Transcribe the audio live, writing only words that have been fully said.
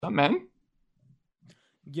up, man?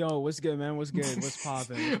 Yo, what's good, man? What's good? What's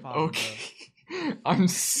poppin'? Okay. I'm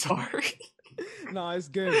sorry. No, it's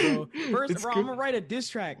good, bro. First, It's bro, good. I'm gonna write a diss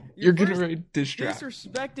track. You're gonna first write diss track.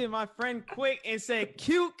 disrespected my friend Quick and said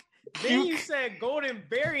Cuke. Then you said Golden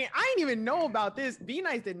Berry. I didn't even know about this. B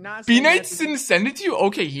Nice did not say B-Nights didn't send it to you?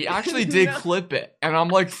 Okay, he actually did No. clip it. And I'm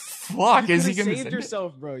like, fuck, You is he could have gonna saved send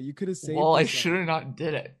yourself, bro. You could have it? saved Well, I yourself. should have not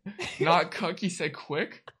did it. Not cuck, he said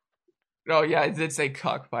quick. Oh yeah, I did say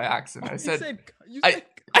cuck by accident. I said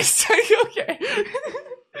okay.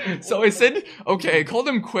 So I said okay, I called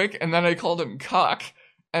him quick and then I called him cuck.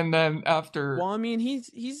 And then after Well, I mean,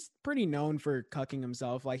 he's pretty known for cucking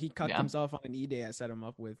himself. Like he cucked Yeah. himself on an E-Day I set him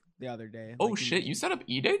up with the other day. Oh Like, shit, you set up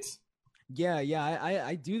E-dates? Yeah,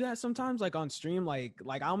 I do that sometimes, like on stream. Like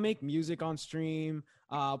I'll make music on stream.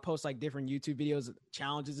 I'll post like different YouTube videos,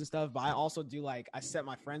 challenges and stuff. But I also do like I set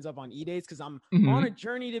my friends up on E-Dates because I'm on a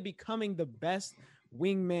journey to becoming the best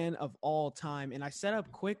wingman of all time. And I set up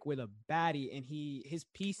Quick with a baddie, and his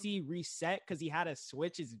PC reset because he had to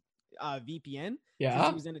switch his VPN. Since Yeah.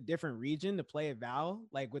 he was in a different region to play a Val,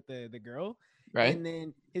 like with the girl. Right? And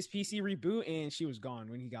then his PC reboot, and she was gone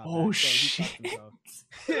when he got Oh back. So shit. he cucked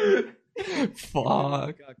himself.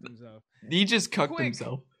 Fuck. Cucked himself. He just cucked Quick.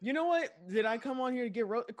 himself. You know what? Did I come on here to get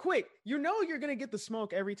Quick, you know you're gonna get the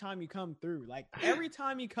smoke every time you come through. Like every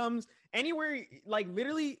time he comes anywhere, like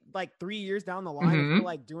literally like 3 years down the line, if we're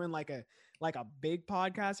like doing like a big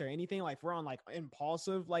podcast or anything, like if we're on like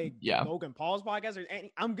Impulsive, like Logan Paul's podcast or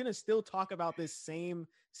any, I'm gonna still talk about this same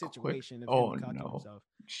situation of him cucking himself.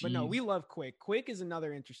 Jeez. But no, we love Quick. Quick is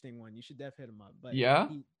another interesting one. You should definitely hit him up. But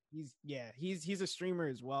he's a streamer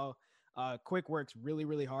as well. Quick works really,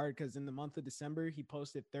 really hard because in the month of December he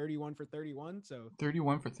posted 31 for 31. So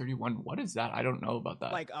 31 for 31. What is that? I don't know about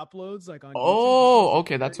that. Like uploads, like on YouTube, YouTube,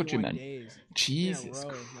 okay, that's what you meant. Days Jesus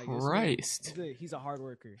Christ. He's a hard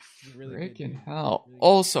worker. He's really freaking hell. Really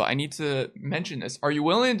also, I need to mention this. Are you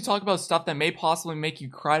willing to talk about stuff that may possibly make you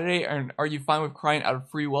cry today, or are you fine with crying out of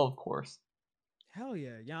free will, of course? Hell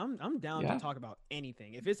yeah. Yeah, I'm down to talk about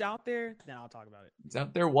anything. If it's out there, then I'll talk about it. It's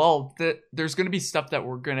out there. Well, there's going to be stuff that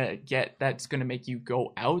we're going to get that's going to make you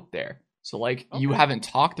go out there. So, like, you haven't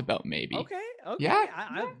talked about maybe. Okay. Yeah.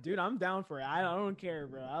 Dude, I'm down for it. I don't care,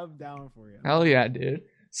 bro. I'm down for you. Hell yeah, dude.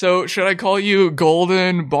 So, should I call you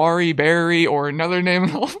Golden, Bari, Barry, or another name?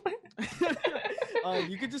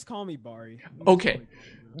 You could just call me Bari. Okay.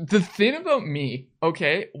 The thing about me,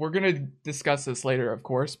 okay, we're gonna discuss this later, of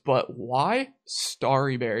course, but why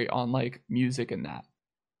Starryberry on like music and that?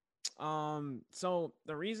 So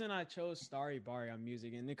the reason I chose Starryberry on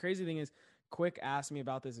music, and the crazy thing is, Quick asked me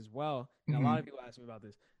about this as well, and a lot of people asked me about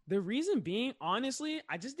this. The reason being, honestly,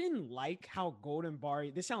 I just didn't like how Golden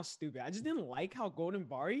Bari. This sounds stupid. I just didn't like how Golden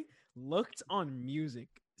Bari looked on music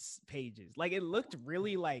pages. Like it looked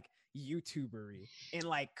really like YouTubery and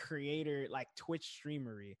like creator, like Twitch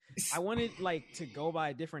streamery. I wanted like to go by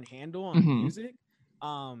a different handle on music.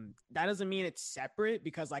 That doesn't mean it's separate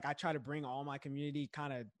because like I try to bring all my community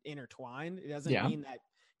kind of intertwined. It doesn't mean that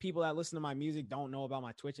people that listen to my music don't know about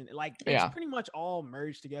my Twitch, and like it's pretty much all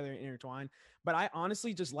merged together and intertwined. But I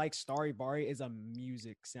honestly just like Starryberry is a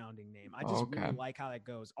music sounding name. I just really like how that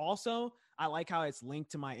goes. Also, I like how it's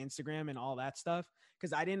linked to my Instagram and all that stuff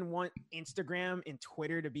because I didn't want Instagram and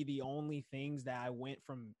Twitter to be the only things that I went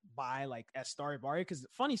from by like as Starryberry. Because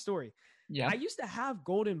funny story, I used to have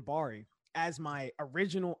Golden Bari as my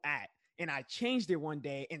original @ and I changed it one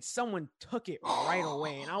day and someone took it right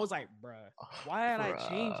away. And I was like, bruh, why did I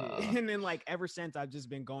change it? And then like ever since I've just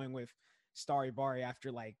been going with Starryberry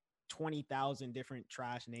after like 20,000 different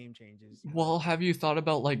trash name changes. Well, have you thought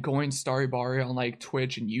about like going Starryberry on like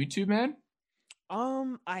Twitch and YouTube, man?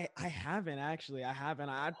 I haven't actually. I haven't.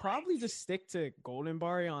 I'd probably just stick to Golden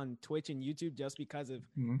Bari on Twitch and YouTube just because of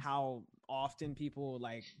how often people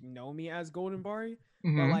like know me as Golden Bari.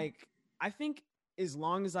 But like I think as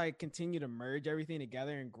long as I continue to merge everything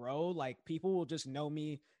together and grow, like people will just know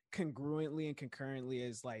me congruently and concurrently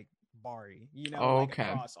as like Bari, you know, like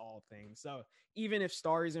across all things. So even if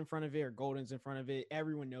Starry's in front of it or Golden's in front of it,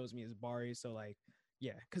 everyone knows me as Bari. So like,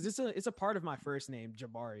 yeah, because it's a part of my first name,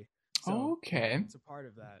 Jabari. So it's a part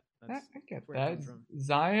of that. I get that.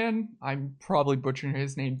 Zion, I'm probably butchering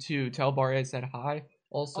his name too. Tell Bari I said hi.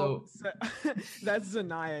 Also, that's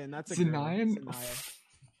Zanaya, and that's a Zanaya.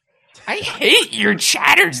 I hate your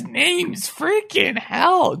chatter's names. Freaking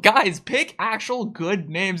hell. Guys, pick actual good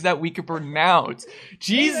names that we can pronounce.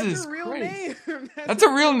 Jesus Christ. That's a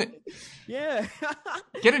real name. Yeah.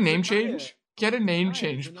 Get a name change. Get a name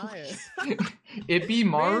change. It be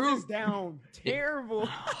Maru. Down. Terrible.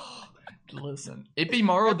 Listen,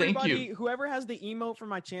 Ibimaro, thank you. Whoever has the emote for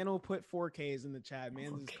my channel, put 4Ks in the chat.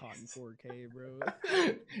 Man, this is caught in 4K, bro.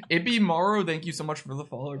 Ibimaro, thank you so much for the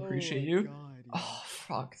follow. Appreciate you. God, oh,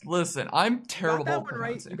 fuck. Listen, I'm terrible at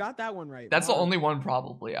pronouncing. You got that one right. That's the only one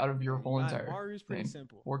probably out of your whole entire Maru's pretty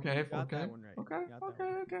simple. 4K, 4K. Got that one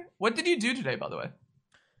right. Okay. What did you do today, by the way?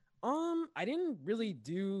 I didn't really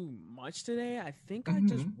do much today. I think I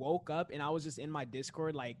just woke up and I was just in my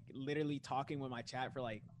Discord, like literally talking with my chat for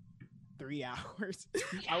like 3 hours.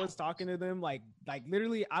 I was talking to them like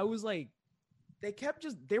literally I was like,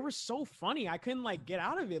 they were so funny. I couldn't like get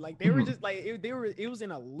out of it. Like they were just like, it was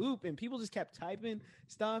in a loop and people just kept typing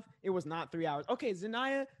stuff. It was not 3 hours. Okay,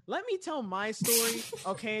 Zanaya, let me tell my story.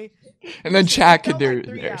 Okay. And then chat could do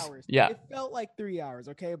theirs. Yeah. It felt like 3 hours.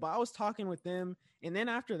 Okay. But I was talking with them. And then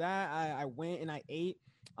after that, I went and I ate.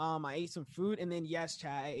 I ate some food. And then yes,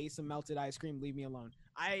 chat, I ate some melted ice cream. Leave me alone.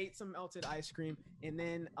 I ate some melted ice cream. And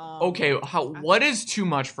then okay, what is too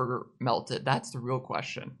much for melted? That's the real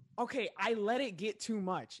question. Okay, I let it get too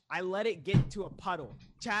much. I let it get to a puddle.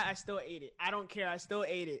 Chat, I still ate it. I don't care. I still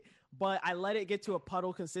ate it. But I let it get to a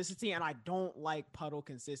puddle consistency, and I don't like puddle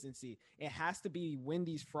consistency. It has to be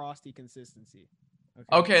Wendy's Frosty consistency.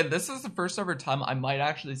 Okay, this is the first ever time I might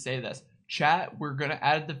actually say this. Chat, we're going to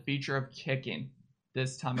add the feature of kicking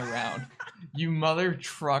this time around. You mother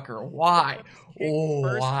trucker. Why?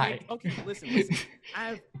 Why? Okay, listen.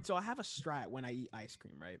 I have a strat when I eat ice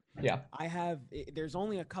cream, right? Yeah. There's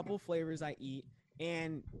only a couple flavors I eat,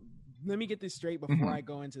 and let me get this straight before I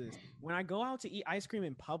go into this. When I go out to eat ice cream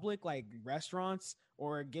in public, like restaurants,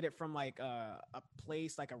 or get it from like a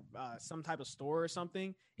place, like some type of store or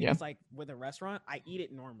something, it's like with a restaurant, I eat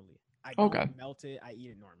it normally. I don't melt it. I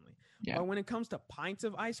eat it normally. Yeah. But when it comes to pints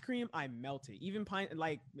of ice cream, I melt it. Even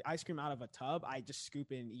like ice cream out of a tub, I just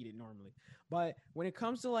scoop it and eat it normally. But when it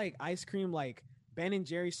comes to like ice cream, like Ben and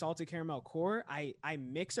Jerry's salted caramel core, I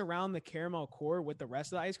mix around the caramel core with the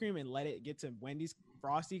rest of the ice cream and let it get to Wendy's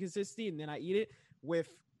Frosty consistency, and then I eat it with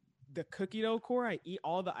the cookie dough core. I eat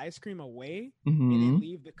all the ice cream away and then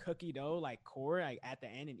leave the cookie dough like core at the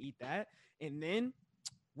end and eat that. And then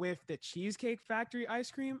with the Cheesecake Factory ice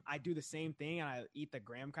cream, I do the same thing and I eat the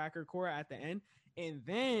graham cracker core at the end. And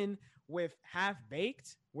then with half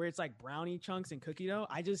baked, where it's like brownie chunks and cookie dough,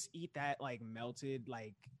 I just eat that like melted,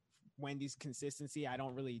 like Wendy's consistency. I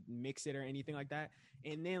don't really mix it or anything like that.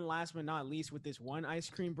 And then last but not least, with this one ice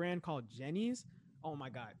cream brand called Jenny's, oh my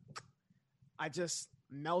God, I just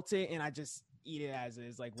melt it and I just eat it as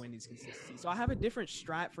is, like Wendy's consistency. So I have a different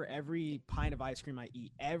strat for every pint of ice cream I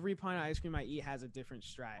eat. Every pint of ice cream I eat has a different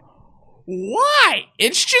strat. Why?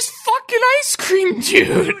 It's just fucking ice cream,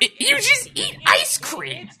 dude. You just eat ice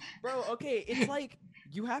cream. Bro, okay, it's like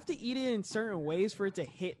you have to eat it in certain ways for it to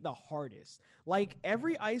hit the hardest. Like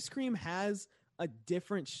every ice cream has a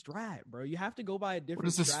different strat, bro. You have to go by a different. What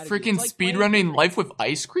is this strategy. freaking like speedrunning life with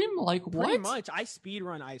ice cream? Like what? Pretty much, I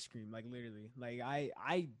speedrun ice cream. Like literally, like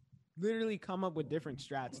I literally come up with different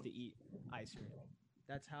strats to eat ice cream.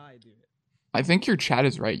 That's how I do it. I think your chat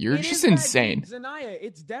is right. You're just insane. Zanaya,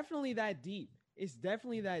 it's definitely that deep. It's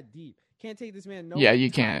definitely that deep. Can't take this man. Yeah,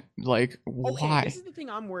 you can't. Like, why? This is the thing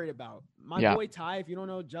I'm worried about. My boy Ty, if you don't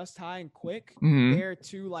know, Just Ty and Quick, Mm-hmm. they're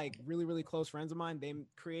two like really, really close friends of mine. They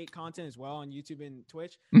create content as well on YouTube and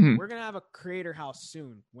Twitch. Mm-hmm. We're gonna have a creator house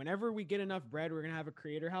soon. Whenever we get enough bread, we're gonna have a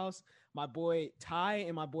creator house. My boy Ty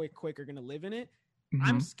and my boy Quick are gonna live in it. Mm-hmm.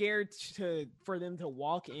 I'm scared for them to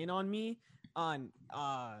walk in on me on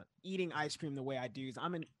eating ice cream the way I do, because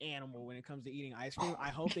I'm an animal when it comes to eating ice cream. I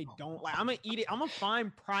hope they don't like. I'm gonna eat it. I'm gonna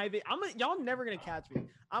find private. Y'all never gonna catch me.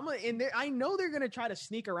 I know they're gonna try to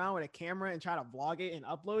sneak around with a camera and try to vlog it and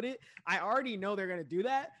upload it. I already know they're gonna do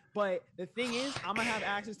that. But the thing is, I'm gonna have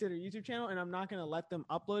access to their YouTube channel, and I'm not gonna let them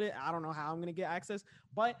upload it. I don't know how I'm gonna get access,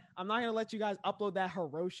 but I'm not gonna let you guys upload that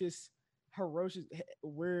ferocious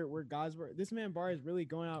where God's word. This man Bar is really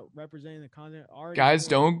going out representing the content. Guys,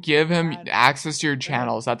 don't give him access to your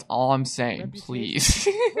channels. That's all I'm saying. Please.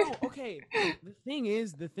 Bro, okay. The thing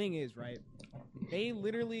is, right? They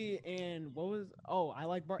literally I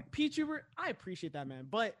like Bar PeachTuber. I appreciate that, man.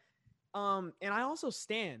 But and I also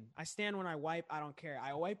stand. I stand when I wipe. I don't care.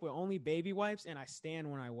 I wipe with only baby wipes, and I stand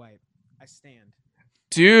when I wipe. I stand.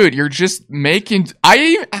 Dude, you're just making.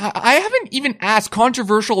 I haven't even asked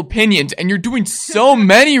controversial opinions, and you're doing so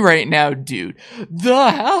many right now, dude.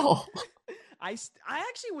 The hell? I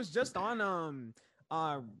actually was just on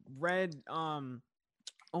Red.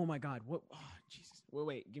 Oh my God! What? Oh, Jesus!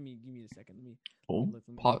 Wait. Give me a second. Let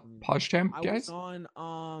me PodChamp, guys. I was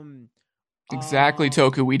on Exactly,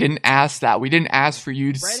 Toku. We didn't ask that. We didn't ask for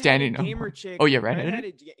you to stand in. Gamer Chick. Oh yeah,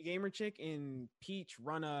 Redheaded. Gamer Chick and Peach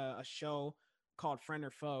run a show called Friend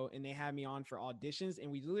or Foe, and they had me on for auditions,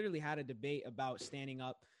 and we literally had a debate about standing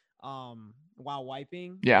up while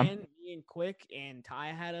wiping. Yeah. And me and Quick and Ty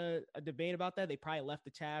had a debate about that. They probably left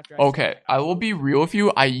the chat after. Okay, I will be real with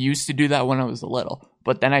you. I used to do that when I was little,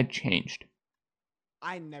 but then I changed.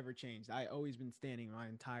 I never changed. I always been standing my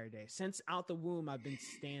entire day. Since out the womb, I've been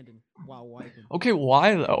standing while wiping. Okay,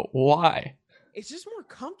 why though? Why? It's just more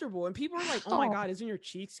comfortable. And people are like, oh my God, isn't your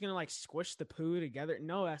cheeks gonna like squish the poo together?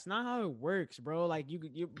 No, that's not how it works, bro. Like you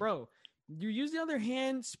use the other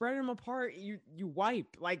hand, spread them apart, you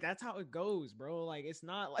wipe. Like that's how it goes, bro. Like it's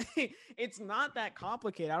not like it's not that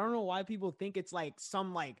complicated. I don't know why people think it's like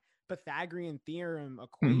some like Pythagorean theorem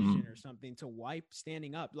equation or something to wipe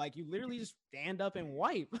standing up. Like you literally just stand up and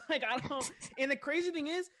wipe. Like I don't. And the crazy thing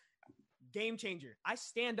is, game changer. I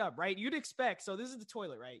stand up, right? You'd expect. So this is the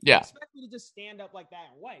toilet, right? Yeah. You'd expect me to just stand up like that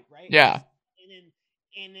and wipe, right? Yeah.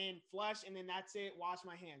 And then flush, and then that's it. Wash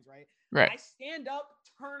my hands, right? Right. I stand up,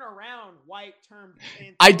 turn around, wipe, turn.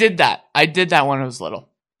 And I did that. I did that when I was little.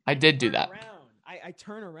 I did do that. I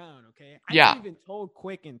turn around. Okay. I haven't even told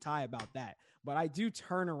Quick and Ty about that, but I do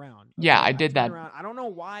turn around. Okay? Yeah, I did that. Around. I don't know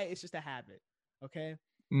why. It's just a habit. Okay.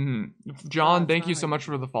 John, thank you so much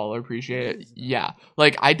for the follow. Appreciate it. Yeah.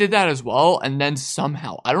 Like I did that as well. And then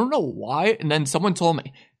somehow, I don't know why. And then someone told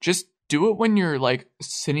me, just do it when you're like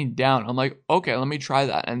sitting down. I'm like, okay, let me try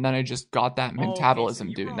that. And then I just got that metabolism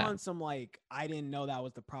okay, so doing that. On some like, I didn't know that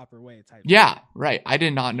was the proper way type. Yeah, right. I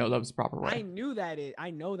did not know that was the proper way. I know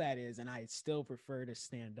that is, and I still prefer to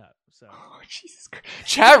stand up. So, oh, Jesus Christ.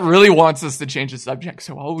 Chat really wants us to change the subject,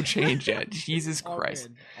 so I'll change it. Jesus Christ.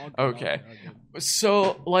 All good.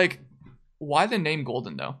 So, like, why the name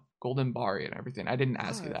Golden though? Golden Bari and everything. I didn't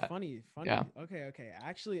ask you that. Funny. Yeah. Okay.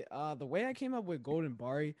 Actually, the way I came up with Golden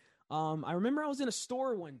Bari, I remember I was in a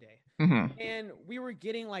store one day. And we were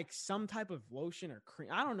getting like some type of lotion or cream.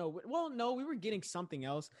 I don't know. Well, no, we were getting something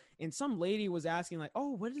else. And some lady was asking like,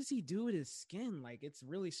 oh, what does he do with his skin? Like, it's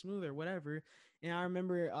really smooth or whatever. And I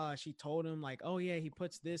remember she told him like, oh yeah, he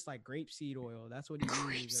puts this like grapeseed oil. That's what he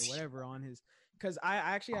uses or whatever on his. Because I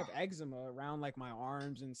actually have eczema around like my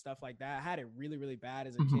arms and stuff like that. I had it really, really bad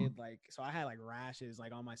as a kid. Like, so I had like rashes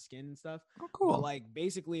like on my skin and stuff. Oh, cool. But like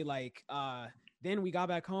basically like then we got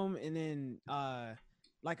back home and then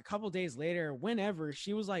like a couple days later, whenever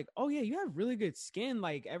she was like, oh yeah, you have really good skin.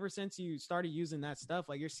 Like ever since you started using that stuff,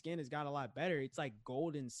 like your skin has got a lot better. It's like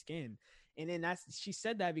golden skin. And then she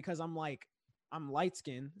said that because I'm light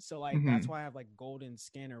skinned. So like, that's why I have like golden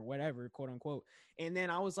skin or whatever, quote unquote. And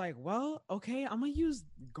then I was like, well, okay, I'm going to use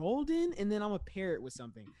golden and then I'm going to pair it with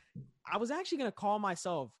something. I was actually going to call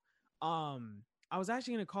myself,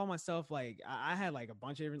 like, I had like a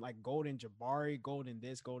bunch of different, like Golden Jabari, Golden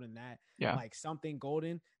this, Golden that, like something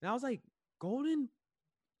golden. And I was like, Golden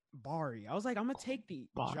Bari. I was like, I'm going to take the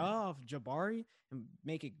Ja of Jabari and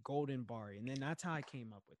make it Golden Bari. And then that's how I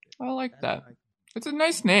came up with it. I like that. It's a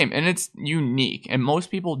nice name and it's unique. And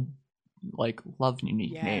most people like love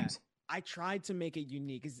unique names. I tried to make it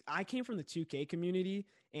unique because I came from the 2K community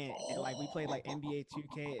and like we played like NBA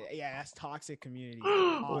 2K. Yeah, that's toxic community.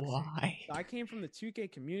 Why? So I came from the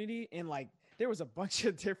 2K community and like there was a bunch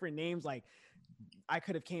of different names like I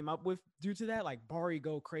could have came up with due to that, like Bari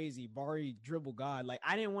Go Crazy, Bari Dribble God. Like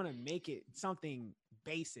I didn't want to make it something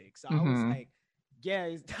basic. So I was like, yeah,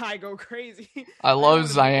 it's Ty Go Crazy. I love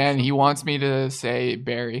Zion. He wants me to say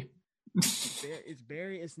Barry. It's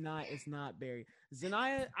Barry. It's not Barry.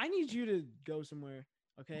 Zanaya, I need you to go somewhere,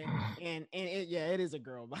 okay? And it is a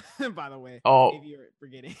girl, by the way. Oh, if you're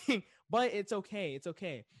forgetting, but it's okay. It's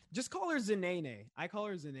okay. Just call her Zanene. I call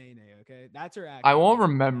her Zanene. Okay, that's her actual I won't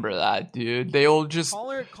remember that, dude. They'll just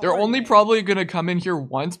they're only probably gonna come in here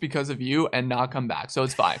once because of you and not come back, so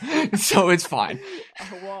it's fine. So it's fine.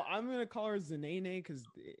 Well, I'm gonna call her Zanene because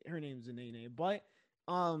her name's Zanene, but.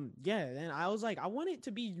 Yeah, then I was like, I want it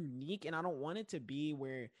to be unique and I don't want it to be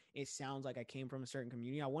where it sounds like I came from a certain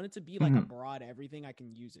community. I want it to be like a broad everything I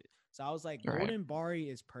can use it. So I was like, Golden Bari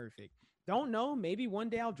is perfect. Don't know. Maybe one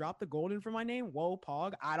day I'll drop the golden for my name. Whoa,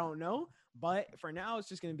 Pog. I don't know. But for now, it's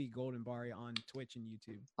just going to be Golden Bari on Twitch and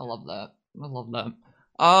YouTube. I love that.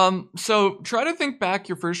 So try to think back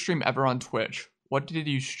your first stream ever on Twitch. What did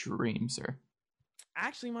you stream, sir?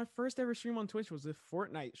 Actually, my first ever stream on Twitch was a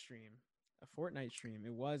Fortnite stream. A Fortnite stream.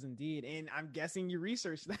 It was indeed. And I'm guessing you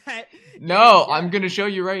researched that. No, I'm going to show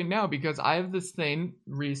you right now because I have this thing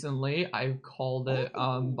recently. I've called it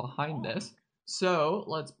behind this. So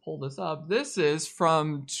let's pull this up. This is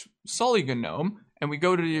from Sully Gnome. And we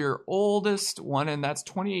go to your oldest one, and that's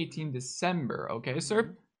 2018 December. Okay,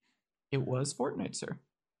 sir? It was Fortnite, sir.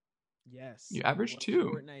 Yes. You averaged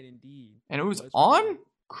 2. Fortnite indeed. And it was on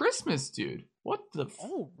Christmas, dude. What the?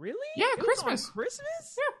 Oh, really? Yeah, it Christmas. Was on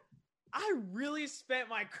Christmas? Yeah. I really spent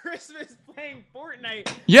my Christmas playing Fortnite.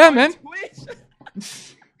 Yeah, on man. Twitch.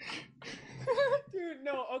 Dude,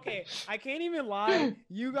 no, okay. I can't even lie.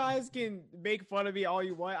 You guys can make fun of me all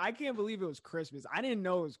you want. I can't believe it was Christmas. I didn't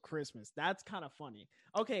know it was Christmas. That's kind of funny.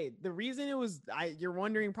 Okay, the reason it was, you're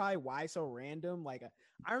wondering probably why so random. Like,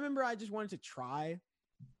 I remember I just wanted to try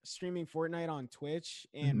streaming Fortnite on Twitch,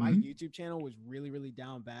 and my YouTube channel was really, really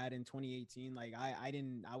down bad in 2018. Like,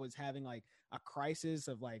 I was having like a crisis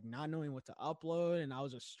of like not knowing what to upload, and I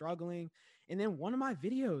was just struggling. And then one of my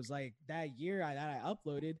videos, like that year that I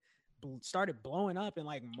uploaded, started blowing up in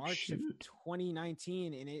like March of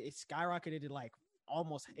 2019, and it skyrocketed to like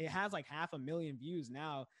it has like 500,000 views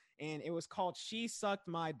now, and it was called "She Sucked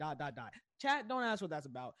My ... Chat, don't ask what that's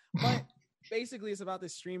about, but basically it's about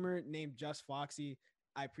this streamer named Just Foxy.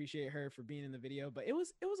 I appreciate her for being in the video, but it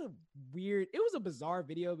was a bizarre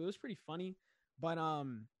video, but it was pretty funny. But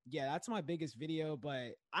yeah, that's my biggest video.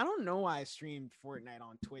 But I don't know why I streamed Fortnite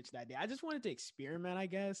on Twitch that day. I just wanted to experiment, I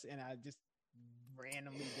guess, and I just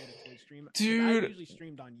randomly did a Twitch stream. Dude, I usually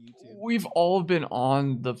streamed on YouTube. We've all been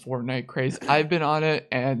on the Fortnite craze. I've been on it,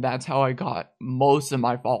 and that's how I got most of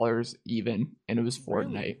my followers even, and it was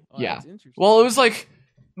Fortnite. Really? Oh, yeah. Well, it was like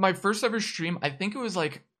my first ever stream. I think it was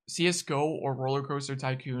like CSGO or Roller Coaster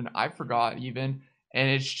Tycoon. I forgot even. And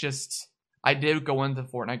it's just, I did go into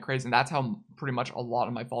Fortnite craze, and that's how pretty much a lot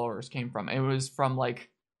of my followers came from. It was from like,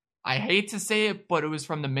 I hate to say it, but it was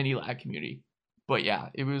from the mini lag community. But yeah,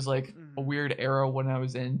 it was like a weird era when I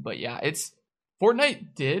was in. But yeah,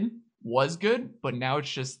 Fortnite was good, but now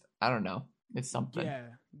it's just, I don't know. It's something.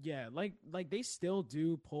 Yeah. Like they still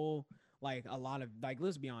do pull like a lot of, like,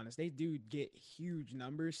 let's be honest, they do get huge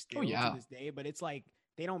numbers still to this day, but it's like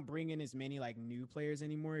they don't bring in as many like new players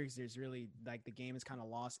anymore because there's really like the game has kind of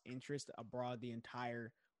lost interest abroad the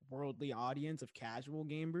entire worldly audience of casual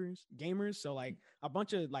gamers. So like a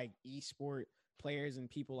bunch of like esport players and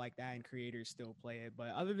people like that and creators still play it, but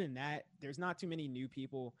other than that, there's not too many new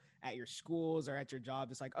people at your schools or at your job.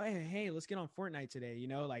 It's like, oh hey, let's get on Fortnite today, you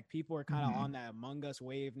know, like people are kind of on that Among Us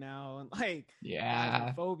wave now, and like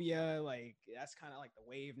phobia, like that's kind of like the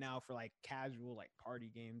wave now for like casual like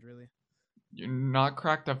party games. Really, you're not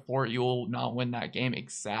cracked at fort, you'll not win that game.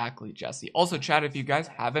 Exactly, Jesse. Also, chat, if you guys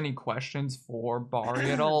have any questions for Bari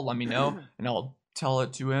at all, let me know and I'll tell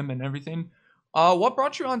it to him and everything. What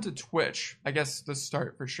brought you onto Twitch? I guess the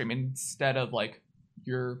start for streaming instead of like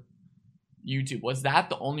your YouTube. Was that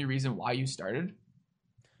the only reason why you started?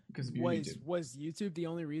 Because of your YouTube. Was YouTube the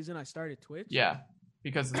only reason I started Twitch? Yeah,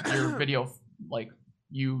 because of your video, like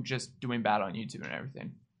you just doing bad on YouTube and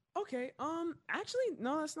everything. Okay. Actually,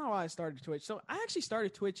 no, that's not why I started Twitch. So I actually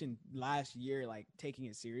started Twitch in last year, like taking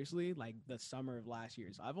it seriously, like the summer of last year.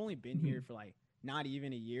 So I've only been here for like not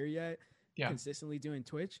even a year yet, consistently doing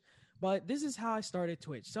Twitch. But this is how I started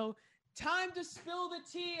Twitch. So time to spill the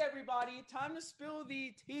tea, everybody. Time to spill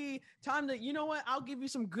the tea. Time to, you know what? I'll give you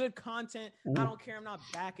some good content. Ooh. I don't care. I'm not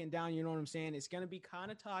backing down. You know what I'm saying? It's going to be kind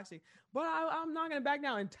of toxic, but I'm not going to back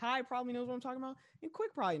down. And Ty probably knows what I'm talking about. And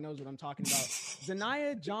Quick probably knows what I'm talking about.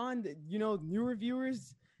 Zanaya, John, you know, newer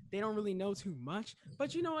viewers, they don't really know too much.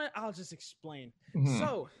 But you know what? I'll just explain.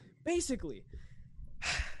 So basically,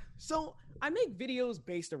 I make videos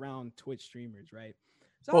based around Twitch streamers, right?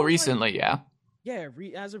 So well, recently, like, yeah,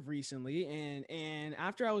 as of recently, and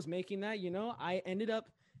after I was making that, you know, I ended up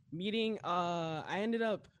making a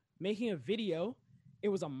video. It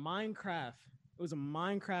was a Minecraft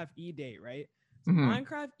e-date, right? So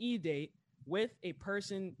Minecraft e-date with a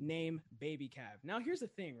person named Baby Cav. Now, here's the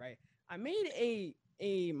thing, right? I made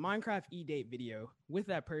a Minecraft e-date video with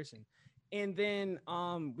that person. And then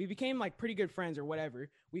we became like pretty good friends or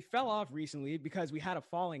whatever. We fell off recently because we had a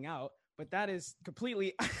falling out. But that is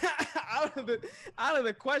completely out of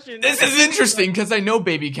the question. This is interesting because I know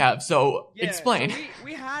Baby Cav, so explain. So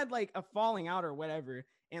we had like a falling out or whatever,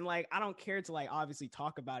 and like I don't care to like obviously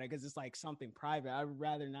talk about it because it's like something private. I'd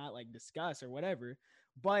rather not like discuss or whatever.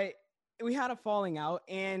 But we had a falling out,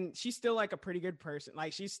 and she's still like a pretty good person.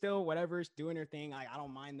 Like she's still whatever's doing her thing. Like I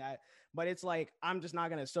don't mind that, but it's like I'm just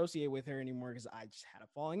not gonna associate with her anymore because I just had a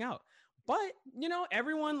falling out. But, you know,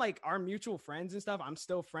 everyone, like, our mutual friends and stuff, I'm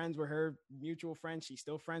still friends with her mutual friends. She's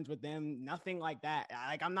still friends with them. Nothing like that.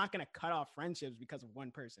 Like, I'm not going to cut off friendships because of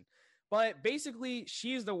one person. But basically,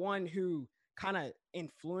 she's the one who kind of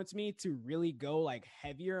influenced me to really go, like,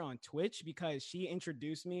 heavier on Twitch because she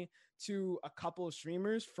introduced me to a couple of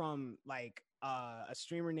streamers from, like, a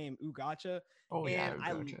streamer named Ugacha. Oh, yeah,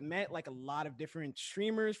 I met, like, a lot of different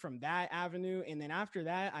streamers from that avenue. And then after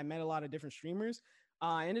that, I met a lot of different streamers.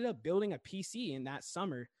 I ended up building a PC in that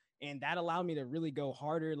summer, And that allowed me to really go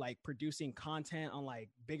harder, like producing content on like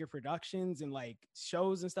bigger productions and like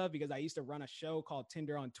shows and stuff, because I used to run a show called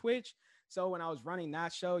Tinder on Twitch. So when I was running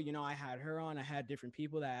that show, you know, I had her on, I had different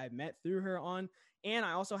people that I met through her on. And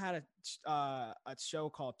I also had a show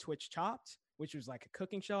called Twitch Chopped, which was like a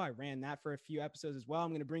cooking show. I ran that for a few episodes as well. I'm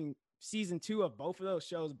going to bring season 2 of both of those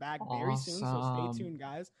shows back very soon. So stay tuned,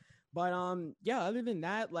 guys. But yeah, other than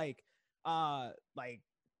that, like that's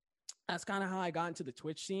kind of how I got into the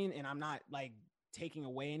Twitch scene. And I'm not like taking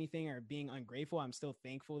away anything or being ungrateful. I'm still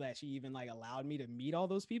thankful that she even like allowed me to meet all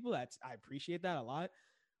those people. I appreciate that a lot.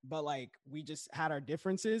 But like, we just had our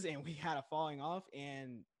differences and we had a falling off,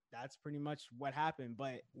 and that's pretty much what happened.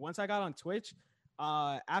 But once I got on Twitch,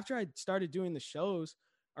 after I started doing the shows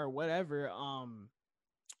or whatever,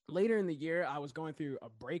 later in the year, I was going through a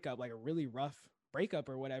breakup, like a really rough breakup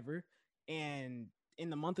or whatever. And in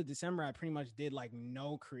the month of December, I pretty much did like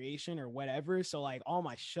no creation or whatever. So like all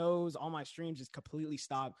my shows, all my streams just completely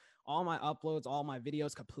stopped. All my uploads, all my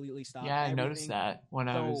videos completely stopped. Yeah, I noticed that when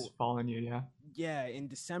I was following you. Yeah. Yeah. In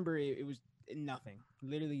December, it was nothing,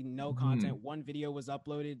 literally no content. One video was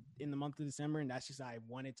uploaded in the month of December, and that's just, I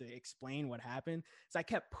wanted to explain what happened. So I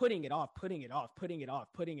kept putting it off.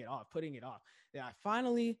 Then I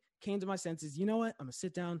finally came to my senses. You know what? I'm gonna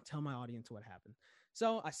sit down, tell my audience what happened.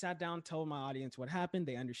 So I sat down, told my audience what happened.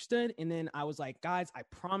 They understood. And then I was like, guys, I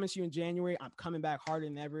promise you in January, I'm coming back harder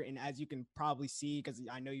than ever. And as you can probably see, because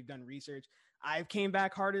I know you've done research, I've came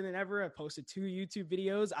back harder than ever. I posted 2 YouTube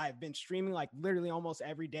videos. I've been streaming like literally almost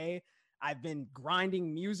every day. I've been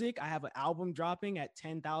grinding music. I have an album dropping at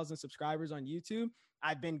 10,000 subscribers on YouTube.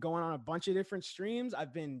 I've been going on a bunch of different streams.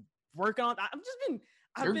 I've been working on,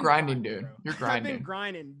 You're grinding, dude. You're grinding. I've been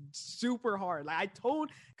grinding super hard. Like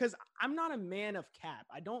because I'm not a man of cap.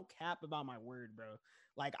 I don't cap about my word, bro.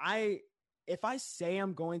 Like if I say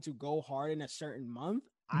I'm going to go hard in a certain month,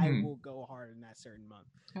 I will go hard in that certain month.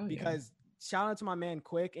 Hell because shout out to my man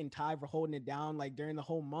Quick and Ty for holding it down. Like during the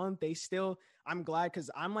whole month, I'm glad,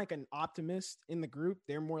 because I'm like an optimist in the group.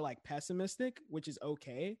 They're more like pessimistic, which is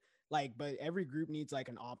okay. Like, but every group needs like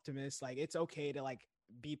an optimist. Like it's okay to like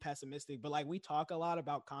be pessimistic, but like we talk a lot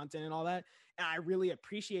about content and all that, and I really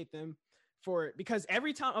appreciate them for it, because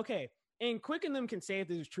every time, okay, and Quick and them can say if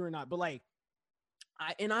this is true or not, but like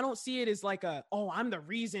I don't see it as like I'm the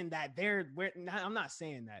reason that I'm not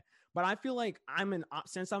saying that, but I feel like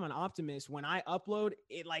since I'm an optimist, when I upload,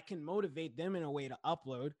 it like can motivate them in a way to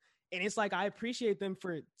upload. And it's like, I appreciate them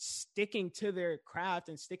for sticking to their craft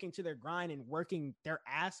and sticking to their grind and working their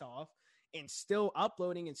ass off and still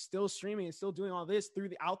uploading and still streaming and still doing all this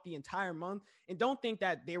throughout the entire month. And don't think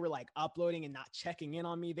that they were like uploading and not checking in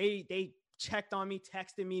on me. They checked on me,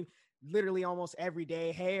 texted me literally almost every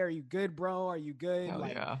day. Hey, are you good, bro? Are you good? Hell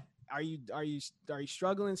like, yeah. Are you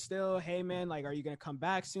struggling still? Hey man, like, are you going to come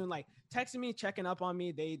back soon? Like texting me, checking up on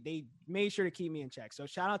me. They made sure to keep me in check. So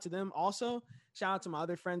shout out to them. Also, shout out to my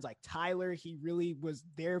other friends like Tyler. He really was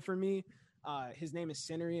there for me. His name is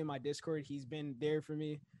Cinery in my Discord. He's been there for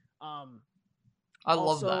me. I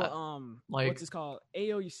love that. Like, what's this called?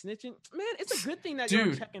 Ayo, you snitching? Man, it's a good thing that dude,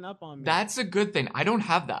 you're checking up on me. That's a good thing. I don't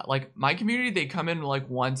have that. Like my community, they come in like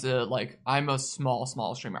once I'm a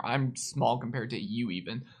small streamer. I'm small compared to you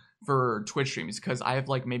even for Twitch streams, because I have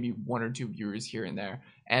like maybe 1 or 2 viewers here and there,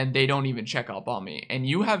 and they don't even check up on me. And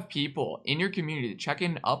you have people in your community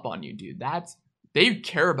checking up on you, dude. They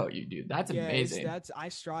care about you, dude. That's amazing. I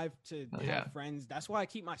strive to have friends. That's why I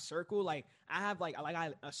keep my circle. Like I have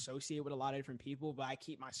I associate with a lot of different people, but I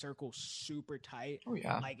keep my circle super tight. Oh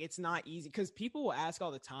yeah. Like it's not easy, because people will ask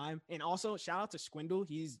all the time. And also shout out to Squindle.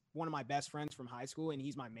 He's one of my best friends from high school, and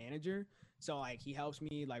he's my manager. So like he helps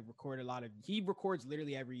me like record he records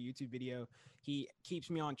literally every YouTube video. He keeps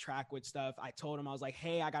me on track with stuff. I told him, I was like,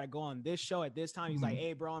 hey, I got to go on this show at this time. He's like,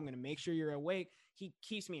 hey bro, I'm going to make sure you're awake. He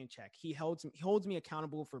keeps me in check. He holds me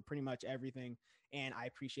accountable for pretty much everything. And I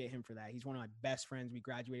appreciate him for that. He's one of my best friends. We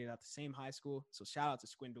graduated at the same high school. So shout out to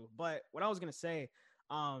Squindle. But what I was going to say,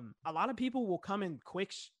 a lot of people will come in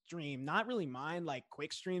quick stream, not really mind like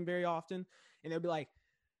quick stream very often. And they'll be like,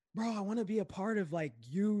 bro, I want to be a part of like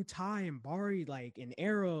you, Ty, and Bari, like and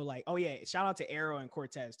Arrow. Like, oh yeah, shout out to Arrow and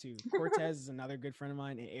Cortez too. Cortez is another good friend of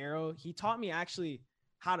mine. And Arrow, he taught me actually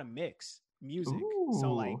how to mix music. Ooh.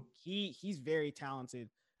 So like he's very talented.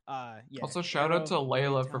 Also shout out to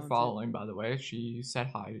Layla for following, by the way. She said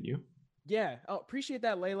hi to you. Yeah. Oh, appreciate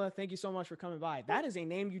that, Layla. Thank you so much for coming by. That is a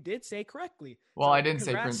name you did say correctly. Well, so I didn't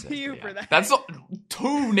say Princess. To you for that. That's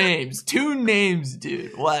 2 names. 2 names,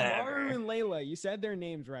 dude. Whatever. Maru and Layla, you said their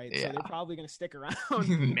names right, so they're probably gonna stick around.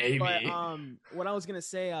 Maybe. But what I was gonna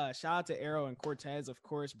say, shout out to Arrow and Cortez, of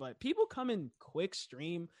course. But people come in quick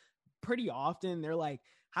stream pretty often they're like,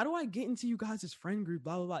 how do I get into you guys' friend group?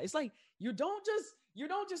 Blah, blah, blah. It's like, you don't just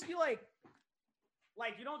be like,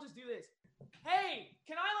 you don't just do this. Hey,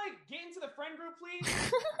 can I like get into the friend group,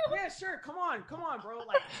 please? Yeah, sure. Come on, bro.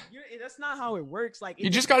 Like, that's not how it works. Like, you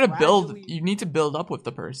just gotta build. You need to build up with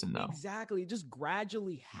the person, though. Exactly. It just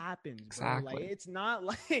gradually happens. Bro. Exactly.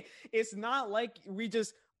 Like, it's not like we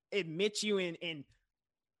just admit you in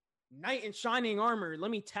knight in shining armor. Let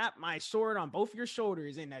me tap my sword on both your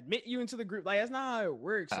shoulders and admit you into the group. Like, that's not how it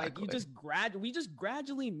works. Exactly. Like, we just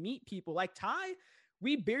gradually meet people. Like Ty,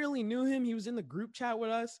 we barely knew him. He was in the group chat with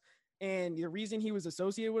us. And the reason he was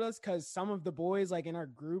associated with us, because some of the boys like in our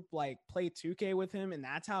group like play 2K with him, and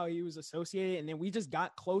that's how he was associated. And then we just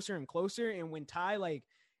got closer and closer. And when Ty like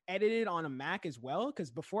edited on a Mac as well, because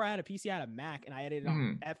before I had a PC, I had a Mac, and I edited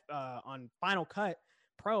on Final Cut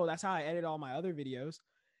Pro. That's how I edit all my other videos.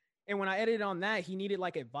 And when I edited on that, he needed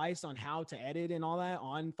like advice on how to edit and all that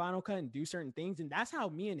on Final Cut and do certain things. And that's how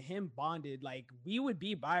me and him bonded. Like, we would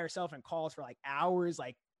be by ourselves in calls for like hours,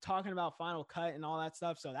 like talking about Final Cut and all that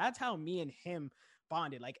stuff. So that's how me and him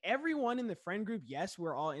bonded. Like, everyone in the friend group, yes,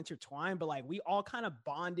 we're all intertwined, but like we all kind of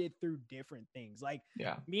bonded through different things. Like,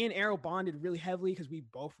 me and Arrow bonded really heavily because we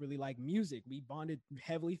both really like music. We bonded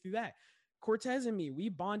heavily through that. Cortez and me, we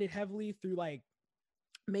bonded heavily through like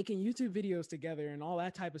making YouTube videos together and all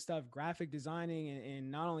that type of stuff, graphic designing.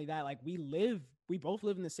 And not only that, like we both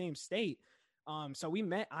live in the same state. So we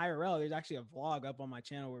met IRL. There's actually a vlog up on my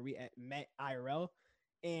channel where we met IRL.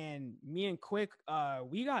 And me and Quick,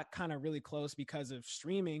 we got kind of really close because of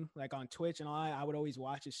streaming, like on Twitch and all that. I would always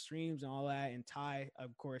watch his streams and all that. And Ty,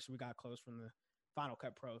 of course, we got close from the Final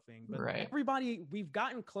Cut Pro thing. But everybody, we've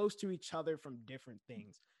gotten close to each other from different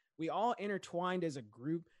things. We all intertwined as a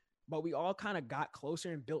group, but we all kind of got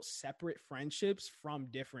closer and built separate friendships from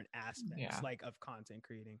different aspects, like of content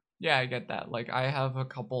creating. Yeah, I get that. Like, I have a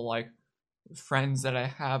couple like friends that I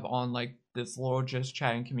have on like this little just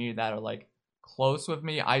chatting community that are like close with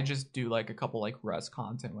me. I just do like a couple like Rust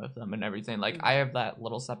content with them and everything. Like, I have that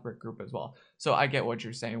little separate group as well. So I get what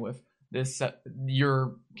you're saying with this,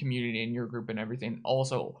 your community and your group and everything.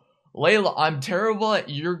 Also, Layla, I'm terrible at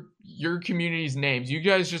your community's names. You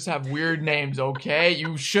guys just have weird names, okay?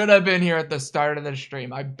 You should have been here at the start of the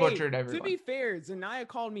stream. I butchered everyone. To be fair, Zanaya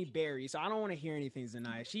called me Barry, so I don't want to hear anything,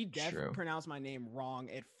 Zanaya. She definitely pronounced my name wrong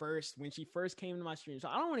at first when she first came to my stream, so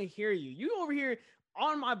I don't want to hear you. You over here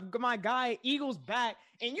on my guy Eagle's back,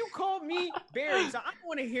 and you called me Barry, so I don't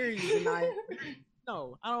want to hear you, Zanaya.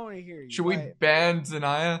 No, I don't want to hear you. Should we ban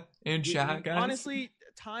Zanaya in chat, guys? Honestly,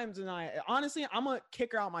 I'm gonna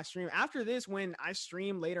kick her out my stream after this. When I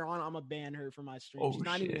stream later on, I'm gonna ban her from my stream. She's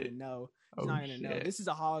not even gonna know. She's not gonna know. This is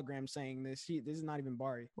a hologram saying this. This is not even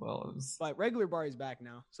Bari. Well, but regular Bari's back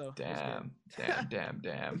now. So damn.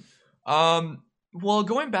 Well,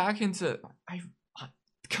 going back into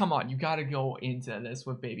come on, you gotta go into this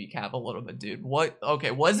with Baby Cav a little bit, dude.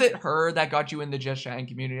 Okay, was it her that got you in the Just Chatting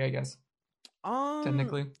community, I guess?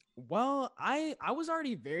 Technically. Well, I was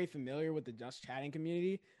already very familiar with the Just Chatting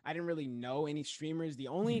community. I didn't really know any streamers. The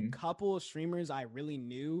only couple of streamers I really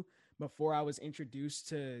knew before I was introduced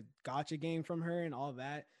to Gacha Game from her and all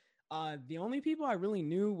that, the only people I really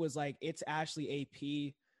knew was like It's Ashley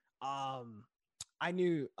AP. I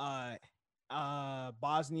knew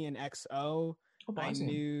Bosnian XO. I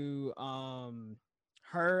knew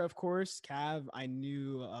her, of course, Cav. I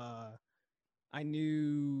knew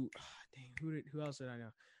who else did I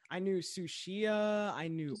know? I knew Sushia. I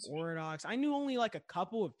knew Orodox. I knew only like a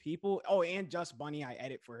couple of people. Oh, and Just Bunny. I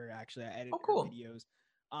edit for her, actually. I edit her videos.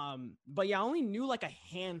 But yeah, I only knew like a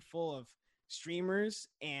handful of streamers,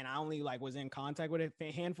 and I only like was in contact with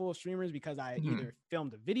a handful of streamers because I either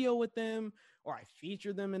filmed a video with them or I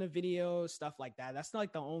featured them in a video, stuff like that. That's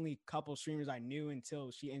like the only couple streamers I knew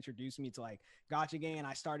until she introduced me to like Gacha Gang, and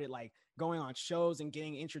I started like going on shows and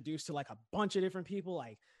getting introduced to like a bunch of different people,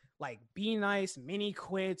 like Be Nice, Mini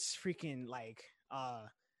Quits, freaking like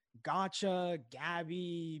Gotcha,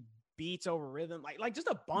 Gabby, Beats Over Rhythm, like just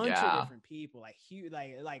a bunch of different people, like huge,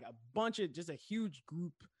 like a bunch of just a huge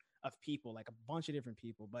group of people, like a bunch of different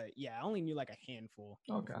people. But yeah, I only knew like a handful.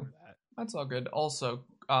 Okay, that's all good. Also,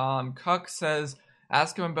 Cuck says,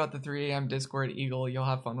 ask him about the 3 a.m. Discord, Eagle. You'll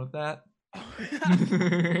have fun with that.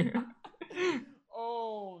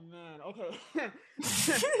 Oh man, okay.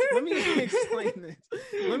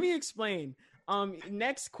 Let me explain.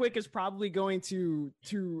 Next Quick is probably going to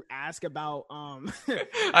ask about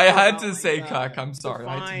I had to say Cuck, I'm sorry.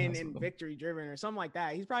 Fine and Victory Driven or something like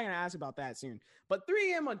that. He's probably gonna ask about that soon. But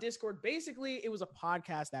 3 a.m. on Discord, basically it was a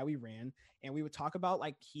podcast that we ran, and we would talk about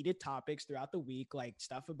like heated topics throughout the week, like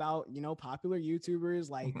stuff about, you know, popular YouTubers,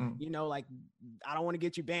 like you know, like I don't want to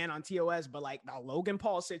get you banned on TOS, but like the Logan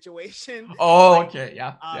Paul situation. Oh, like, okay.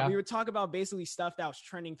 Yeah. We would talk about basically stuff that was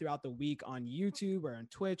trending throughout the week on YouTube or on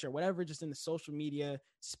Twitch or whatever, just in the social media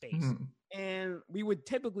space. Mm-hmm. And we would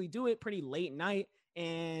typically do it pretty late night.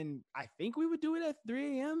 And I think we would do it at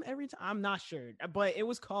 3 a.m. every time. I'm not sure, but it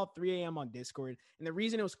was called 3 a.m. on Discord. And the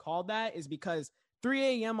reason it was called that is because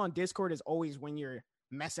 3 a.m. on Discord is always when you're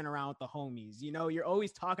messing around with the homies. You know, you're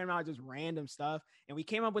always talking about just random stuff. And we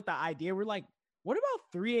came up with the idea. We're like, what about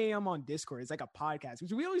 3 a.m. on Discord? It's like a podcast,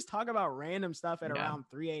 because we always talk about random stuff at around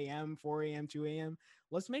 3 a.m., 4 a.m., 2 a.m.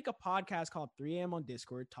 Let's make a podcast called 3 a.m. on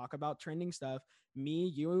Discord, talk about trending stuff.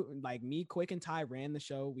 Me, Quick, and Ty ran the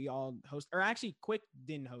show. We all host, or actually Quick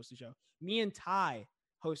didn't host the show. Me and Ty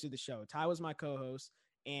hosted the show. Ty was my co-host,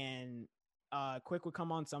 and Quick would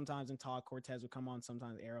come on sometimes and talk. Cortez would come on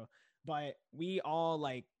sometimes, Arrow. But we all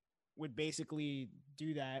like would basically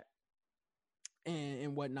do that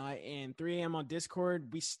and whatnot. And 3 a.m. on Discord,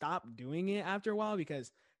 we stopped doing it after a while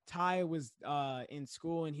because Ty was in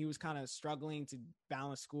school and he was kind of struggling to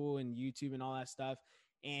balance school and YouTube and all that stuff.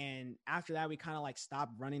 And after that, we kind of like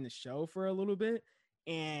stopped running the show for a little bit.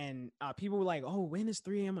 And people were like, oh, when is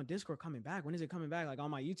 3 a.m. on Discord coming back? When is it coming back? Like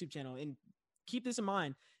on my YouTube channel. And keep this in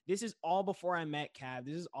mind. This is all before I met Cav.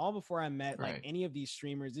 This is all before I met like any of these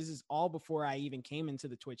streamers. This is all before I even came into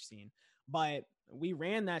the Twitch scene. But we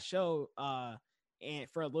ran that show and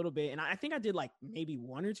for a little bit. And I think I did like maybe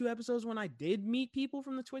 1 or 2 episodes when I did meet people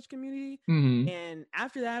from the Twitch community. Mm-hmm. And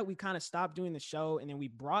after that, we kind of stopped doing the show. And then we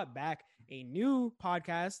brought back a new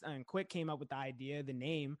podcast, and Quick came up with the idea, the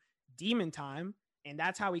name Demon Time. And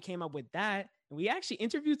that's how we came up with that. And we actually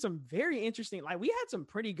interviewed some very interesting, like we had some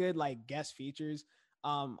pretty good like guest features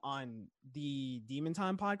on the Demon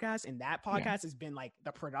Time podcast. And that podcast has been like,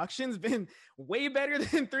 the production's been way better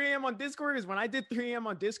than 3 a.m. on Discord. Because when I did 3 a.m.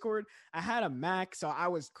 on Discord, I had a Mac, so I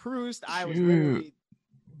was cruised. I was literally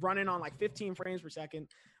running on like 15 frames per second.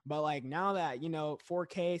 But like now that, you know,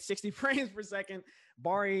 4K 60 frames per second,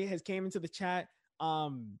 Bari has came into the chat.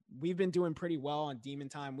 We've been doing pretty well on Demon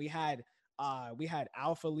Time. We had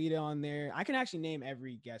Alpha Lita on there. I can actually name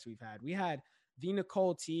every guest we've had. We had the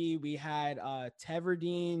Nicole T. We had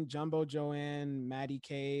Teverdeen, Jumbo Joanne, Maddie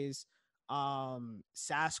Kays,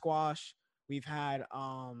 Sasquatch. We've had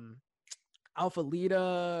Alpha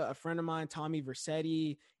Lita, a friend of mine, Tommy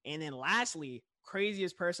Versetti. And then lastly,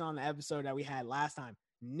 craziest person on the episode that we had last time,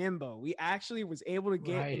 Nimbo. We actually was able to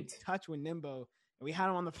get in touch with Nimbo. We had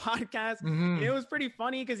him on the podcast. Mm-hmm. And it was pretty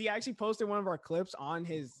funny because he actually posted one of our clips on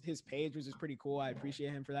his page, which is pretty cool. I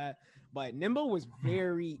appreciate him for that. But Nimbo was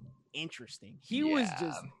very interesting. He was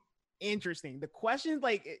just interesting. The questions,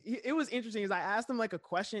 like, it was interesting as I asked him like a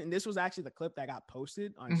question, and this was actually the clip that got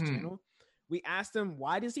posted on his channel. We asked him,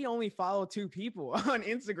 why does he only follow 2 people on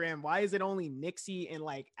Instagram? Why is it only Nixie and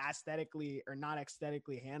like aesthetically or not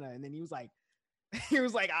aesthetically Hannah? And then he was like,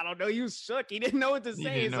 I don't know. He was shook. He didn't know what to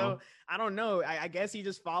say. So I don't know. I guess he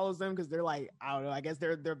just follows them because they're like, I don't know. I guess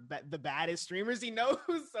they're the baddest streamers he knows.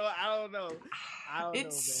 So I don't know.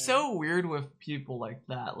 It's so weird with people like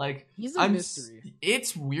that. Like, he's a mystery.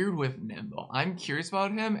 It's weird with Nimbo. I'm curious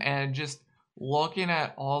about him, and just looking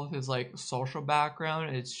at all of his like social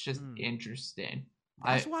background, it's just interesting.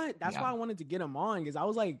 That's why I wanted to get him on, because I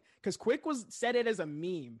was like, because Quick said it as a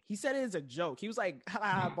meme. He said it as a joke. He was like,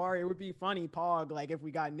 Bari, it would be funny, Pog, like if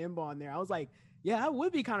we got Nimbo on there. I was like, yeah, that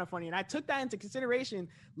would be kind of funny. And I took that into consideration.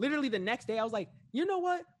 Literally the next day, I was like, you know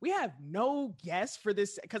what? We have no guests for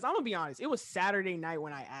this. Because I'm going to be honest, it was Saturday night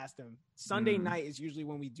when I asked him. Sunday night is usually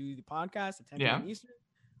when we do the podcast at 10 p.m. Eastern.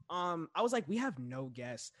 I was like, we have no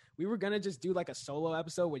guests. We were going to just do like a solo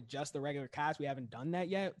episode with just the regular cast. We haven't done that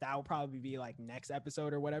yet. That will probably be like next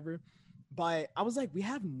episode or whatever. But I was like, we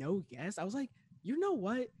have no guests. I was like, you know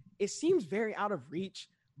what? It seems very out of reach,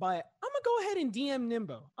 but I'm going to go ahead and DM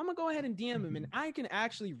Nimbo. I'm going to go ahead and DM him, and I can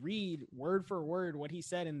actually read word for word what he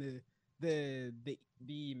said in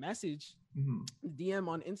the message, DM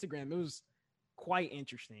on Instagram. It was quite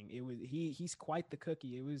interesting. It was, he's quite the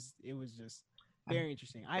cookie. It was just very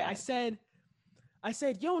interesting. I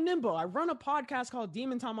said, yo, Nimbo, I run a podcast called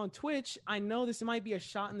Demon Time on Twitch. I know this might be a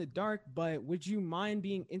shot in the dark, but would you mind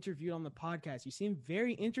being interviewed on the podcast? You seem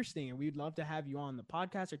very interesting, and we'd love to have you on. The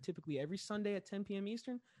podcasts are typically every Sunday at 10 p.m.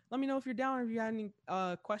 Eastern. Let me know if you're down or if you had any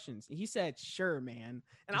questions. And he said, sure, man.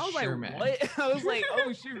 And I was like, man. What? I was like,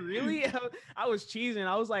 oh, shoot, really? I was cheesing.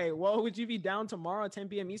 I was like, well, would you be down tomorrow at 10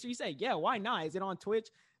 p.m. Eastern? He said, yeah, why not? Is it on Twitch?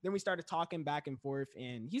 Then we started talking back and forth,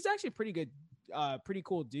 and he's actually pretty good, pretty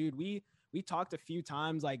cool dude. We talked a few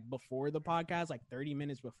times like before the podcast, like 30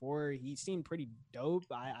 minutes before. He seemed pretty dope.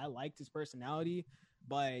 I liked his personality,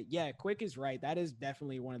 But yeah, Quick is right. That is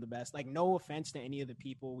definitely one of the best. Like, no offense to any of the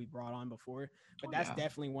people we brought on before, but that's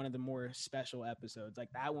definitely one of the more special episodes.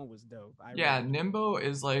 Like, that one was dope. Nimbo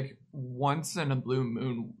is like once in a blue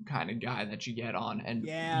moon kind of guy that you get on, and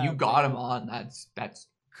you got him on. That's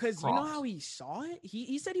because you know how he saw it.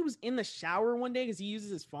 He said he was in the shower one day because he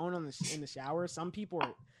uses his phone in the shower.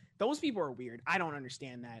 Those people are weird. I don't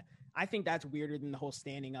understand that. I think that's weirder than the whole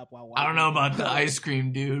standing up while watching. I don't know about the ice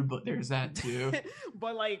cream dude, but there's that too.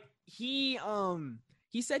 But like he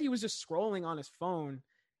said he was just scrolling on his phone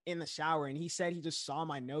in the shower, and he said he just saw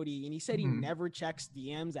my noti, and he said he never checks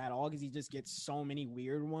DMs at all because he just gets so many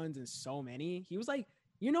weird ones and so many. He was like,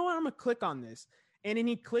 you know what, I'm gonna click on this. And then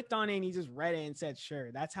he clicked on it and he just read it and said,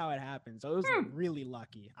 sure, that's how it happened. So it was really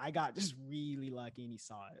lucky. I got just really lucky and he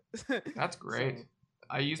saw it. That's great. So,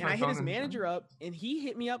 I hit his manager up, and he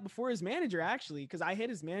hit me up before his manager, actually, because I hit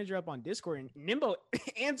his manager up on Discord, and Nimbo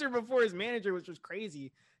answered before his manager, which was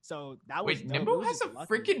crazy. So that was Nimbo has a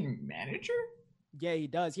freaking manager? Yeah, he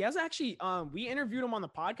does. He has actually, we interviewed him on the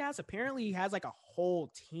podcast. Apparently, he has like a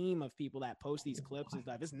whole team of people that post these clips and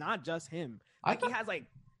stuff. It's not just him. Like, he has like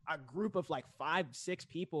a group of like 5-6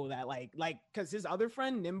 people that like, because his other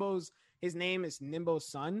friend, his name is Nimbo's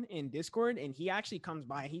son in Discord, and he actually comes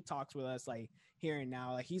by and he talks with us like here and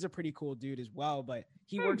now. Like, he's a pretty cool dude as well, but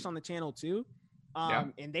he works on the channel too.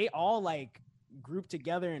 And they all like group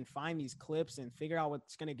together and find these clips and figure out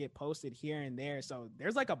what's going to get posted here and there. So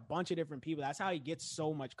there's like a bunch of different people. That's how he gets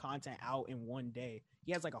so much content out in one day.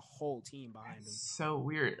 He has like a whole team behind him. So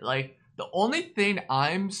weird. Like, the only thing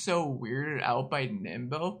I'm so weirded out by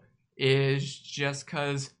Nimbo is just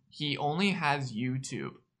because he only has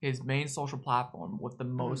YouTube, his main social platform with the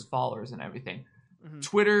most followers and everything.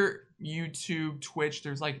 Twitter, YouTube, Twitch,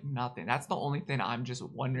 there's like nothing. That's the only thing I'm just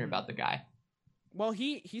wondering about the guy. Well,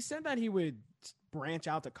 he said that he would branch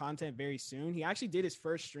out to content very soon. He actually did his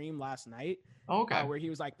first stream last night. Where he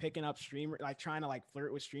was like picking up streamer, like trying to like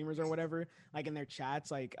flirt with streamers or whatever, like in their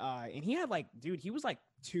chats, like and he had like, dude, he was like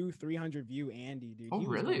 200-300 view Andy, dude. He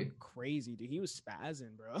was going crazy, dude. He was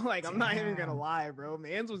spazzing, bro. Like, I'm not even gonna lie, bro.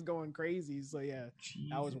 Mans was going crazy. So yeah,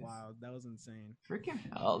 that was wild. That was insane. Freaking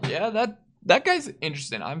hell, yeah. That guy's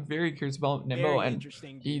interesting. I'm very curious about Nimbo, and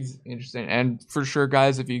he's interesting. And for sure,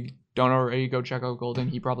 guys, if you don't already, go check out Golden.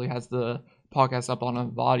 He probably has the podcast up on a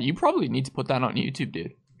VOD. You probably need to put that on YouTube,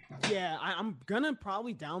 dude. Yeah, I'm gonna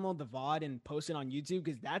probably download the VOD and post it on YouTube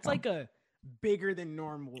because that's like a bigger than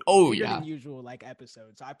normal, bigger than usual like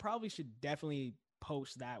episode. So I probably should definitely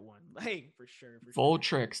post that one, like for sure. Full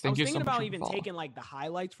tricks. Thank you so much. I was thinking about even taking like the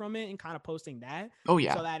highlights from it and kind of posting that. Oh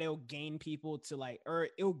yeah. So that it'll gain people to like, or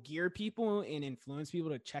it'll gear people and influence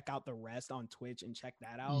people to check out the rest on Twitch and check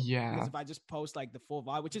that out. Yeah. Because if I just post like the full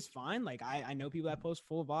VOD, which is fine, like I know people that post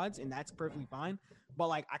full VODs and that's perfectly fine. But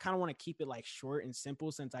like I kind of want to keep it like short and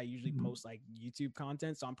simple since I usually post like YouTube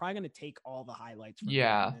content. So I'm probably gonna take all the highlights from it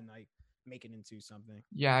and like make it into something.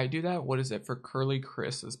 Yeah, I do that. What is it for Curly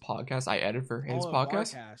Chris's podcast? I edit for his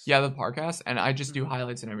podcast. Yeah, the podcast, and I just do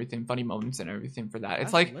highlights and everything, funny moments and everything for that.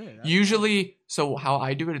 It's like usually, so how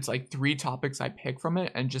I do it, it's like 3 topics I pick from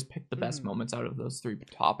it and just pick the best moments out of those 3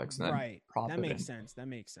 topics and then that makes sense. That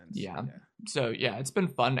makes sense. Yeah. So yeah, it's been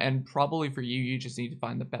fun, and probably for you just need to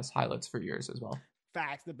find the best highlights for yours as well.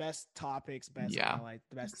 Facts, the best topics, best highlights,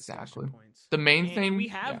 the best discussion points. The main thing we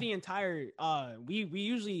have the entire we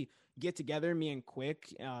usually get together, me and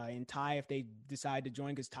Quick and Ty, if they decide to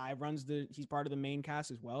join, because Ty he's part of the main cast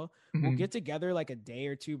as well. We'll get together like a day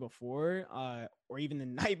or two before or even the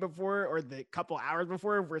night before or the couple hours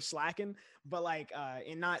before if we're slacking, but like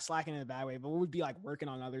and not slacking in a bad way, but we'll be like working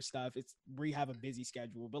on other stuff. We have a busy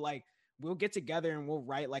schedule, but like we'll get together and we'll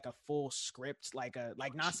write like a full script, like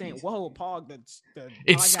not saying, whoa, Pog, the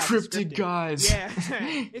it's scripted, guys. Yeah,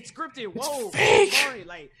 it's scripted. Whoa, sorry.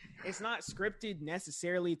 Like, it's not scripted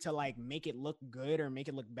necessarily to like make it look good or make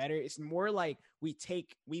it look better. It's more like we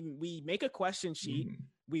make a question sheet.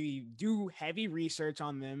 We do heavy research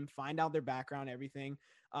on them, find out their background, everything.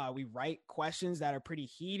 We write questions that are pretty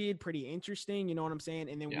heated, pretty interesting. You know what I'm saying?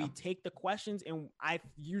 And then we take the questions and I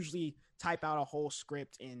usually type out a whole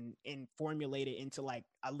script and formulate it into like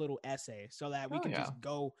a little essay so that we can just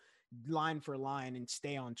go line for line and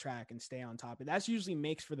stay on track and stay on topic. That's usually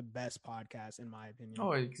makes for the best podcast in my opinion.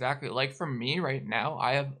 Oh, exactly. Like for me right now,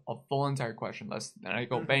 I have a full entire question list and I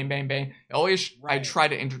go bang, bang, bang. Always, I try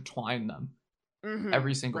to intertwine them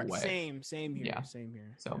every single way. Same here. Yeah. Same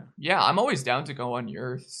here. So yeah, I'm always down to go on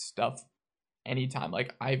your stuff anytime.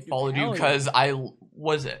 Like I followed you because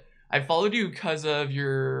I followed you because of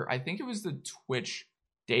your, I think it was the Twitch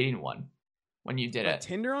dating one. when you did it.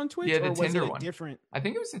 Tinder on Twitch? Yeah, the or Tinder was it one. Different. I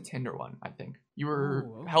think it was the Tinder one. I think you were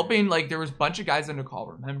Ooh, okay. helping. Like there was a bunch of guys on the call.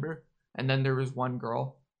 Remember? And then there was one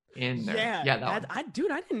girl in there. Yeah, I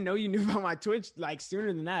didn't know you knew about my Twitch like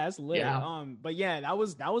sooner than that. That's lit. Yeah. But yeah, that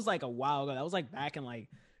was like a while ago. That was like back in like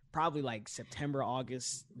probably like September,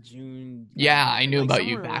 August, June. Yeah, I knew like about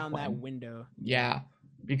you back around when. that window. Yeah,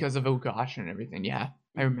 because of Oh Gosh and everything. Yeah,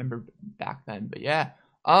 I remember back then. But yeah.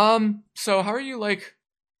 So how are you like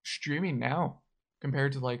streaming now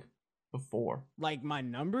compared to like before? Like my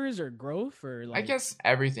numbers or growth or like I guess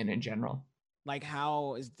everything in general. Like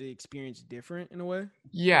how is the experience different in a way?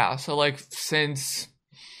 Yeah, so like since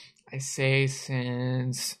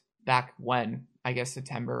back when, I guess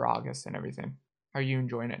September, August and everything. How are you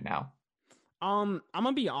enjoying it now? I'm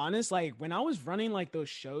gonna be honest, like when I was running like those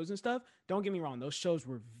shows and stuff, don't get me wrong, those shows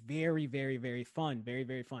were very, very, very fun. Very,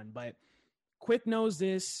 very fun. But Quick knows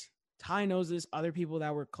this, Ty knows this, other people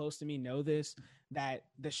that were close to me know this, that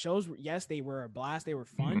the shows, yes, they were a blast, they were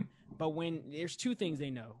fun, but when there's two things they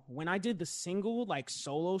know. When I did the single, like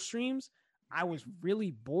solo streams, I was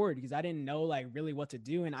really bored because I didn't know like really what to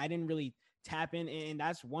do, and I didn't really tap in, and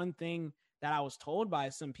that's one thing that I was told by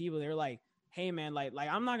some people. They were like, hey man, like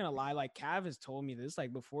I'm not gonna lie, like Cav has told me this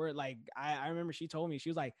like before, like I remember she told me, she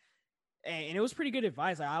was like, and it was pretty good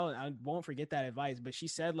advice, like I won't forget that advice, but she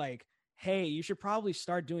said like, hey, you should probably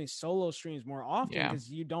start doing solo streams more often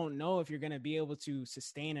because you don't know if you're going to be able to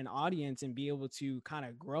sustain an audience and be able to kind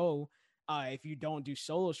of grow if you don't do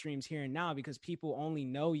solo streams here and now, because people only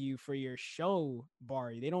know you for your show,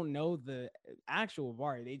 Bari. They don't know the actual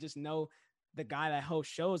Bari. They just know the guy that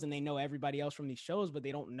hosts shows, and they know everybody else from these shows, but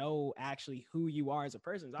they don't know actually who you are as a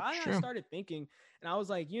person. So I started thinking, and I was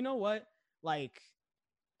like, you know what? Like,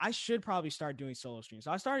 I should probably start doing solo streams.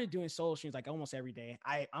 So I started doing solo streams like almost every day.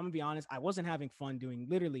 I'm gonna be honest, I wasn't having fun doing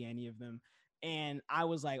literally any of them. And I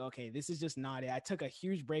was like, okay, this is just not it. I took a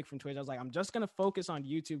huge break from Twitch. I was like, I'm just gonna focus on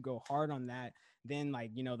YouTube, go hard on that. Then like,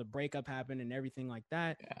 you know, the breakup happened and everything like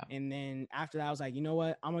that. Yeah. And then after that, I was like, you know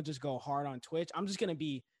what? I'm gonna just go hard on Twitch. I'm just gonna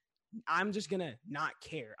not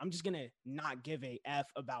care. I'm just gonna not give a F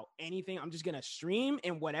about anything. I'm just gonna stream,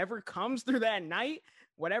 and whatever comes through that night,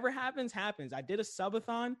 whatever happens, happens. I did a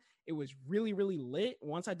subathon. It was really, really lit.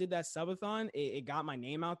 Once I did that subathon, it got my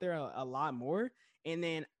name out there a lot more. And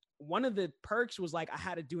then one of the perks was like I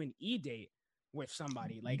had to do an E-date with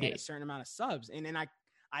somebody, like at a certain amount of subs. And then I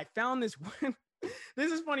found this one.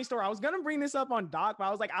 This is a funny story. I was going to bring this up on Doc, but I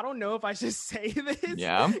was like, I don't know if I should say this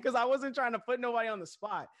because I wasn't trying to put nobody on the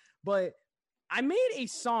spot. But I made a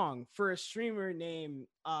song for a streamer named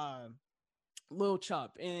Lil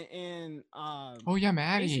Chup. And oh, yeah,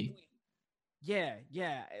 Maddie.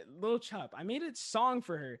 Yeah, Lil Chup. I made a song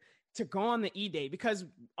for her to go on the E-date because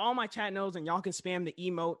all my chat knows, and y'all can spam the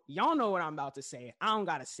emote. Y'all know what I'm about to say. I don't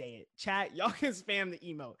got to say it. Chat, y'all can spam the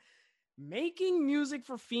emote. Making music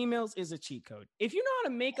for females is a cheat code. If you know how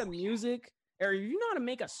to make a music, or if you know how to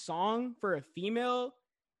make a song for a female,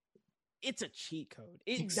 it's a cheat code.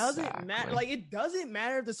 It doesn't matter. Like, it doesn't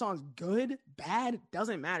matter if the song's good, bad,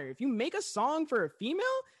 doesn't matter. If you make a song for a female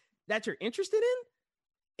that you're interested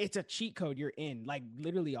in, it's a cheat code. You're in, like,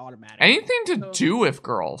 literally automatic. Anything to do with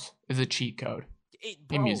girls is a cheat code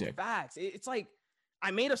in music. Facts. It's like,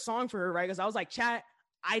 I made a song for her, right? Because I was like, chat,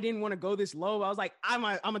 I didn't want to go this low. I was like, I'm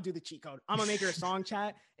gonna do the cheat code. I'm gonna make her a song,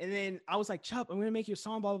 chat. And then I was like, Chup, I'm gonna make you a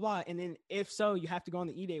song, blah, blah, blah. And then if so, you have to go on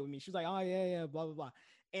the E-date with me. She was like, oh, yeah, blah, blah, blah.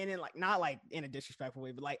 And then, like, not like in a disrespectful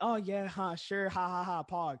way, but like, oh, yeah, sure, ha,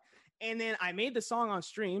 pog. And then I made the song on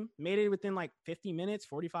stream, made it within like 50 minutes,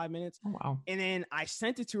 45 minutes. Oh, wow. And then I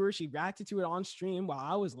sent it to her. She reacted to it on stream while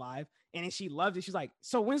I was live. And then she loved it. She's like,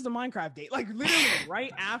 so when's the Minecraft date? Like, literally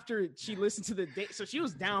right after she listened to the date. So she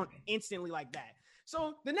was down instantly like that.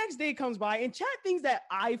 So the next day comes by, and chat thinks that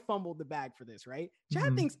I fumbled the bag for this, right?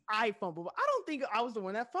 Chat thinks I fumbled, but I don't think I was the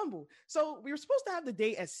one that fumbled. So we were supposed to have the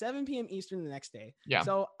date at 7 p.m. Eastern the next day. Yeah.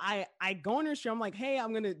 So I go on her stream. I'm like, hey,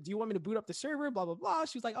 do you want me to boot up the server? Blah, blah, blah.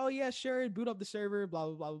 She was like, oh, yeah, sure. Boot up the server, blah,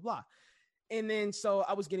 blah, blah, blah, blah. And then so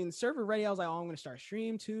I was getting the server ready. I was like, oh, I'm going to start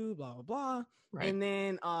stream too, blah, blah, blah. Right. And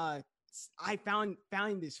then I found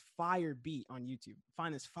this fire beat on YouTube.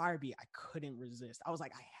 Find this fire beat. I couldn't resist. I was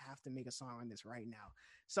like, I have to make a song on this right now.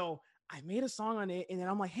 So I made a song on it, and then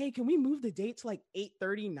I'm like, hey, can we move the date to like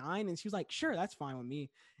 8:39? And she was like, sure, that's fine with me.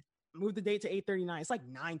 Move the date to 8:39. It's like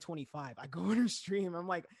 9:25. I go on her stream. I'm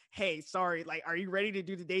like, hey, sorry, like, are you ready to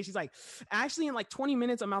do the date? She's like, actually, in like 20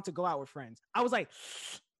 minutes, I'm out to go out with friends. I was like,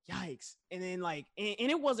 yikes. And then like, and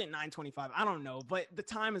it wasn't 9:25. I don't know, but the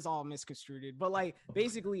time is all misconstrued. But like,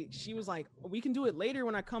 basically she was like, we can do it later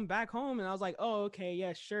when I come back home. And I was like, oh, okay,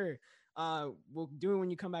 yeah, sure. We'll do it when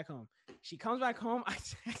you come back home. She comes back home. I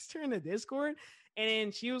text her in the Discord,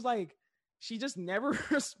 and she was like, she just never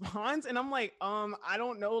responds. And I'm like, I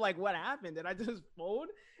don't know, like, what happened. Did I just fold?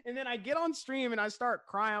 And then I get on stream and I start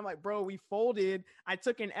crying. I'm like, bro, we folded. I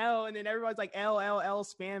took an L. And then everybody's like, L,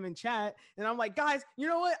 spam in chat. And I'm like, guys, you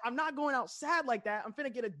know what? I'm not going out sad like that. I'm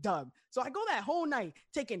finna get a dub. So I go that whole night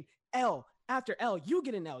taking L after L. You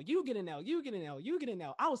get an L. You get an L. You get an L. You get an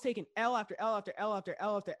L. I was taking L after L after L after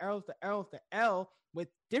L after L after L after L with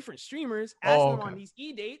different streamers, asking them on these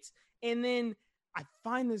dates. And then I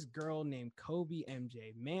find this girl named Kobe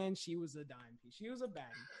MJ. Man, she was a dime piece. She was a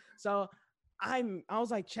baddie. So I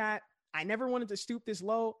was like, chat, I never wanted to stoop this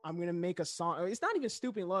low. I'm going to make a song. It's not even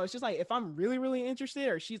stooping low. It's just like, if I'm really, really interested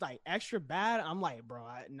or she's like extra bad, I'm like, bro,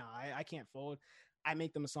 I can't fold. I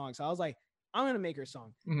make them a song. So I was like, I'm going to make her a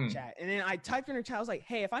song, chat. And then I typed in her chat. I was like,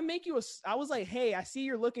 hey, if I make you I was like, hey, I see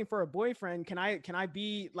you're looking for a boyfriend. Can I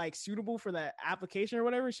be like suitable for the application or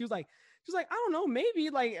whatever? She was like, I don't know,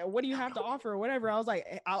 maybe, like, what do you have to offer or whatever? I was like,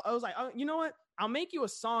 oh, you know what? I'll make you a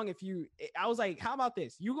song I was like, how about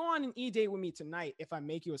this? You go on an date with me tonight if I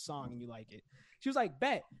make you a song and you like it. She was like,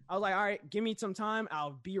 bet. I was like, all right, give me some time.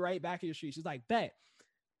 I'll be right back at your street. She's like, bet.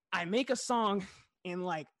 I make a song in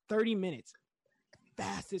like 30 minutes.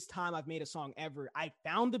 Fastest time I've made a song ever. I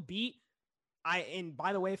found the beat. And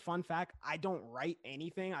by the way, fun fact, I don't write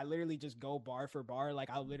anything. I literally just go bar for bar. Like,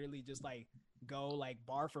 I'll literally just like go like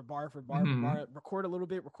bar for bar for bar for bar, record a little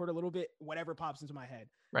bit, whatever pops into my head.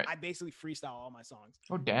 Right. I basically freestyle all my songs.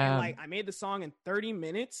 Oh, damn. And like, I made the song in 30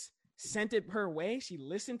 minutes, sent it her way. She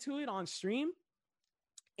listened to it on stream,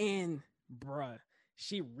 and bruh,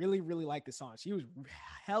 she really, really liked the song. She was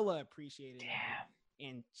hella appreciated. Damn.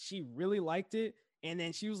 And she really liked it. And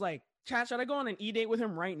then she was like, chat, should I go on an date with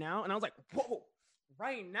him right now? And I was like, whoa,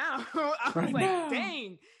 right now? I was like,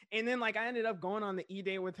 dang. And then like, I ended up going on the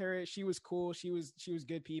date with her. She was cool. She was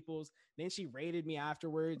good people's. Then she rated me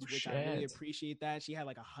afterwards, which I really appreciate that. She had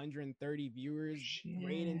like 130 viewers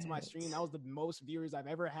right into my stream. That was the most viewers I've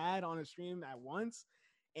ever had on a stream at once.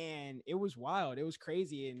 And it was wild. It was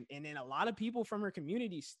crazy. And then a lot of people from her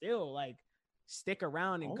community still like stick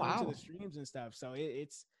around and come to the streams and stuff. So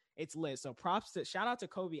it's lit. So shout out to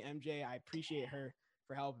Kobe MJ. I appreciate her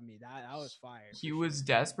for helping me. That was fire. He was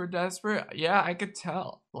desperate. Yeah, I could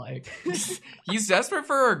tell. Like, he's desperate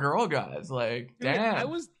for a girl, guys. Like, dude, damn.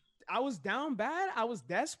 I was down bad. I was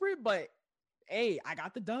desperate, but hey, I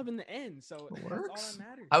got the dub in the end. So that's all that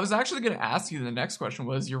matters. I was actually gonna ask you, the next question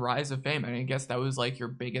was your rise of fame. I guess that was like your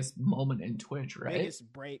biggest moment in Twitch, right? Biggest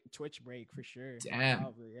Twitch break for sure. Damn.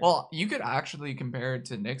 Probably, yeah. Well, you could actually compare it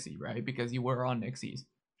to Nixie, right? Because you were on Nixie's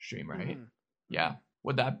stream, right? Yeah.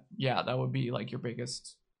 That would be like your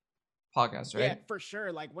biggest podcast, right? Yeah, for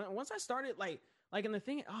sure. Like once I started like in the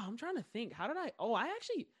thing, I'm trying to think, how did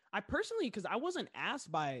I personally, because I wasn't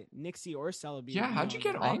asked by Nixie or Celebi. Yeah, how'd you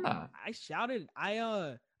get on that? I shouted.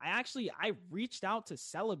 I reached out to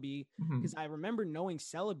Celebi because I remember knowing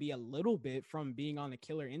Celebi a little bit from being on the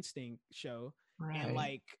Killer Instinct show. Right. And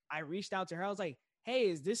like, I reached out to her. I was like, hey,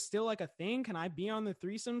 is this still like a thing? Can I be on the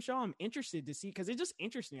threesome show? I'm interested to see, because it just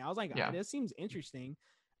interests me. I was like, this seems interesting.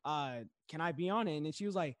 Can I be on it? And then she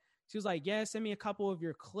was like, yeah, send me a couple of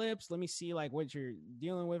your clips. Let me see like what you're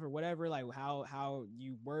dealing with or whatever, like how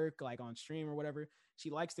you work like on stream or whatever. She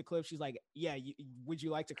likes the clip. She's like, yeah, would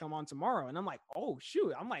you like to come on tomorrow? And I'm like, oh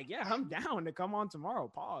shoot. I'm like, yeah, I'm down to come on tomorrow,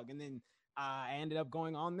 Pog. And then I ended up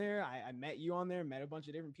going on there. I met you on there, met a bunch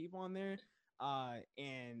of different people on there.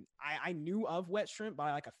 And I knew of Wet Shrimp, but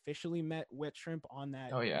I like officially met Wet Shrimp on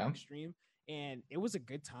that stream. And it was a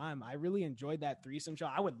good time. I really enjoyed that threesome show.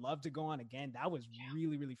 I would love to go on again. That was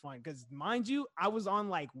really, really fun. Because mind you, I was on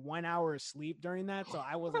like 1 hour of sleep during that. So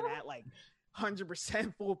I wasn't at like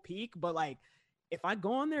 100% full peak. But like, if I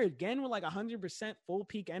go on there again with like 100% full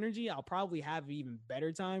peak energy, I'll probably have an even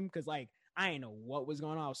better time. Because like, I didn't know what was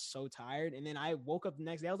going on. I was so tired. And then I woke up the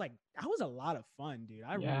next day. I was like, that was a lot of fun, dude.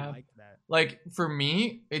 I really liked that. Like, for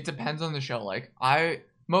me, it depends on the show. Like,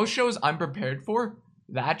 most shows I'm prepared for.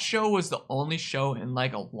 That show was the only show in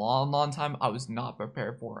like a long, long time I was not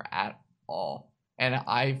prepared for at all. And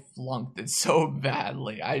I flunked it so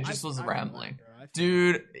badly. I just was rambling.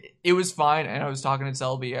 Dude, it was fine. And I was talking to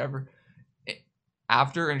Selby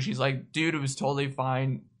after, and she's like, dude, it was totally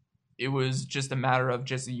fine. It was just a matter of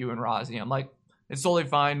just you and Rozzy. I'm like, it's totally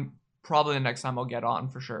fine. Probably the next time I'll get on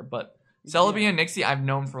for sure. But Celebi and Nixie I've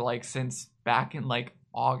known for like since back in like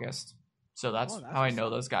August. So that's how I know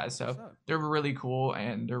those guys. So they're really cool,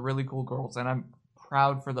 and they're really cool girls. And I'm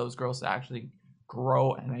proud for those girls to actually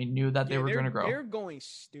grow, and I knew that they were going to grow. They're going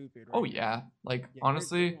stupid. Right now. Like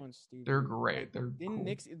honestly, they're great. They're didn't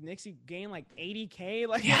cool. Nixie gain like 80K?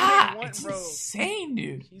 Like it's insane,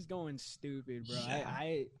 dude. She's going stupid, bro.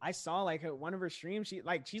 Yeah. I saw like one of her streams. She's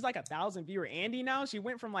like 1,000 viewer Andy now. She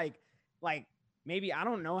went from like maybe I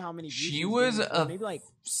don't know how many views she was maybe like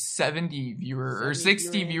 70 viewer or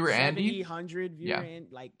 60 viewer Andy, 100 viewer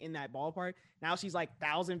like in that ballpark. Now she's like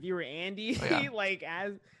 1,000 viewer Andy. Like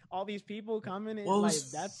as all these people coming in, like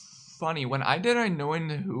that's funny. When I did I Know In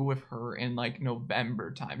Who with her in like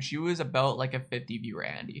November time, she was about like a 50 viewer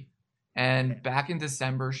Andy, and back in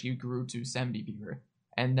December she grew to 70 viewer,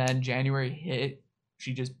 and then January hit,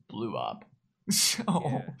 she just blew up. So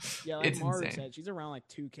like it's Maru insane. Said, she's around like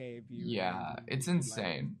 2K views. Yeah, it's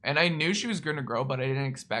insane. And I knew she was gonna grow, but I didn't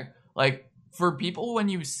expect, like, for people when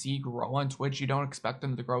you see grow on Twitch, you don't expect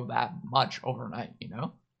them to grow that much overnight, you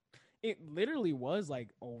know? It literally was like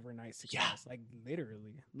overnight success. Like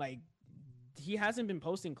literally. Like he hasn't been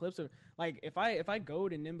posting clips of like if I go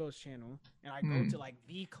to Nimbo's channel and I go to like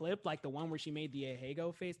the clip, like the one where she made the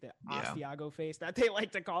Ahego face, the Asiago face that they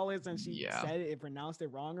like to call it, and she said it pronounced it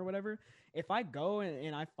wrong or whatever. If I go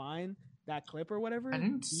and I find that clip or whatever, I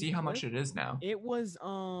didn't see how much it is now. It was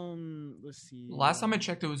let's see. Last time I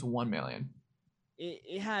checked, it was 1 million.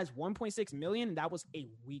 It has 1.6 million, and that was a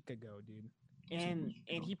week ago, dude. And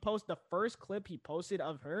he posted the first clip he posted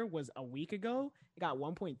of her was a week ago. It got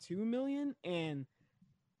 1.2 million, and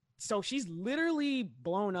so she's literally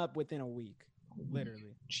blown up within a week.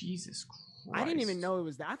 Literally, Jesus Christ! I didn't even know it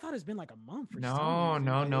was that. I thought it's been like a month. No,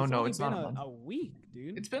 it's not a month. A week,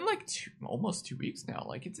 dude. It's been like almost 2 weeks now.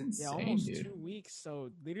 Like it's insane, almost dude. 2 weeks.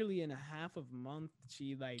 So literally in a half of a month,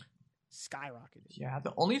 she like skyrocketed. Yeah,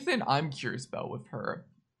 the only thing I'm curious about with her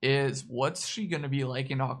is what's she gonna be like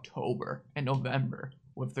in October and November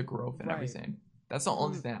with the growth and everything. That's the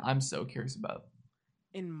only thing I'm so curious about.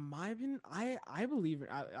 In my opinion, I believe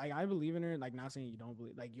I believe in her. Like, not saying you don't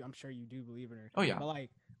believe, like I'm sure you do believe in her. Oh yeah, but like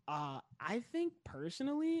I think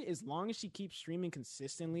personally, as long as she keeps streaming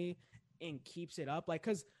consistently and keeps it up, like,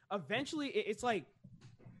 because eventually it's like,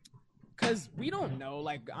 because we don't know,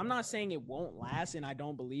 like, I'm not saying it won't last, and I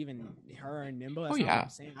don't believe in her and Nimbo. That's not what I'm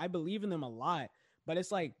saying. I believe in them a lot. But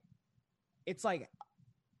it's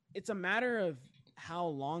a matter of how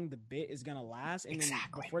long the bit is gonna last, and then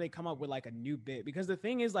before they come up with like a new bit. Because the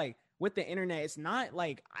thing is, like with the internet, it's not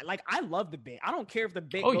like I love the bit. I don't care if the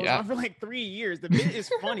bit goes on for like 3 years. The bit is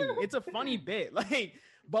funny. It's a funny bit. Like,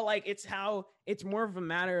 but like it's more of a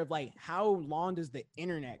matter of like how long does the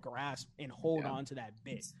internet grasp and hold on to that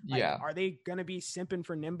bit? Like, are they gonna be simping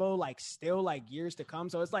for Nimbo like still like years to come?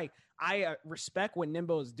 So it's like I respect what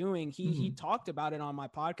Nimbo is doing. He talked about it on my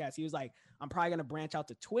podcast. He was like, I'm probably gonna branch out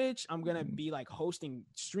to Twitch. I'm gonna be like hosting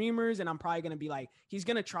streamers, and I'm probably gonna be like, he's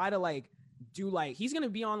gonna try to like do like, he's gonna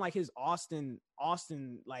be on like his Austin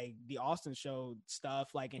like the Austin show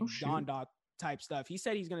stuff, like in John Doc type stuff. He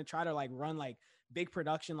said he's gonna try to like run like big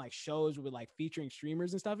production like shows with like featuring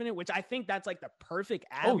streamers and stuff in it, which I think that's like the perfect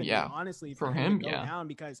avenue, honestly, for him to go down,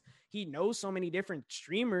 because he knows so many different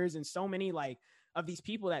streamers and so many like of these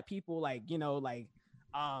people that people like, you know, like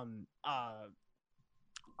are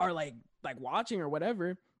like watching or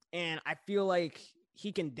whatever. And I feel like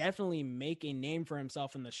he can definitely make a name for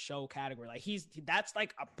himself in the show category. Like that's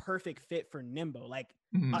like a perfect fit for Nimbo, like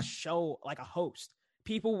a show, like a host.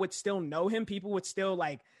 People would still know him. People would still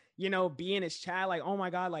like, you know, be in his chat, like, oh my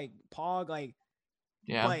God, like Pog, like,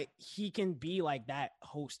 but he can be like that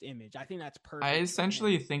host image. I think that's perfect. I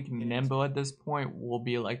essentially think Nimbo at this point will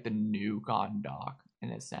be like the new Gondok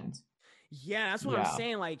in a sense. Yeah, that's what I'm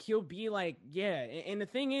saying. Like, he'll be like, and the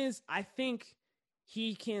thing is, I think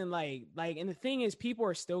he can like, and the thing is, people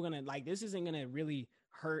are still gonna like, this isn't gonna really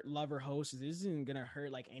hurt Lover hosts. This isn't gonna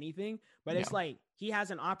hurt like anything, but it's like he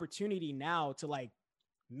has an opportunity now to like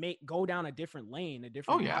go down a different lane, a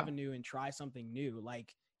different avenue, and try something new.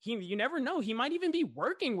 Like, you never know. He might even be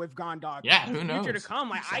working with Gondok. Yeah, who knows? Future to come.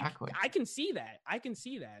 Like, I can see that. I can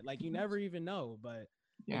see that. Like, you never even know. But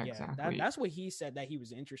exactly. That's what he said that he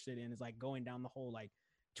was interested in, is like going down the whole like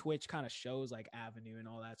Twitch kind of shows like avenue and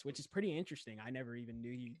all that, which is pretty interesting. I never even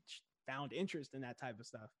knew he found interest in that type of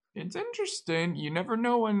stuff. It's interesting. You never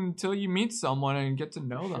know until you meet someone and get to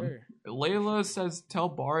know them. Layla says, tell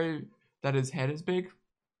Bari that his head is big.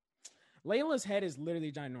 Layla's head is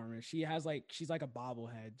literally ginormous. She's like a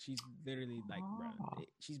bobblehead. She's literally like, bro,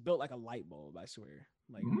 she's built like a light bulb, I swear.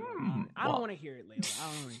 Like, I don't want to hear it, Layla.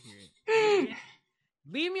 I don't want to hear it.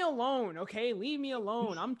 Leave me alone, okay? Leave me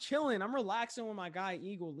alone. I'm chilling. I'm relaxing with my guy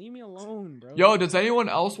Eagle. Leave me alone, bro. Yo, does anyone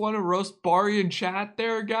else want to roast Bari in chat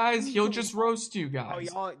there, guys? He'll just roast you Oh, guys.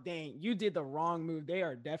 y'all, dang, you did the wrong move. They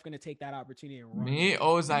are definitely gonna take that opportunity and run. Me?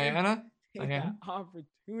 Oh, Ziana? Take that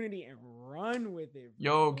opportunity and run with it,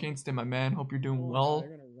 bro. Yo, Kingston, my man. Hope you're doing well.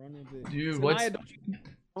 They're gonna run with it. Dude, Sanaya,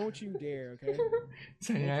 don't you dare, okay?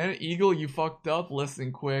 Ziana, Eagle, you fucked up.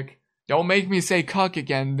 Listen quick. Don't make me say cuck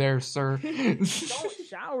again there, sir. Don't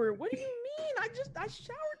shower. What do you mean? I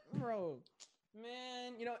showered, bro.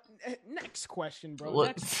 Man, you know, next question, bro.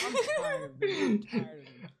 Next, I'm tired of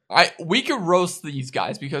this. We could roast these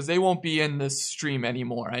guys because they won't be in this stream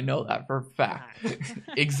anymore. I know that for a fact.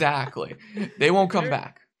 Exactly. They won't come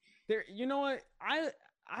back. You know what?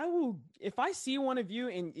 I will, if I see one of you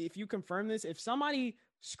and if you confirm this, if somebody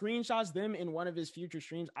screenshots them in one of his future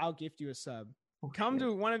streams, I'll gift you a sub. Come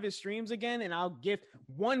to one of his streams again, and I'll gift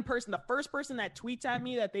one person. The first person that tweets at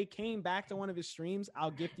me that they came back to one of his streams, I'll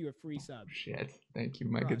gift you a free sub. Shit. Thank you,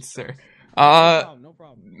 my good sir. No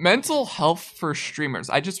problem. Mental health for streamers.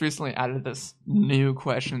 I just recently added this new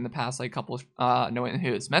question in the past, like couple of knowing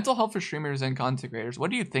who's. Mental health for streamers and content creators. What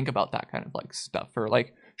do you think about that kind of like stuff for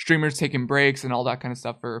like streamers taking breaks and all that kind of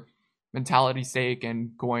stuff for mentality's sake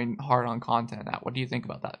and going hard on content? What do you think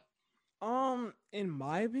about that? In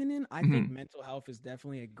my opinion, I think mental health is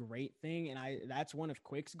definitely a great thing, and that's one of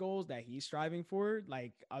Quick's goals that he's striving for,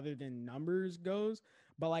 like other than numbers goes.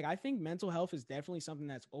 But like I think mental health is definitely something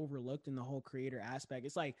that's overlooked in the whole creator aspect.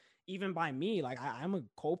 It's like even by me, like I'm a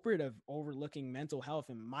culprit of overlooking mental health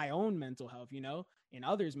and my own mental health, you know, and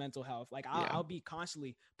others' mental health. Like I'll be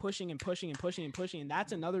constantly pushing, and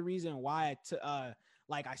that's another reason why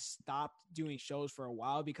I stopped doing shows for a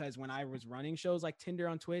while, because when I was running shows like Tinder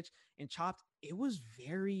on Twitch and Chopped, it was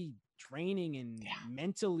very draining and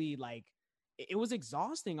mentally, like it was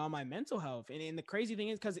exhausting on my mental health. And the crazy thing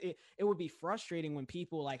is, because it would be frustrating when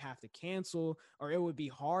people like have to cancel, or it would be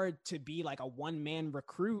hard to be like a one-man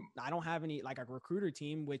recruit. I don't have any like a recruiter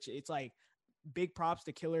team, which it's like big props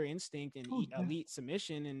to Killer Instinct and Elite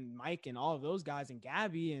Submission and Mike and all of those guys and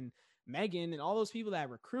Gabby and Megan and all those people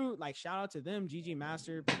that recruit. Like shout out to them, GG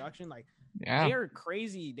Master Production. Like they're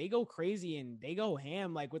crazy. They go crazy and they go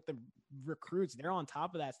ham like with the recruits. They're on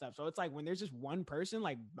top of that stuff. So it's like when there's just one person,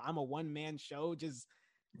 like I'm a one-man show just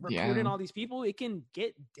recruiting all these people, it can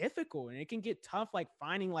get difficult and it can get tough, like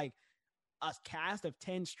finding like a cast of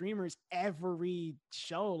 10 streamers every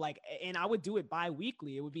show. Like, and I would do it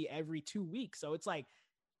bi-weekly. It would be every 2 weeks. So it's like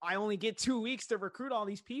I only get 2 weeks to recruit all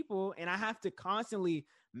these people, and I have to constantly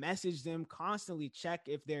message them, constantly check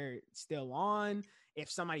if they're still on. If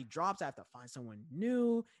somebody drops, I have to find someone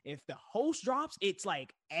new. If the host drops, it's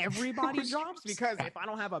like everybody drops, because if I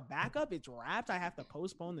don't have a backup, it's wrapped. I have to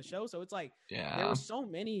postpone the show. So it's like there were so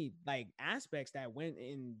many like aspects that went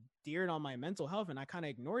and deared on my mental health, and I kind of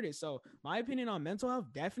ignored it. So my opinion on mental health,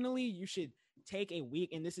 definitely you should take a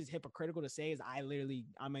week, and this is hypocritical to say, is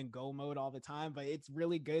I'm in go mode all the time, but it's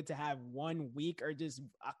really good to have 1 week or just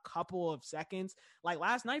a couple of seconds. Like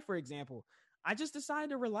last night, for example, I just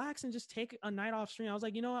decided to relax and just take a night off stream. I was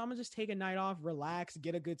like, you know what? I'm gonna just take a night off, relax,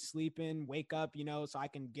 get a good sleep in, wake up, you know, so I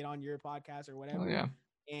can get on your podcast or whatever.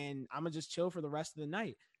 And I'm gonna just chill for the rest of the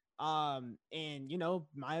night. And you know,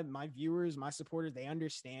 my viewers, my supporters, they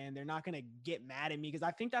understand. They're not gonna get mad at me, because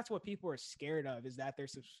I think that's what people are scared of, is that their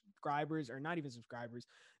subscribers, or not even subscribers,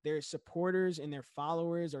 their supporters and their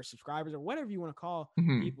followers or subscribers or whatever you want to call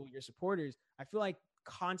people, your supporters. I feel like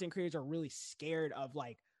content creators are really scared of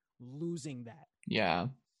like losing that.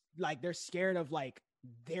 Like they're scared of like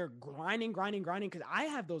they're grinding, because I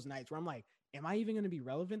have those nights where I'm like, am I even gonna be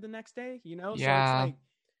relevant the next day? You know? So it's like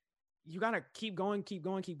you gotta keep going,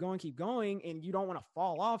 and you don't want to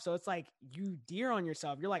fall off. So it's like you deer on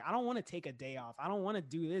yourself. You're like, I don't want to take a day off. I don't want to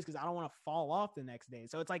do this because I don't want to fall off the next day.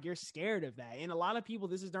 So it's like you're scared of that. And a lot of people,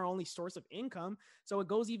 this is their only source of income. So it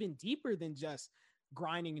goes even deeper than just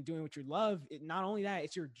grinding and doing what you love. Not only that,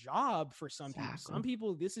 it's your job for some people. Some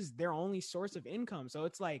people, this is their only source of income. So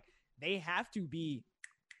it's like they have to be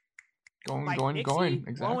going.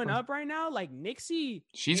 Exactly. Growing up right now, like Nixie,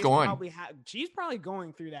 she's probably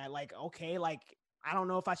going through that. Like, okay, like I don't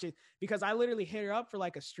know if I should, because I literally hit her up for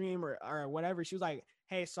like a stream or whatever. She was like,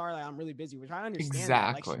 hey, sorry, like, I'm really busy, which I understand.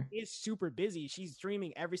 Exactly. Like, she is super busy. She's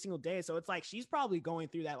streaming every single day. So it's like she's probably going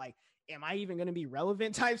through that, like, am I even going to be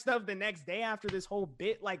relevant type stuff the next day after this whole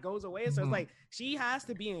bit like goes away? So it's like she has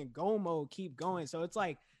to be in go mode, keep going. So it's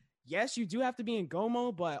like, yes, you do have to be in go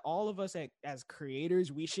mode, but all of us as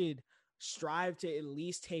creators, we should strive to at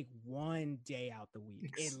least take 1 day out the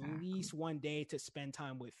week, at least 1 day to spend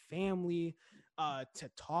time with family, to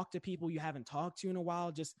talk to people you haven't talked to in a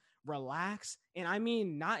while. Just relax. And I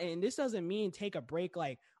mean, not, and this doesn't mean take a break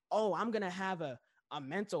like, oh, I'm going to have a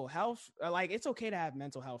mental health, like it's okay to have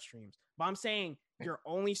mental health streams, but I'm saying your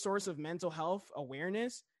only source of mental health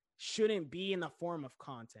awareness shouldn't be in the form of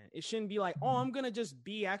content. It shouldn't be like, oh, I'm going to just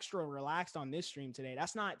be extra relaxed on this stream today.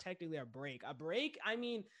 That's not technically a break. A break, I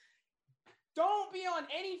mean, don't be on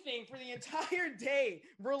anything for the entire day.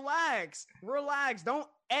 Relax. Don't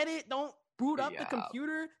edit. Don't boot up the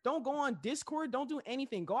computer. Don't go on Discord. Don't do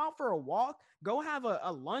anything. Go out for a walk. Go have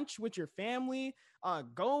a lunch with your family.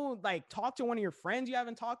 Go like talk to one of your friends you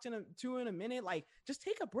haven't talked to in a minute. Like just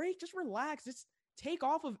take a break. Just relax. Just take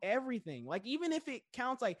off of everything. Like even if it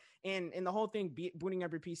counts like in the whole thing booting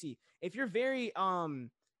up your PC. If you're very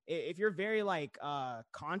like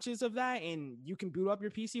conscious of that and you can boot up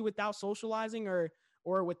your PC without socializing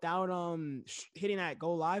or without hitting that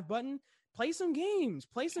go live button, play some games,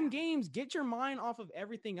 get your mind off of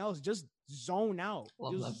everything else. Just zone out.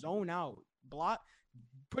 Zone out.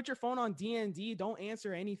 Put your phone on DND. Don't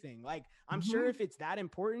answer anything. Like I'm sure if it's that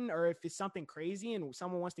important or if it's something crazy and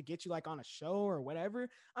someone wants to get you like on a show or whatever,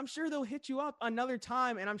 I'm sure they'll hit you up another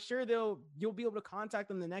time and I'm sure you'll be able to contact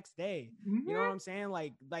them the next day. You know what I'm saying?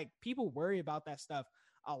 Like people worry about that stuff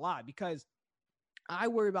a lot because I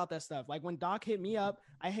worry about that stuff. Like when Doc hit me up,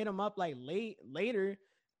 I hit him up like later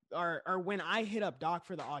or when I hit up Doc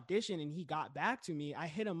for the audition and he got back to me, I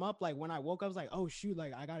hit him up like when I woke up, I was like, oh shoot,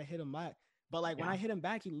 like I got to hit him back. But like when I hit him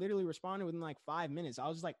back, he literally responded within like 5 minutes. I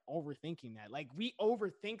was just like overthinking that. Like we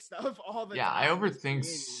overthink stuff all the time. Yeah, I overthink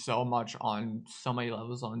so much on so many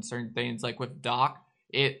levels on certain things. Like with Doc,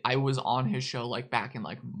 I was on his show like back in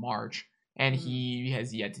like March, and he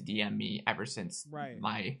has yet to DM me ever since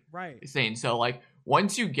my thing. So like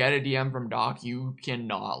once you get a DM from Doc, you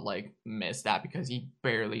cannot like miss that because he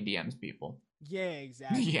barely DMs people. Yeah,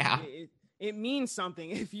 exactly. Yeah. It means something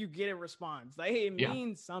if you get a response. Like it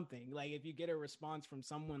means something. Like if you get a response from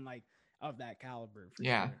someone like of that caliber. For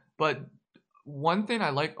sure. But one thing I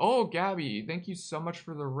like. Oh, Gabby, thank you so much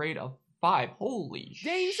for the rate of 5. Holy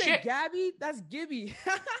shit! You said Gabby? That's Gibby.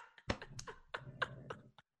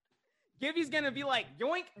 Gibby's gonna be like,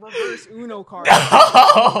 yoink, reverse Uno card. No!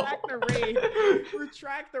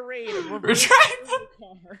 Retract the raid.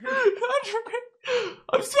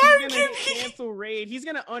 I'm sorry, Gibby. Cancel raid. He's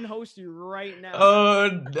gonna unhost you right now.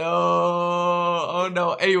 Oh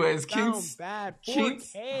no. Anyways, sound bad.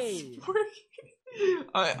 4K.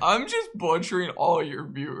 I'm just butchering all your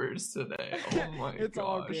viewers today. Oh my It's gosh.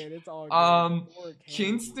 all good. It's all good.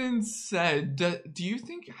 Kingston said, do you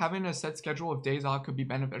think having a set schedule of days off could be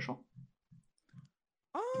beneficial?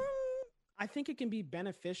 I think it can be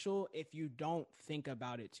beneficial if you don't think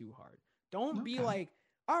about it too hard. Don't be like,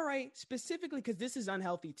 all right, specifically because this is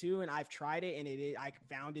unhealthy too, and I've tried it and I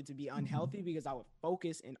found it to be unhealthy because I would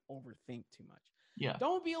focus and overthink too much. Yeah.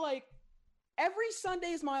 Don't be like, every Sunday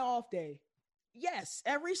is my off day. Yes,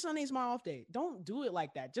 every Sunday is my off day. Don't do it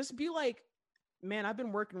like that. Just be like, man, I've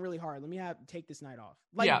been working really hard. Let me take this night off.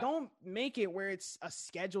 Like, don't make it where it's a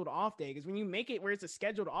scheduled off day. Because when you make it where it's a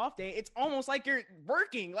scheduled off day, it's almost like you're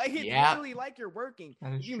working. Like, it's literally like you're working.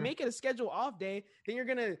 If you make it a scheduled off day, then you're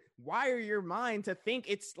going to wire your mind to think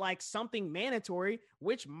it's like something mandatory,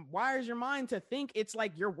 which wires your mind to think it's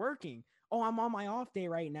like you're working. Oh, I'm on my off day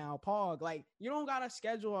right now, Pog. Like, you don't got to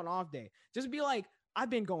schedule an off day. Just be like, I've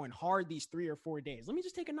been going hard these 3 or 4 days. Let me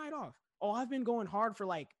just take a night off. Oh, I've been going hard for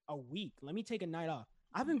like a week. Let me take a night off.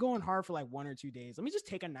 I've been going hard for like 1 or 2 days. Let me just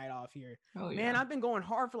take a night off here. Man, I've been going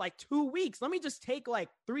hard for like 2 weeks. Let me just take like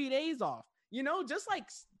 3 days off. You know, just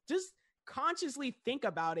consciously think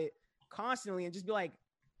about it constantly and just be like,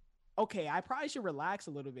 okay, I probably should relax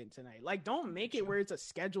a little bit tonight. Like, don't make it where it's a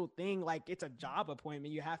scheduled thing. Like it's a job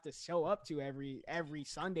appointment you have to show up to every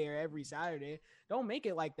Sunday or every Saturday. Don't make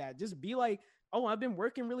it like that. Just be like, oh, I've been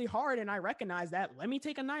working really hard and I recognize that. Let me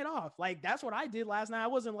take a night off. Like, that's what I did last night. I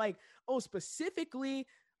wasn't like, oh, specifically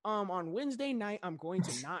on Wednesday night, I'm going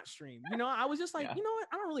to not stream. You know, I was just like, you know what?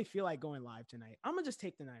 I don't really feel like going live tonight. I'm going to just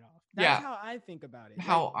take the night off. That's how I think about it.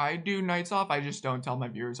 How I do nights off, I just don't tell my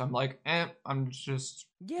viewers. I'm like, I'm just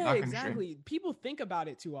not exactly. Stream. People think about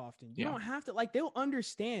it too often. You don't have to, like, they'll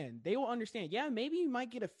understand. They will understand. Yeah, maybe you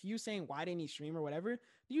might get a few saying, why didn't he stream or whatever.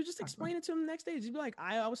 You just explain it to them the next day. Just be like,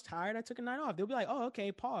 I was tired. I took a night off. They'll be like, oh,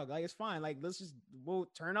 okay, Pog. Like, it's fine. Like, we'll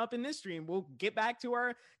turn up in this stream. We'll get back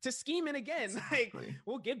to scheming again. Exactly. Like,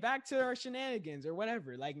 we'll get back to our shenanigans or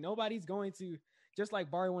whatever. Like, nobody's going to, just like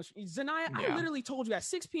Barry wants. Zanaya, I literally told you at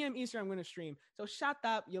 6 p.m. Eastern, I'm going to stream. So shut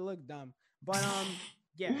up. You look dumb. But,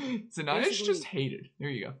 Yeah. Zanaya's just hated. There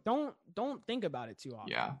you go. Don't think about it too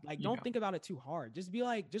often. Yeah. Like, don't think about it too hard. Just be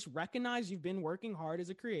like, just recognize you've been working hard as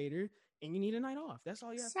a creator and you need a night off. That's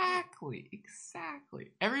all you have to do.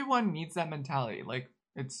 Exactly. Everyone needs that mentality. Like,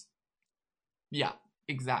 it's, yeah,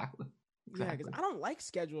 exactly. Yeah, because I don't like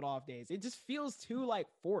scheduled off days. It just feels too like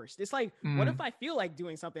forced. It's like, what if I feel like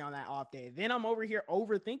doing something on that off day? Then I'm over here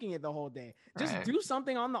overthinking it the whole day. Just do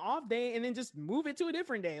something on the off day and then just move it to a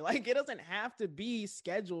different day. Like, it doesn't have to be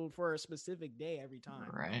scheduled for a specific day every time.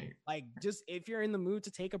 Right. Like, just if you're in the mood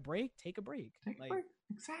to take a break, take a break. Take a break.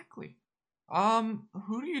 Exactly.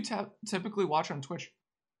 Who do you typically watch on Twitch?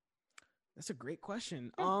 That's a great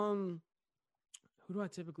question. Who do I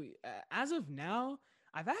typically? As of now,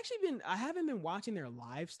 I haven't been watching their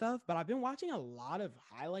live stuff, but I've been watching a lot of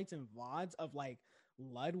highlights and VODs of like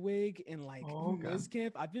Ludwig and like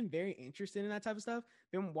Mizkif. I've been very interested in that type of stuff.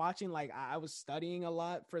 Been watching, like, I was studying a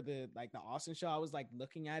lot for the Austin show. I was like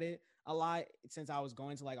looking at it a lot since I was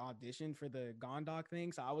going to like audition for the Gondok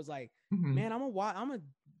thing. So I was like, man, I'm gonna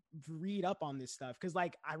read up on this stuff because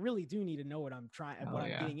like I really do need to know what I'm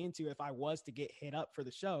getting into. If I was to get hit up for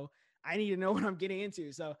the show, I need to know what I'm getting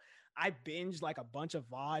into. So I binged like a bunch of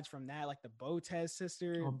VODs from that, like the Botez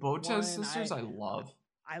sisters. Botez sisters, I love.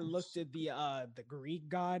 I looked at the Greek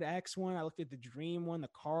God X one. I looked at the Dream one, the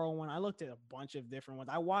Carl one. I looked at a bunch of different ones.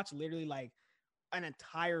 I watched literally like an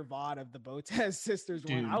entire VOD of the Botez sisters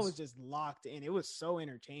one. I was just locked in. It was so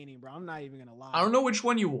entertaining, bro. I'm not even gonna lie. I don't know which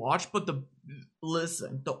one you watched, but the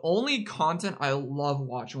only content I love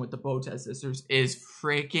watching with the Botez sisters is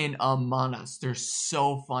freaking Among Us. They're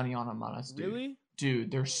so funny on Among Us, dude. Really?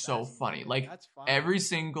 Dude, they're so funny. Like, every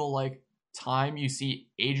single like time you see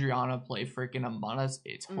Adriana play freaking Among Us,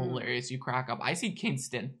 it's hilarious. You crack up. I see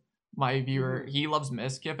Kingston, my viewer. He loves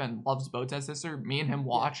Mizkif and loves Botez sister. Me and him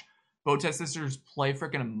watch Botez sisters play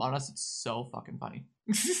freaking Among Us. It's so fucking funny.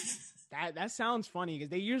 that sounds funny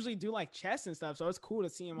because they usually do like chess and stuff, so it's cool to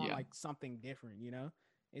see them on like something different. You know,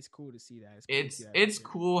 it's cool to see that. It's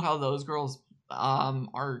cool how those girls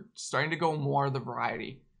are starting to go more of the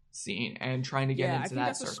variety scene and trying to get into that circle. I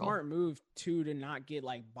think that's a smart move too, to not get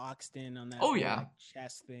like boxed in on that like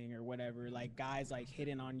chess thing or whatever. Like guys like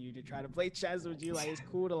hitting on you to try to play chess with you. Like, it's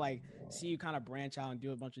cool to like see you kind of branch out and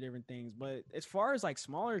do a bunch of different things. But as far as like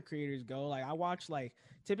smaller creators go, like I watch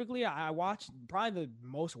typically I watch probably the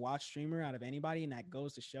most watched streamer out of anybody, and that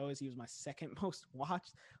goes to show is he was my second most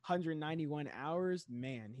watched, 191 hours.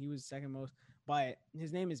 Man, he was second most. But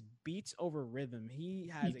his name is Beats Over Rhythm.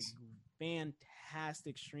 He has a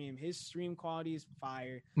fantastic stream. His stream quality is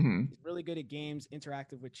fire. He's really good at games,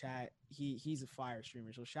 interactive with chat. He's a fire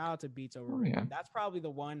streamer. So shout out to Beats Over Rhythm. That's probably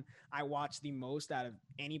the one I watch the most out of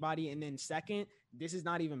anybody. And then second, this is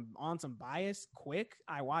not even on some bias, Quick.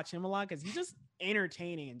 I watch him a lot because he's just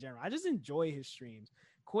entertaining in general. I just enjoy his streams.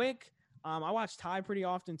 Quick. I watch Ty pretty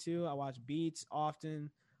often too. I watch Beats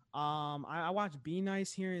often. I watch Be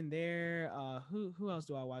Nice here and there. Who else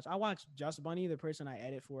do I watch? I watch Just Bunny, the person I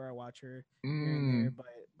edit for. I watch her here and there.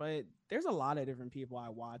 But there's a lot of different people I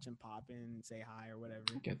watch and pop in and say hi or whatever.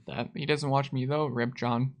 I get that. He doesn't watch me though. Rip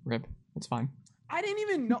John. Rip. It's fine. I didn't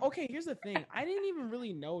even know. Okay, here's the thing. I didn't even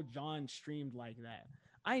really know John streamed like that.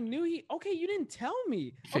 I knew he. Okay, you didn't tell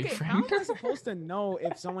me. Okay, how am I supposed to know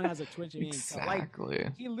if someone has a Twitch and exactly?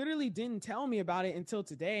 Like, he literally didn't tell me about it until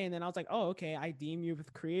today, and then I was like, "Oh, okay, I deem you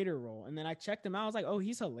with creator role." And then I checked him out. I was like, "Oh,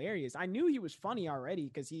 he's hilarious." I knew he was funny already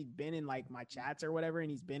because he'd been in like my chats or whatever,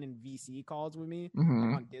 and he's been in VC calls with me like,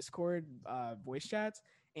 on Discord, voice chats,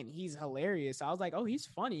 and he's hilarious. So I was like, "Oh, he's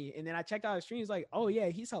funny." And then I checked out his stream. He's like, "Oh yeah,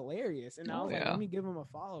 he's hilarious." And I was like, "Let me give him a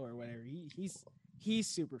follow or whatever." He's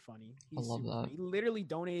super funny. I love that. He literally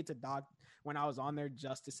donated to Doc when I was on there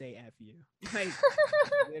just to say F you. Like,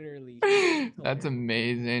 literally. That's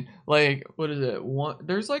amazing. Like, what is it?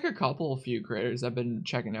 There's like a few creators I've been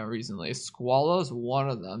checking out recently. Squallow's one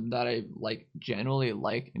of them that I like genuinely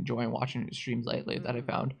like enjoying watching his streams lately that I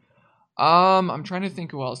found. I'm trying to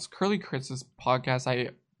think who else. Curly Chris's podcast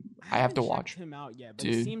I have to watch him out yet, but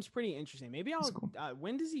it seems pretty interesting. Maybe I'll. Cool.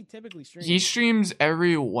 When does he typically stream? He streams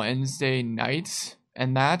every Wednesday nights,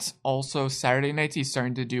 and that's also Saturday nights. He's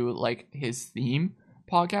starting to do like his theme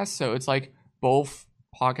podcast, so it's like both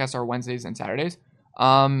podcasts are Wednesdays and Saturdays.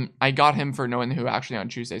 I got him for Knowing the Who actually on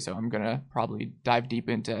Tuesday, so I'm gonna probably dive deep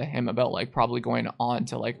into him about like probably going on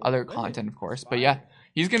to like other content, of course. But yeah,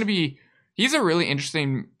 he's a really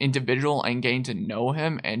interesting individual, and getting to know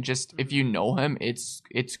him, and just if you know him, it's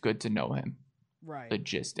good to know him. Right.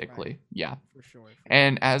 Logistically. Yeah. For sure.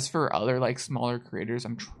 And as for other like smaller creators,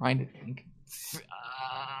 I'm trying to think.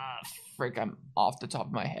 I'm off the top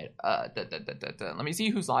of my head. Let me see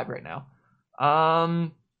who's live right now.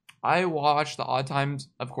 I watch the Odd Times,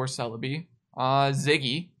 of course, Celebi.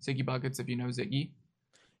 Ziggy Buckets, if you know Ziggy.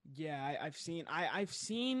 Yeah, I've seen. I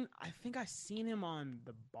think I've seen him on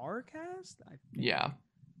the Barcast. Yeah.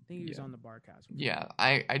 I think he was on the Barcast. Yeah,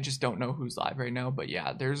 I just don't know who's live right now, but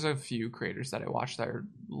yeah, there's a few creators that I watch that are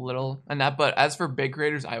little and that. But as for big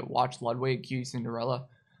creators, I watch Ludwig, Q, Cinderella,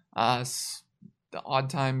 the Odd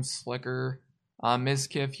Times, Slicker,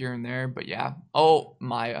 Mizkif here and there. But yeah,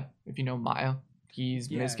 Maya, if you know Maya, he's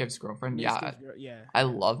Mizkif's girlfriend. Yeah, I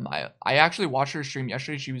love Maya. I actually watched her stream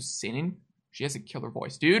yesterday. She was singing. She has a killer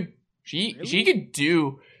voice, dude. She could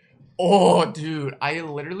do. Oh, dude, I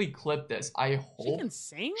literally clipped this. I hope she can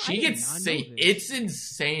sing. She can sing. It's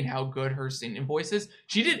insane how good her singing voice is.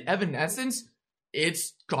 She did Evanescence.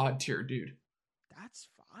 It's god tier, dude. That's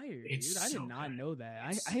fire, dude. I did not know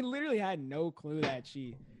that. I literally had no clue that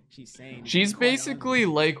she's sang. She's basically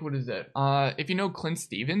like, what is it? If you know Clint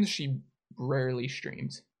Stevens, she rarely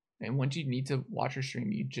streams, and once you need to watch her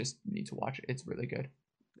stream, you just need to watch it. It's really good.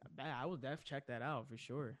 I will definitely check that out for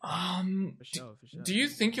sure. For sure. Do you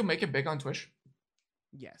think you'll make it big on Twitch?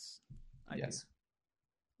 Yes. I do.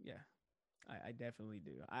 Yeah. I definitely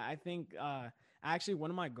do. I think actually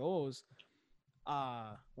one of my goals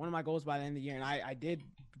by the end of the year, and I did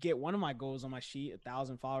get one of my goals on my sheet,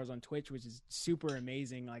 1,000 followers on Twitch, which is super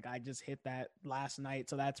amazing. Like I just hit that last night,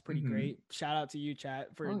 so that's pretty great. Shout out to you,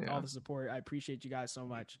 chat, for all the support. I appreciate you guys so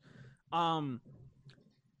much.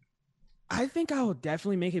 I think I will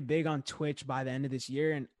definitely make it big on Twitch by the end of this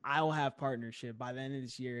year, and I will have partnership by the end of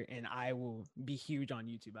this year, and I will be huge on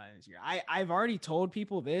YouTube by the end of this year. I've already told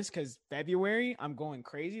people this because February, I'm going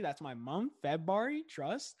crazy. That's my month, February,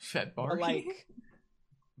 trust. February. But like,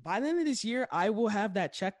 by the end of this year, I will have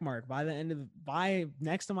that check mark by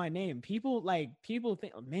next to my name. People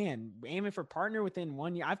think, man, aiming for partner within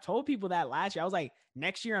 1 year. I've told people that last year. I was like,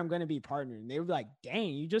 next year I'm going to be partner. And they were like,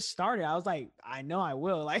 dang, you just started. I was like, I know I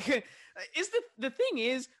will. Like, it's the thing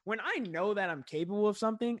is, when I know that I'm capable of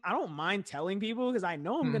something, I don't mind telling people because I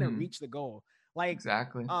know I'm going to reach the goal. Like,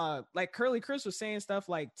 exactly. Like Curly Chris was saying stuff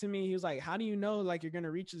like to me, he was like, how do you know like you're going to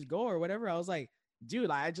reach this goal or whatever? I was like,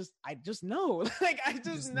 dude, I just know. Like, I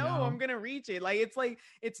just know I'm gonna reach it. Like,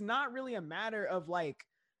 it's not really a matter of like,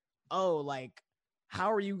 oh, like,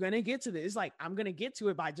 how are you gonna get to this? It's like, I'm gonna get to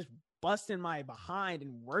it by just busting my behind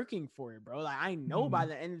and working for it, bro. Like, I know by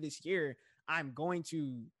the end of this year, I'm going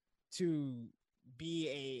to be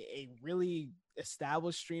a really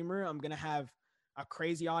established streamer. I'm gonna have a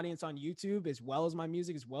crazy audience on YouTube as well as my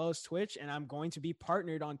music, as well as Twitch. And I'm going to be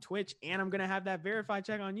partnered on Twitch, and I'm going to have that verified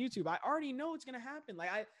check on YouTube. I already know it's going to happen. Like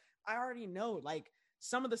I already know, like,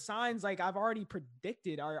 some of the signs, like, I've already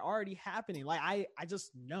predicted are already happening. Like I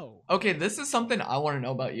just know. Okay. This is something I want to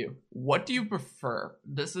know about you. What do you prefer?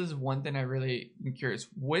 This is one thing I really am curious.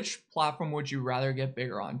 Which platform would you rather get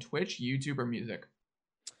bigger on, Twitch, YouTube, or music?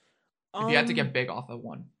 If you had to get big off of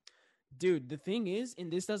one. Dude, the thing is,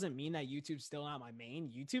 and this doesn't mean that YouTube's still not my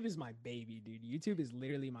main. YouTube is my baby, dude. YouTube is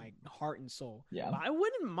literally my heart and soul. Yeah. But I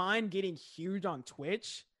wouldn't mind getting huge on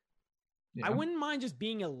Twitch. Yeah. I wouldn't mind just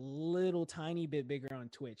being a little tiny bit bigger on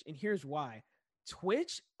Twitch. And here's why.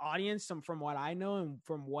 Twitch audience, from what I know and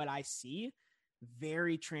from what I see,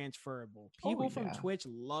 very transferable. People from Twitch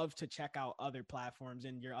love to check out other platforms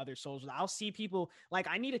and your other socials. I'll see people, like,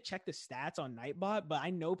 I need to check the stats on Nightbot, but I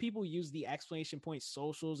know people use the exclamation point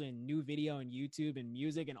socials and new video and YouTube and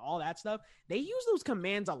music and all that stuff. They use those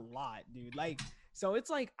commands a lot, dude. Like, so it's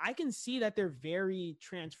like, I can see that they're very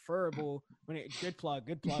transferable good plug.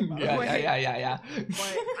 By the way. Yeah.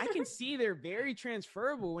 But I can see they're very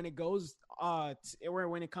transferable when it goes,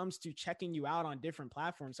 when it comes to checking you out on different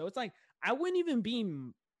platforms. So it's like, I wouldn't even be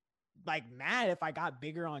like mad if I got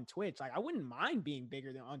bigger on Twitch. Like, I wouldn't mind being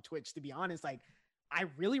bigger than on Twitch, to be honest. Like, I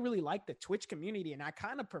really, really like the Twitch community, and I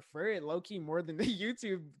kind of prefer it low key more than the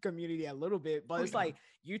YouTube community a little bit, but it's like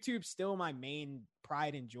YouTube's still my main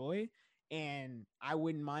pride and joy. And I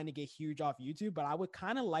wouldn't mind to get huge off YouTube, but I would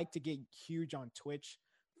kind of like to get huge on Twitch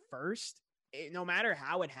first. No matter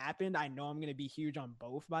how it happened, I know I'm going to be huge on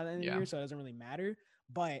both by the end of the year, so it doesn't really matter.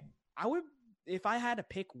 But I would, if I had to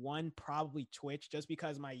pick one, probably Twitch, just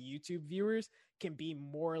because my YouTube viewers can be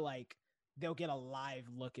more like, they'll get a live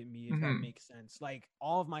look at me, if that makes sense. Like,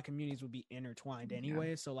 all of my communities would be intertwined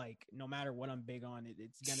anyway. So like, no matter what I'm big on,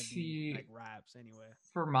 it's going to be like raps anyway.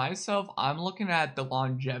 For myself, I'm looking at the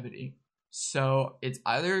longevity. So it's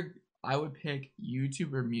either I would pick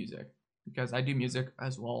YouTube or music, because I do music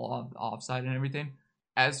as well offside and everything.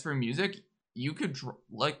 As for music, you could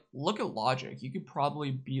look at Logic. You could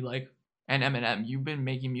probably be like an Eminem. You've been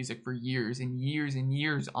making music for years and years and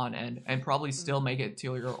years on end, and probably still make it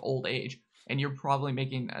till your old age, and you're probably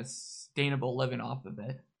making a sustainable living off of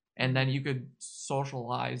it. and then you could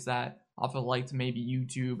socialize that off of like maybe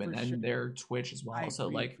YouTube and For then sure. their Twitch as well. I So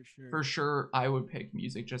agree, like for sure I would pick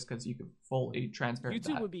music just because you could fully transparent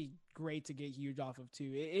YouTube that. would be great to get huge off of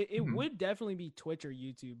too. It would definitely be Twitch or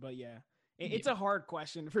YouTube, but yeah, it's a hard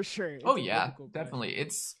question for sure. It's Definitely.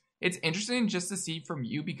 It's interesting just to see from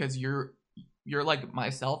you because you're like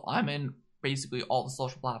myself. I'm in basically all the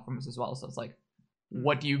social platforms as well. So it's like,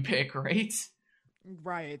 what do you pick, right?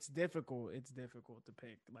 Right, it's difficult. It's difficult to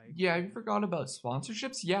pick. Like, yeah, you forgot about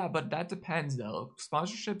sponsorships. Yeah, but that depends though.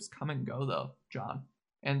 Sponsorships come and go though, John,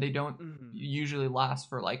 and they don't usually last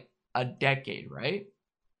for like a decade, right?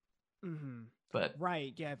 But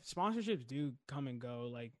right, yeah, sponsorships do come and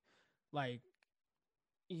go. Like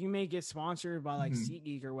you may get sponsored by like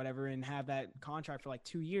SeatGeek or whatever and have that contract for like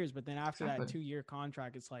 2 years, but then after that 2-year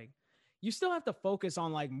contract, it's like you still have to focus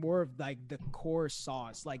on like more of like the core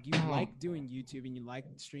sauce. Like you like doing YouTube and you like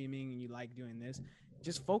streaming and you like doing this.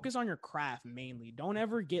 Just focus on your craft mainly. Don't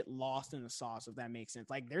ever get lost in the sauce, if that makes sense.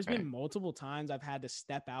 Like there's been multiple times I've had to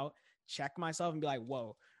step out, check myself and be like,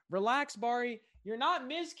 whoa, relax, Bari. You're not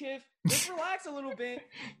Mizkif. Just relax a little bit.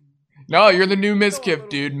 No, you're the new Mizkif,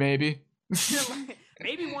 dude, maybe.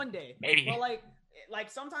 Maybe one day. Maybe. But like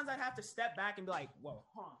sometimes I'd have to step back and be like, whoa,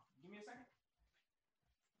 hold on. Give me a second.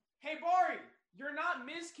 Hey, Bari, you're not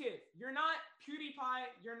Mizkif. You're not PewDiePie.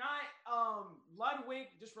 You're not Ludwig.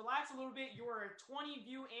 Just relax a little bit. You're a 20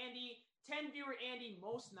 view Andy, 10 viewer Andy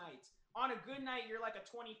most nights. On a good night, you're like a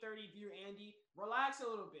 20, 30 view Andy. Relax a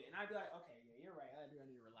little bit. And I'd be like, okay, yeah, you're right. I do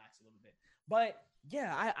need to relax a little bit. But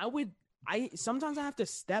yeah, I sometimes I have to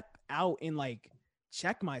step out and like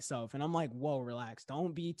check myself. And I'm like, whoa, relax.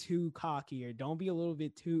 Don't be too cocky or don't be a little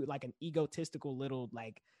bit too like an egotistical little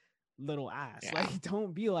ass. Like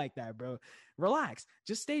don't be like that, bro. Relax.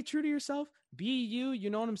 Just stay true to yourself. Be you. You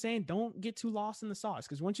know what I'm saying? Don't get too lost in the sauce,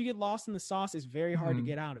 because once you get lost in the sauce, it's very hard to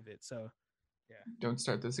get out of it. So yeah. Don't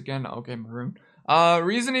start this again. Okay, Maroon.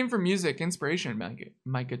 Reasoning for music, inspiration,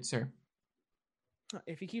 my good sir.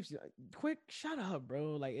 If he keeps quick, shut up,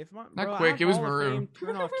 bro. Like if my not quick, it was Maroon.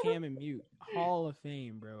 Turn off cam and mute. Hall of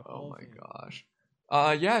Fame, bro. Oh my gosh.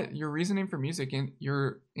 Yeah, your reasoning for music and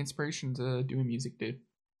your inspiration to doing music, dude.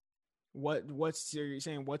 What's you're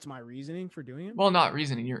saying? What's my reasoning for doing it? Well, not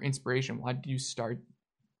reasoning. Your inspiration. Why did you start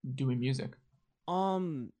doing music?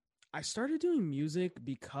 I started doing music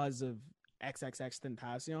because of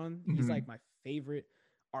XXXTentacion. He's like my favorite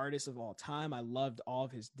artist of all time. I loved all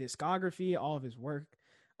of his discography, all of his work.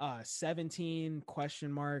 17 ?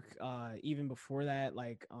 Even before that,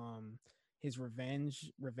 like his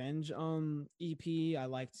revenge EP. I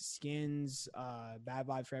liked Skins, Bad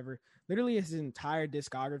Vibes Forever. Literally his entire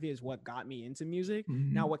discography is what got me into music.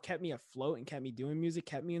 Now what kept me afloat and kept me doing music,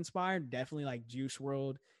 kept me inspired, definitely like Juice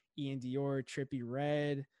WRLD, Ian Dior, Trippie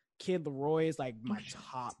Redd, Kid Laroi is like my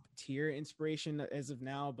top tier inspiration as of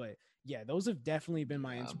now. But yeah, those have definitely been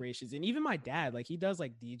my inspirations. And even my dad, like he does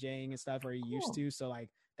like DJing and stuff, or he used to. So like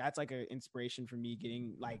that's like an inspiration for me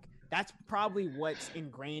getting like, that's probably what's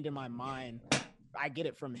ingrained in my mind. I get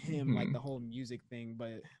it from him, like the whole music thing.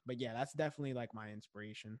 But yeah, that's definitely like my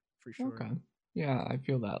inspiration for sure. Okay. Yeah, I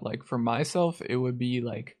feel that. Like for myself, it would be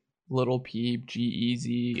like Lil Peep,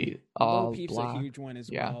 G-Eazy, Lil Peep's a huge one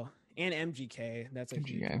as well. And MGK. That's a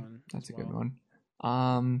huge one. That's a good one.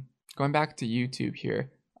 Going back to YouTube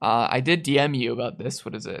here. I did DM you about this.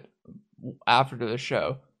 What is it? After the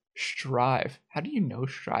show. Strive. How do you know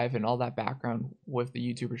Strive and all that background with the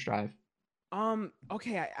YouTuber Strive?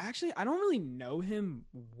 Okay, I don't really know him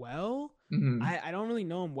well. I don't really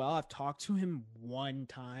know him well. I've talked to him one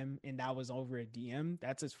time and that was over a DM.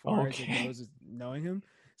 That's as far as it goes as knowing him.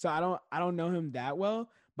 So I don't know him that well,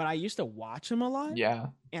 but I used to watch him a lot. Yeah.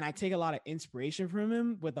 And I take a lot of inspiration from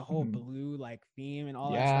him with the whole blue like theme and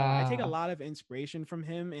all that stuff. I take a lot of inspiration from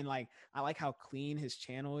him, and like I like how clean his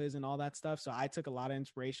channel is and all that stuff. So I took a lot of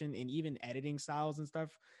inspiration, and even editing styles and stuff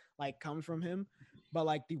like comes from him. But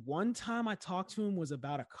like the one time I talked to him was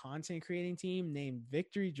about a content creating team named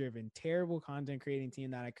Victory Driven. Terrible content creating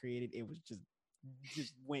team that I created. It was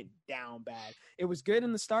just went down bad. It was good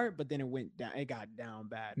in the start, but then it got down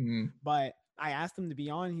bad. But I asked him to be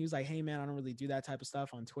on. He was like, hey man, I don't really do that type of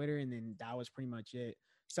stuff on Twitter. And then that was pretty much it.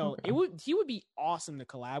 So he would be awesome to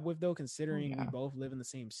collab with though, considering we both live in the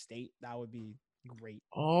same state. That would be great.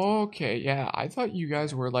 Okay, yeah. I thought you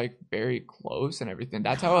guys were like very close and everything.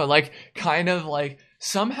 That's how I like kind of like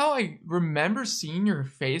somehow I remember seeing your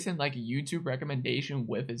face in like a YouTube recommendation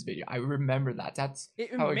with his video. I remember that. That's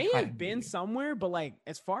it may have been somewhere, but like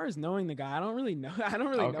as far as knowing the guy, I don't really know. I don't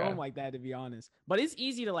really know him like that, to be honest. But it's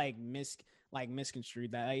easy to like misconstrue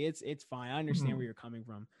that. Like it's fine. I understand where you're coming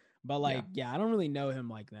from. But like, yeah, I don't really know him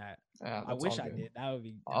like that. Yeah, I wish I did. That would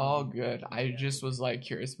be all good. I just was like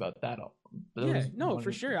curious about that. Yeah, no,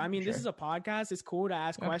 for sure. I mean, this is a podcast. It's cool to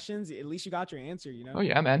ask questions. At least you got your answer, you know? Oh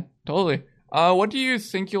yeah, man. Totally. What do you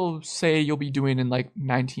think you'll be doing in like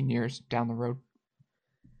 19 years down the road?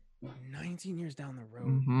 19 years down the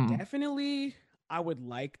road. Definitely I would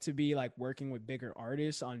like to be like working with bigger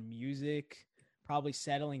artists on music, probably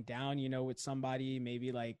settling down, you know, with somebody,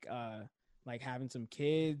 maybe like having some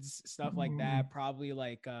kids, stuff like that. Probably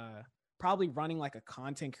running like a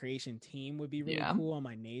content creation team would be really cool on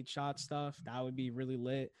my Nadeshot stuff. That would be really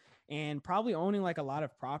lit. And probably owning like a lot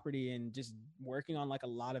of property and just working on like a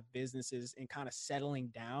lot of businesses and kind of settling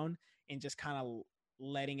down and just kind of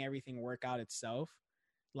letting everything work out itself.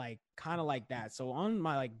 Like kind of like that. So on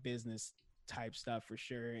my like business type stuff for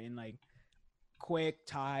sure. And like Quick,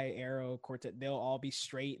 Ty, Arrow, Quartet, they'll all be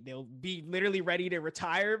straight. They'll be literally ready to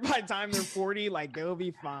retire by the time they're 40. Like they'll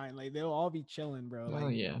be fine. Like they'll all be chilling, bro. Like, oh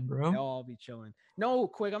yeah, bro. They'll all be chilling. No,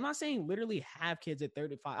 Quick, I'm not saying literally have kids at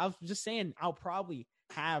 35. I was just saying I'll probably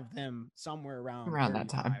have them somewhere around that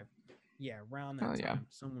time. Yeah, around that time. Yeah.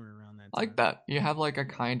 Somewhere around that time. I like that. You have like a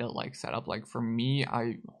kind of like setup. Like for me,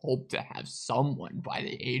 I hope to have someone by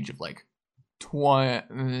the age of like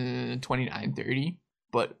 29, 30.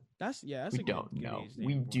 But that's we don't know.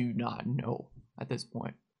 We do not know at this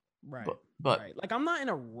point. Right. But right. Like I'm not in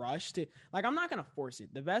a rush to like I'm not gonna force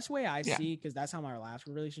it. The best way I see, because that's how my last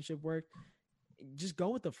relationship worked, just go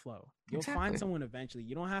with the flow. You'll find someone eventually.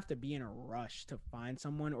 You don't have to be in a rush to find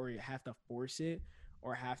someone, or you have to force it,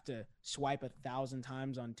 or have to swipe 1,000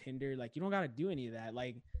 times on Tinder. Like you don't gotta do any of that.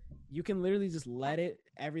 Like you can literally just let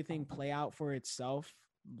everything play out for itself.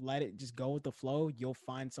 Let it just go with the flow. You'll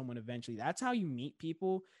find someone eventually. That's how you meet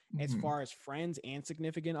people as far as friends and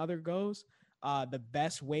significant other goes. The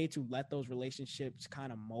best way to let those relationships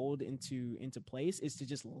kind of mold into place is to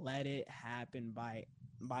just let it happen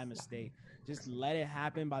by mistake. Just let it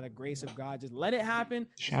happen by the grace of God. Just let it happen.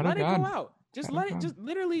 Let it go out. Just let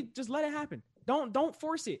it happen. Don't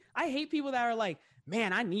force it. I hate people that are like,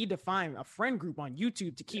 man, I need to find a friend group on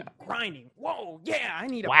YouTube to keep grinding. Whoa, yeah, I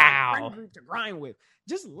need a friend group to grind with.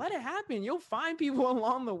 Just let it happen. You'll find people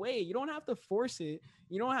along the way. You don't have to force it.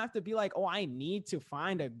 You don't have to be like, oh, I need to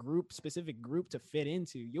find a specific group to fit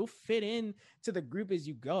into. You'll fit in to the group as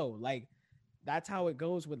you go. Like, that's how it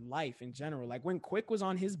goes with life in general. Like when Quick was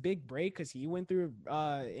on his big break, because he went through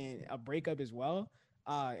a breakup as well.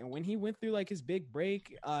 And when he went through like his big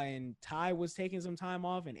break, and Ty was taking some time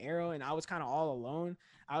off, and Arrow, and I was kind of all alone,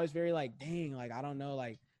 I was very like, dang, like, I don't know,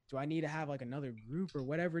 like, do I need to have like another group or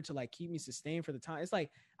whatever to like keep me sustained for the time? It's like,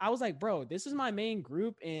 I was like, bro, this is my main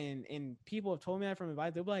group, and people have told me that from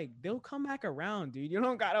advice. They'll be like, they'll come back around, dude. You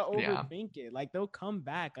don't gotta overthink it. Like they'll come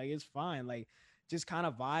back. Like it's fine. Like just kind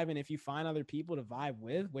of vibe. And if you find other people to vibe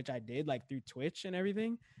with, which I did like through Twitch and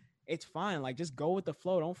everything, it's fine. Like just go with the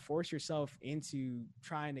flow. Don't force yourself into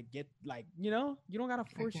trying to get like, you know, you don't gotta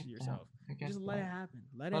force it yourself. Just let it happen.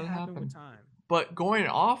 Let it happen with time. But going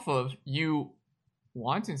off of you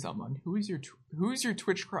wanting someone, who's your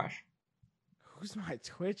Twitch crush? Who's my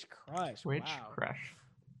Twitch crush? Crush.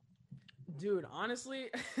 Dude, honestly,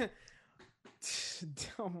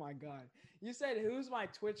 oh my god. You said who's my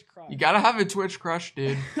Twitch crush? You gotta have a Twitch crush,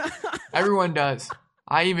 dude. Everyone does.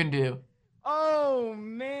 I even do. Oh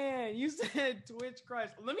man, you said Twitch crush.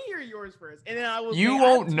 Let me hear yours first, and then I will. You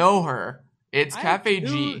won't know her. It's Cafe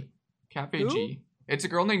G. Cafe G. It's a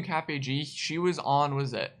girl named Cafe G. She was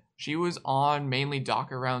on mainly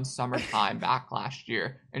Doc around summertime back last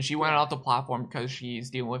year, and she went off the platform because she's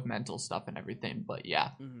dealing with mental stuff and everything. But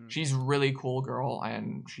yeah, she's a really cool girl,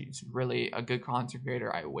 and she's really a good content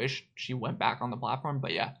creator. I wish she went back on the platform,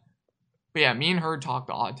 but yeah. But yeah, me and her talk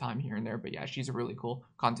the odd time here and there. But yeah, she's a really cool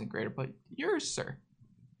content creator. But yours, sir.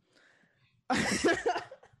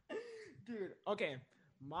 Dude, okay.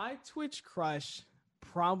 My Twitch crush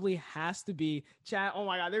probably has to be chat. Oh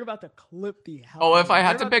my god, they're about to clip the hell. Oh, if I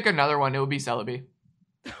had to pick another one, it would be Celebi.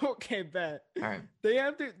 Okay, bet. All right. They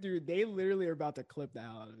have to, dude. They literally are about to clip the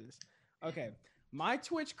hell out of this. Okay, my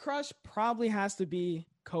Twitch crush probably has to be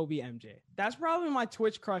Kobe MJ. That's probably my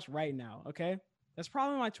Twitch crush right now. Okay, that's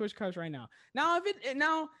probably my Twitch crush right now.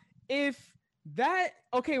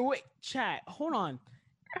 Okay, wait, chat. Hold on.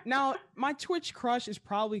 Now, my Twitch crush is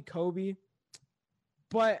probably Kobe.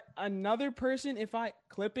 But another person, if I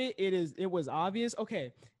clip it, it was obvious.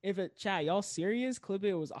 Okay, if it chat, y'all serious? Clip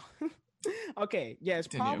it was okay. Yeah, it's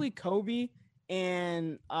probably Kobe,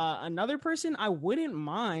 and another person I wouldn't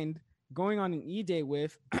mind going on an E-Day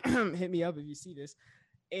with. Hit me up if you see this.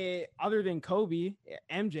 Other than Kobe,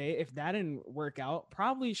 MJ, if that didn't work out,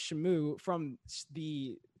 probably Shamu from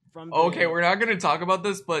the Okay, we're not gonna talk about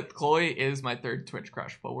this, but Chloe is my third Twitch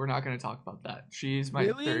crush, but we're not gonna talk about that. She's my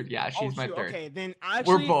third. Yeah, she's my third. Okay, then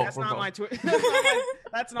actually, that's not my Twitch.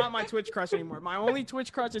 That's not my Twitch crush anymore. My only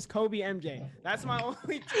Twitch crush is Kobe MJ. That's my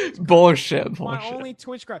only Twitch crush. Bullshit. My only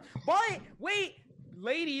Twitch crush. But wait,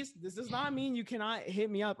 ladies, this does not mean you cannot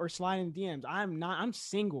hit me up or slide in DMs. I'm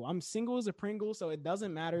single. I'm single as a Pringle, so it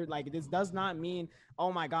doesn't matter. Like, this does not mean,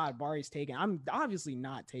 oh my God, Bari's taken. I'm obviously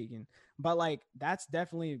not taken. But like, that's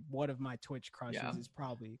definitely one of my Twitch crushes is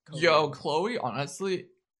probably Kobe. Yo, Chloe, honestly,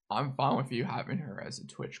 I'm fine with you having her as a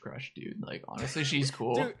Twitch crush, dude. Like, honestly, she's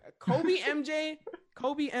cool. Dude, Kobe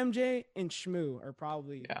MJ, and Shmoo are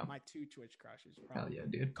probably my two Twitch crushes. Probably. Hell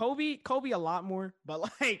yeah, dude. Kobe a lot more, but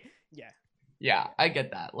like, yeah. Yeah, I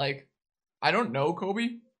get that. Like, I don't know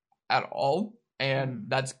Kobe at all, and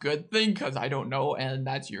that's a good thing because I don't know, and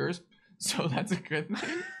that's yours. So that's a good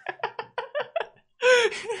thing.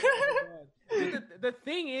 Dude, the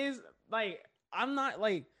thing is, like, I'm not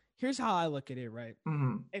like, here's how I look at it, right?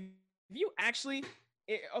 Mm-hmm. If you actually,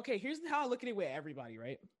 here's how I look at it with everybody,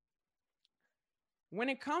 right? When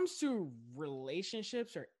it comes to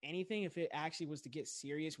relationships or anything, if it actually was to get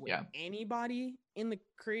serious with anybody in the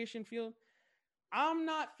creation field, I'm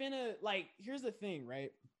not finna, like, here's the thing,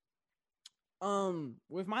 right?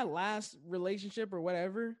 With my last relationship or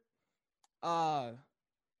whatever,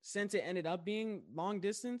 since it ended up being long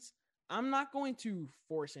distance, I'm not going to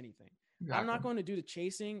force anything. Exactly. I'm not going to do the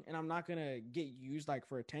chasing, and I'm not going to get used like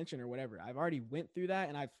for attention or whatever. I've already went through that,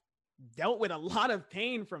 and I've dealt with a lot of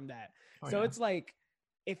pain from that. So it's like,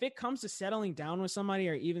 if it comes to settling down with somebody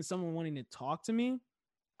or even someone wanting to talk to me,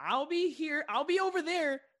 I'll be here. I'll be over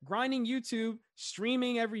there grinding YouTube,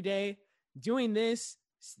 streaming every day, doing this,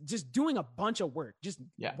 just doing a bunch of work, just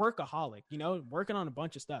workaholic, working on a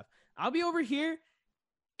bunch of stuff. I'll be over here.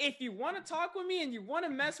 If you want to talk with me and you want to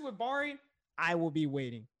mess with Bari, I will be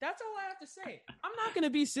waiting. That's all I have to say. I'm not going to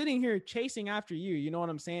be sitting here chasing after you. You know what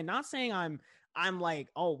I'm saying? Not saying I'm like,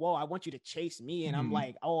 oh, whoa, I want you to chase me. And I'm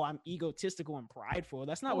like, oh, I'm egotistical and prideful.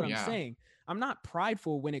 That's not what I'm saying. I'm not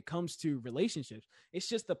prideful when it comes to relationships. It's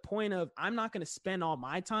just the point of, I'm not going to spend all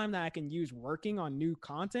my time that I can use working on new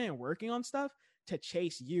content and working on stuff to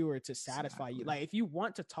chase you or to satisfy you. Like, if you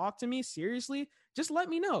want to talk to me seriously, just let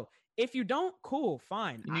me know. If you don't, cool,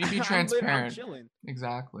 fine. You need to be transparent. I'm chilling.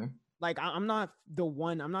 Exactly. Like, I'm not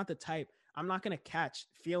the type. I'm not going to catch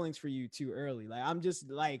feelings for you too early. Like, I'm just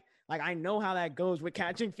like I know how that goes with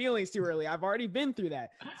catching feelings too early. I've already been through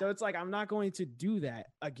that. So it's like, I'm not going to do that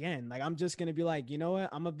again. Like, I'm just going to be like, you know what?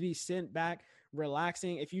 I'm going to be sitting back,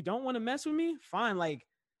 relaxing. If you don't want to mess with me, fine. Like,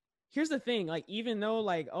 here's the thing. Like, even though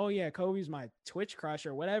like, oh yeah, Kobe's my Twitch crush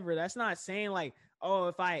or whatever, that's not saying like, oh,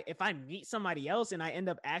 if I meet somebody else and I end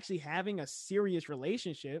up actually having a serious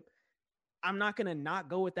relationship, I'm not going to not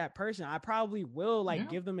go with that person. I probably will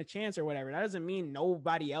give them a chance or whatever. That doesn't mean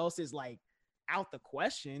nobody else is like out the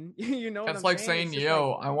question. You know, that's what I'm saying,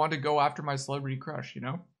 yo, I want to go after my celebrity crush,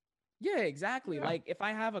 Yeah, exactly. Yeah. Like, if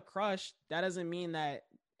I have a crush, that doesn't mean that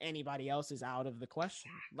anybody else is out of the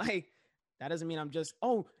question. Like, that doesn't mean I'm just,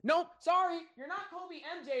 oh, no, sorry, you're not Kobe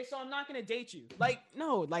MJ, so I'm not going to date you. Like,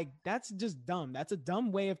 no, like, that's just dumb. That's a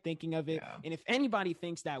dumb way of thinking of it. Yeah. And if anybody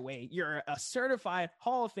thinks that way, you're a certified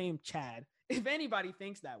Hall of Fame Chad. If anybody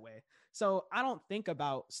thinks that way. So I don't think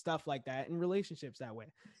about stuff like that in relationships that way.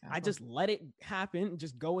 Exactly. I just let it happen,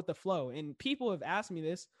 just go with the flow. And people have asked me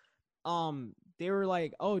this. They were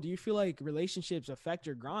like, oh, do you feel like relationships affect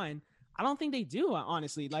your grind? I don't think they do,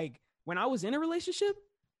 honestly. Like, when I was in a relationship,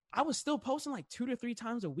 I was still posting like 2 to 3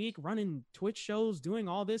 times a week, running Twitch shows, doing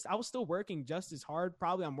all this. I was still working just as hard.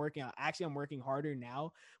 Probably I'm working harder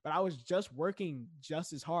now, but I was just working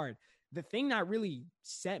just as hard. The thing that really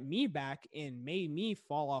set me back and made me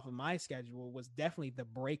fall off of my schedule was definitely the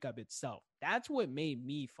breakup itself. That's what made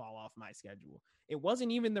me fall off my schedule. It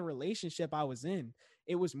wasn't even the relationship I was in.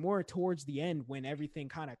 It was more towards the end when everything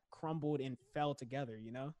kind of crumbled and fell together,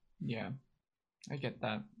 Yeah, I get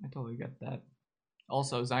that. I totally get that.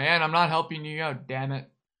 Also, Zayan, I'm not helping you out, damn it.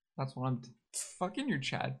 That's what I'm fucking your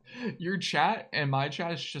chat. Your chat and my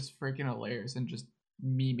chat is just freaking hilarious and just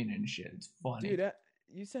memeing and shit. It's funny. Dude,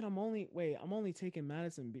 you said I'm only taking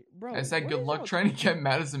Madison bro. I said good luck trying to get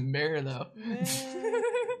Madison Beer though. Man,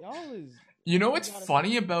 y'all is. You know what's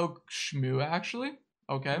funny about Shmoo actually?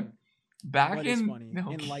 Okay,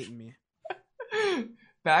 enlighten me.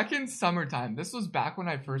 Back in summertime, this was back when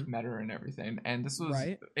I first met her and everything, and this was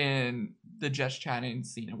in the Just Chatting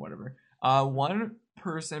scene or whatever. One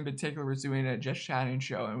person in particular was doing a Just Chatting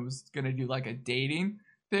show and was gonna do like a dating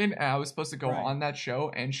thing, and I was supposed to go on that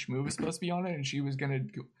show, and Shmoo was supposed to be on it, and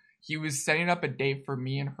he was setting up a date for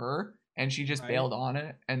me and her, and she just bailed on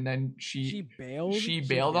it, and then she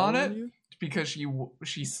bailed on it because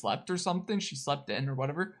she slept or something. She slept in or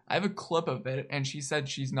whatever. I have a clip of it, and she said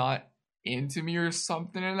she's not into me or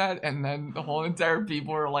something in that, and then the whole entire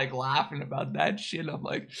people were like laughing about that shit. I'm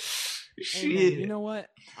like, shit. Hey man, you know what?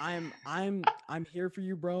 I'm here for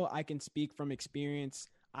you, bro. I can speak from experience.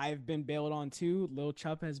 I've been bailed on too. Lil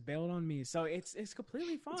Chup has bailed on me, so it's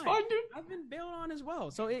completely fine. It's fine, dude. I've been bailed on as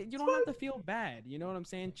well, so you don't have to feel bad. You know what I'm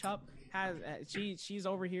saying? Chup has she's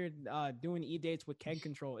over here doing dates with Keg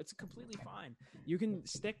Control. It's completely fine. You can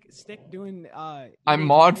stick doing. I'm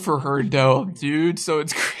mod for her though, dude. So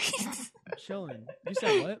it's great. Chilling. You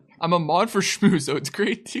said what? I'm a mod for Shmoo, so it's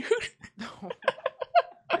great, dude.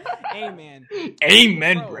 Amen.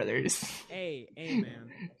 Amen, bro. Brothers. Amen.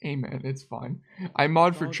 Amen. It's fine. I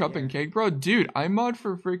mod for Chup and Cake, bro. Dude, I mod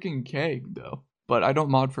for freaking Cake though, but I don't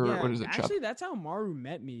mod for what is it, Chup? Actually, that's how Maru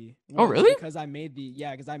met me. Oh, really? Because I made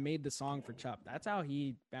the song for Chup. That's how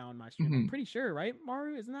he found my stream. I'm pretty sure, right,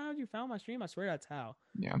 Maru? Isn't that how you found my stream? I swear that's how.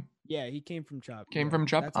 Yeah. Yeah, he came from Chup. From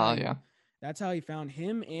Chup? Oh, yeah. That's how he found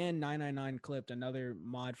him, and 999 Clipped, another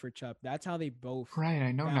mod for Chup. That's how they both right.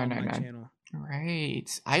 I know 999 channel. Right.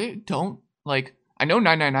 I don't like. I know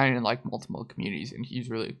 999 in like multiple communities, and he's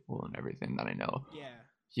really cool and everything that I know.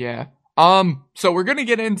 Yeah. So we're gonna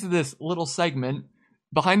get into this little segment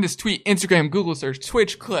behind this tweet, Instagram, Google search,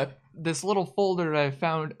 Twitch clip. This little folder that I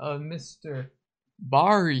found of Mr.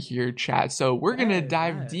 Bari here, chat. So we're gonna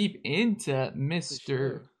dive deep into Mr.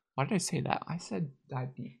 Sure. Why did I say that? I said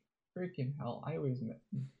dive deep. Freaking hell, I always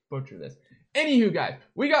butcher this. Anywho, guys,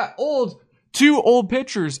 we got two old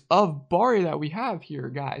pictures of Bari that we have here,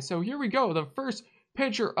 guys. So here we go. The first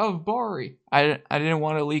picture of Bari. I didn't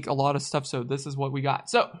want to leak a lot of stuff, so this is what we got.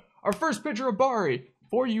 So our first picture of Bari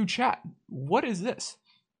for you, chat. What is this?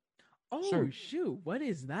 Oh, sir. Shoot, what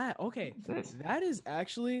is that? Okay, that is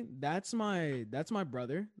actually that's my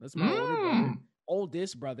brother. That's my older brother,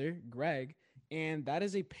 oldest brother, Greg. And that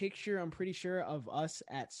is a picture, I'm pretty sure, of us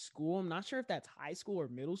at school. I'm not sure if that's high school or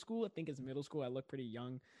middle school. I think it's middle school. I look pretty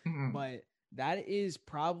young. But that is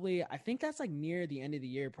probably, I think that's like near the end of the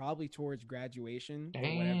year, probably towards graduation or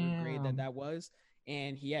whatever grade that was.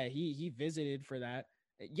 And he visited for that.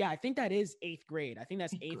 Yeah, I think that is 8th grade. I think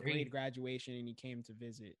that's 8th grade graduation, and he came to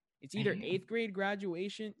visit. It's either 8th grade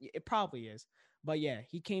graduation. It probably is. But yeah,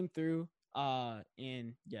 he came through.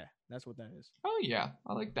 And yeah, that's what that is. Oh yeah,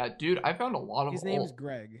 I like that, dude. I found a lot of. His name is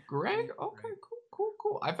Greg. Greg? Okay,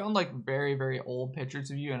 cool. I found like very, very old pictures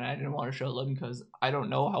of you, and I didn't want to show them because I don't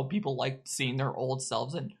know how people like seeing their old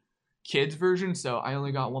selves in kids version. So I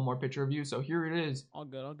only got one more picture of you. So here it is. All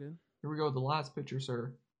good. Here we go. The last picture,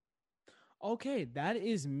 sir. Okay, that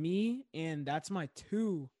is me, and that's my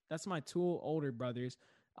two older brothers.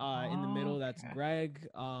 In the middle, that's Greg.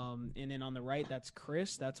 And then on the right, that's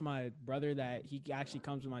Chris. That's my brother that he actually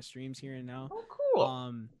comes to my streams here and now. Oh,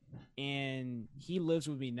 cool. And he lives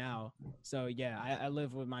with me now. So yeah, I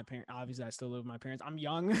live with my parents. Obviously, I still live with my parents. I'm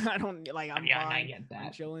young. I'm young. I get that.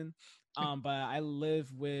 I'm chilling. But I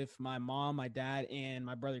live with my mom, my dad, and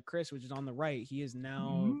my brother Chris, which is on the right. He is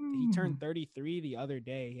now he turned 33 the other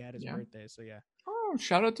day. He had his birthday. So yeah. Oh,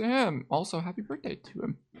 shout out to him. Also, happy birthday to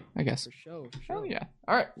him, I guess. For sure. Oh, yeah.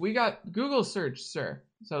 All right, we got Google search, sir.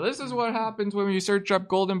 So this is what happens when you search up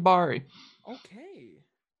Golden Bari. Okay.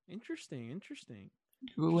 Interesting.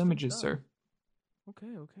 Google Images, sir. Okay.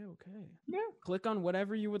 Yeah. Click on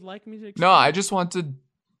whatever you would like me to explain. No, I just wanted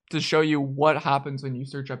to show you what happens when you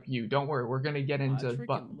search up you. Don't worry, we're going to get into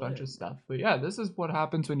a bunch of stuff. But yeah, this is what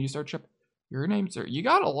happens when you search up your name, sir. You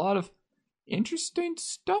got a lot of interesting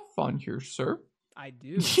stuff on here, sir. I do.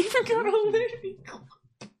 You got a Linity.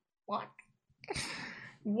 What?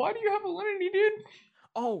 Why do you have a Linity, dude?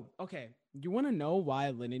 Oh, okay. You want to know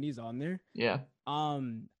why Linity's on there? Yeah.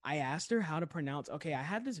 I asked her how to pronounce. Okay, I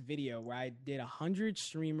had this video where I did 100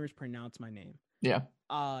 streamers pronounce my name. Yeah.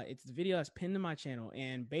 It's the video that's pinned to my channel,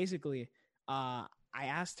 and basically, I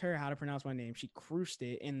asked her how to pronounce my name. She cruised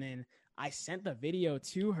it, and then I sent the video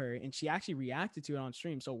to her, and she actually reacted to it on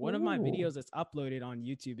stream. So one of my videos that's uploaded on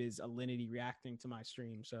YouTube is Alinity reacting to my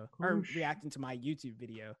stream, or reacting to my YouTube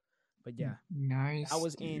video. But yeah, nice. That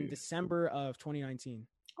was in December of 2019.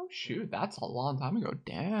 Oh shoot, that's a long time ago.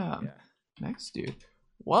 Damn. Yeah. Nice, dude.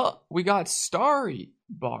 Well, we got Starry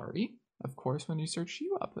Bari, of course, when you search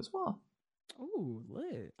you up as well. Ooh,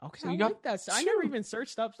 lit. Okay, so I like that. I never even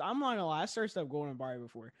searched up. I'm not gonna lie, I searched up Golden Bari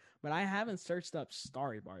before, but I haven't searched up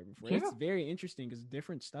Starry Bari before. Yeah. It's very interesting because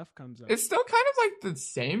different stuff comes up. It's still kind of like the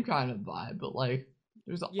same kind of vibe, but like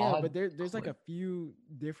there's but there's like a few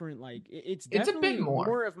different it's a bit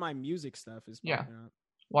more of my music stuff is popping up.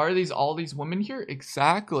 Why are all these women here?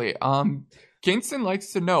 Exactly. Kingston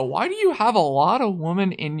likes to know, why do you have a lot of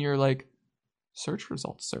women in your like search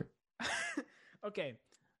results, sir? Okay,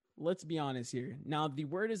 let's be honest here. Now the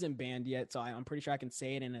word isn't banned yet, so I'm pretty sure I can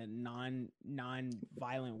say it in a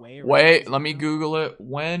non-violent way. Right? Wait, let me Google it.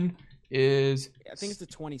 When is? I think it's the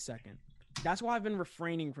 22nd. That's why I've been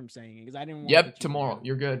refraining from saying it because I didn't want. Yep, tomorrow.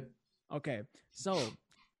 You're good. Okay, so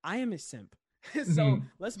I am a simp. So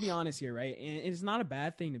let's be honest here, right? And it's not a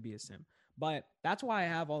bad thing to be a simp, but that's why I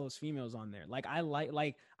have all those females on there. Like I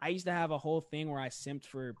used to have a whole thing where I simped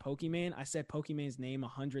for Pokimane. I said Pokimane's name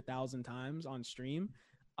 100,000 times on stream,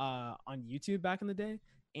 on YouTube back in the day.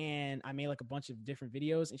 And I made like a bunch of different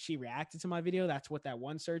videos and she reacted to my video. That's what that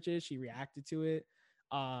one search is. She reacted to it.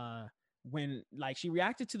 When like she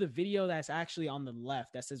reacted to the video that's actually on the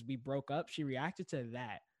left that says we broke up. She reacted to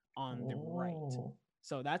that on the right.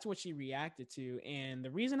 So that's what she reacted to. And the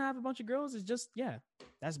reason I have a bunch of girls is just, yeah,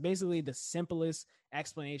 that's basically the simplest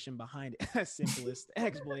explanation behind it. Simplest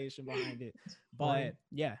explanation behind it. But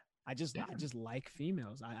yeah, I just like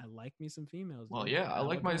females. I like me some females. Well, yeah, I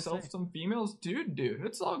like myself some females too, dude.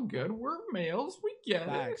 It's all good. We're males. We get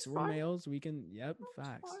facts. We're males. We can, yep,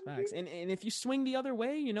 facts. And if you swing the other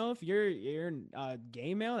way, you know, if you're a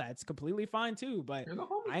gay male, that's completely fine too. But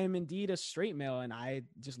I am indeed a straight male and I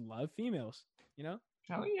just love females, you know?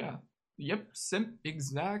 Hell yeah. Yep, simp,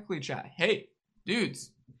 exactly, chat. Hey,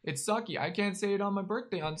 dudes, it's sucky. I can't say it on my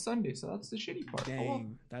birthday on Sunday, so that's the shitty part.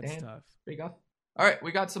 Dang, that's tough. Big up. All right,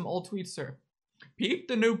 we got some old tweets, sir. Peep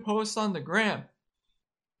the new post on the gram.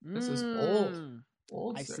 This is old.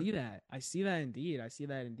 I see that. I see that indeed.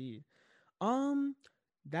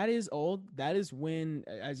 That is old. That is when,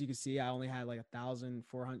 as you can see, I only had like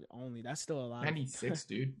 1,400 only. That's still a lot. 96,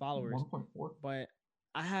 dude. Followers. 1.4. But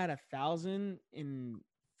I had 400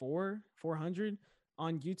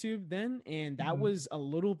 on YouTube then, and that was a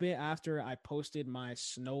little bit after I posted my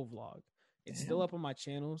snow vlog. It's still up on my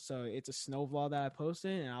channel, so it's a snow vlog that I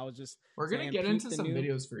posted, and I was just gonna get into some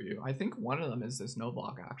videos for you. I think one of them is the snow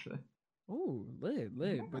vlog, actually. Oh, lit.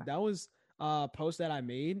 Yeah. But that was a post that I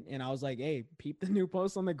made, and I was like, hey, peep the new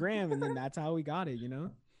post on the gram, and then that's how we got it, you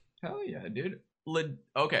know? Hell yeah, dude.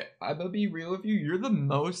 Okay, I'm gonna be real with you. You're the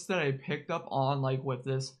most that I picked up on, like, with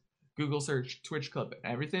this Google search, Twitch clip,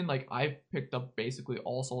 and everything. Like, I've picked up basically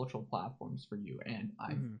all social platforms for you, and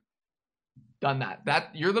I've done that.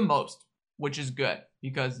 You're the most, which is good,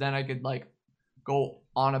 because then I could, like, go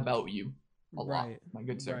on about you a lot, my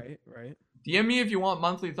good sir. Right. DM me if you want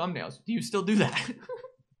monthly thumbnails. Do you still do that?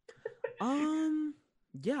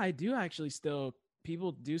 Yeah, I do actually still.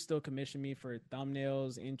 People do still commission me for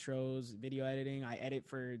thumbnails, intros, video editing. I edit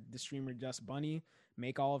for the streamer Just Bunny,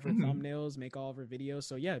 make all of her thumbnails, make all of her videos.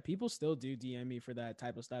 So yeah, people still do DM me for that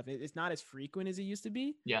type of stuff. It's not as frequent as it used to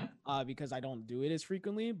be. Yeah. Because I don't do it as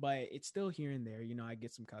frequently, but it's still here and there. You know, I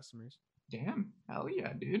get some customers. Damn, hell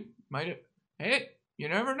yeah, dude. Hey, you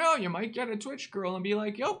never know. You might get a Twitch girl and be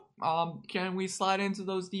like, yo, can we slide into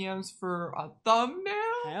those DMs for a thumbnail?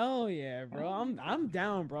 Hell yeah, bro. I'm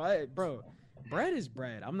down, bro. Bro. Bread is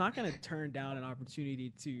bread. I'm not gonna turn down an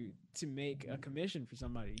opportunity to make a commission for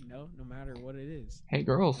somebody, you know, no matter what it is. Hey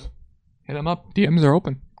girls, hit them up. DMs are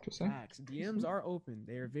open. Just saying. Facts. DMs are open.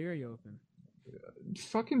 They are very open.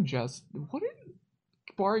 Fucking just what?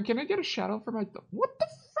 Barry, can I get a shout out for my? What the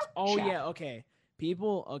fuck? Oh yeah, okay.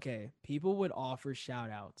 People would offer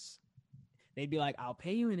shout outs. They'd be like, "I'll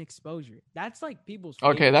pay you an exposure." That's like people's.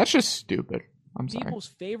 Okay, that's just stupid. I'm sorry. People's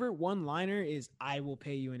favorite one-liner is "I will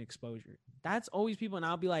pay you an exposure." That's always people, and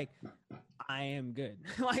I'll be like, "I am good."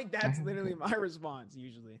 Like that's literally my response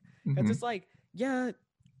usually, because it's like, yeah,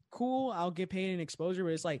 cool, I'll get paid an exposure,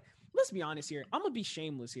 but it's like, let's be honest here. I'm gonna be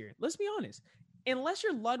shameless here. Let's be honest. Unless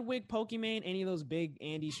you're Ludwig, Pokimane, any of those big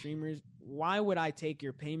Andy streamers, why would I take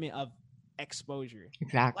your payment of exposure?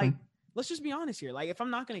 Exactly. Like, let's just be honest here. Like, if I'm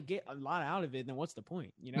not gonna get a lot out of it, then what's the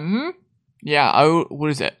point? You know? Yeah. What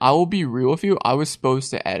is it? I will be real with you. I was supposed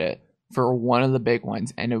to edit for one of the big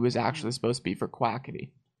ones, and it was actually supposed to be for Quackity,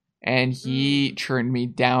 and he turned me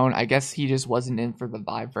down. I guess he just wasn't in for the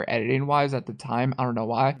vibe for editing wise at the time. I don't know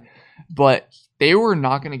why, but they were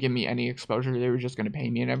not going to give me any exposure. They were just going to pay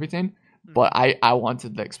me and everything. But I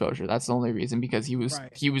wanted the exposure. That's the only reason, because he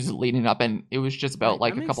was leading up, and it was just about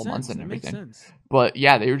like a couple months and everything. But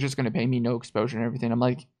yeah, they were just going to pay me no exposure and everything. I'm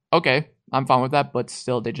like, okay, I'm fine with that. But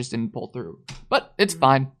still, they just didn't pull through. But it's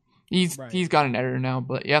fine. He's got an editor now.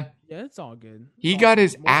 But yeah, it's all good. He got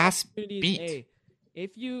his ass beat. Hey,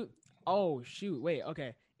 if you,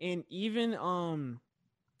 okay, and even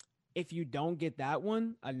if you don't get that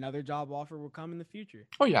one, another job offer will come in the future.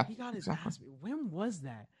 Oh yeah, he got his ass beat. When was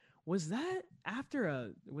that? Was that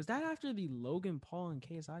after the Logan Paul and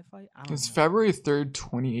KSI fight? I don't It's know. February 3rd,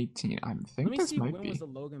 2018. I think this might be. When was the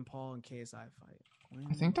Logan Paul and KSI fight?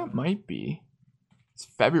 I think that might be. It's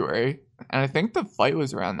February, and I think the fight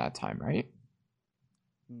was around that time, right?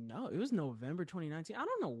 No, it was November 2019. I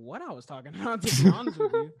don't know what I was talking about, to be honest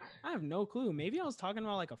with you. I have no clue. Maybe I was talking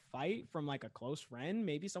about like a fight from like a close friend.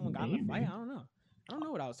 Maybe someone got in a fight. I don't know. I don't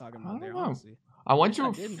know what I was talking about there, honestly. I went to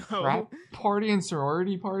a frat party and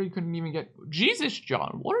sorority party. Couldn't even get. Jesus,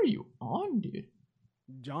 John, what are you on, dude?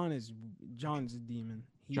 John's a demon.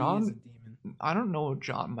 John is a demon. I don't know,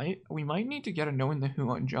 John. We might need to get a knowing the who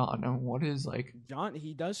on John and what is like. John,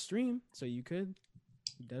 he does stream, so you could.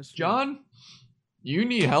 He does stream. John, you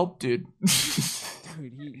need help, dude.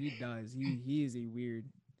 Dude, he does. He is a weird.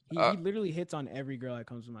 He literally hits on every girl that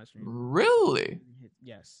comes to my stream. Really?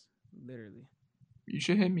 Yes, literally. You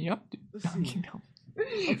should hit me up, dude. Let's see.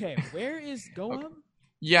 Okay, where is Go Up?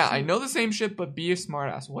 Yeah, I know the same shit, but be a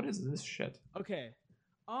smartass. What is this shit? Okay.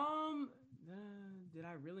 Did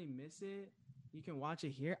I really miss it? You can watch it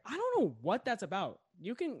here. I don't know what that's about.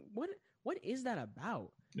 You can what is that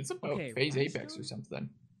about? It's about FaZe Apex or something.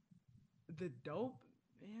 The dope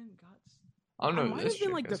man got. I don't know. I might have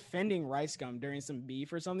been like defending Rice Gum during some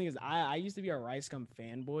beef or something. Because I used to be a Rice Gum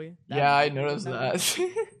fanboy. Yeah, I noticed that.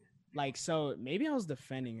 Like, so maybe I was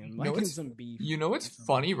defending him, like in some beef. You know what's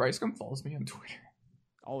funny? Rice Gum follows me on Twitter.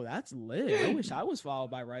 Oh, that's lit. I wish I was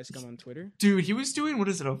followed by Rice Gum on Twitter. Dude, he was doing,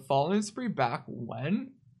 a following spree back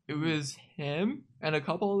when? It was him and a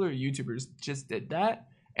couple other YouTubers just did that.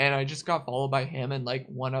 And I just got followed by him and like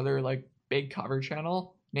one other like big cover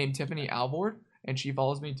channel named Tiffany Alvord. And she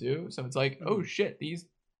follows me too. So it's like, oh shit, these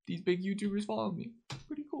big YouTubers follow me.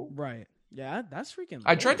 Pretty cool. Right. Yeah, that's freaking lit.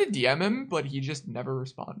 I tried to DM him, but he just never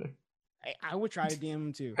responded. I would try to DM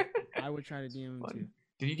him too. I would try to DM him too.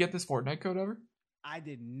 Did you get this Fortnite code ever? I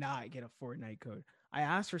did not get a Fortnite code. I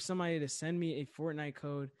asked for somebody to send me a Fortnite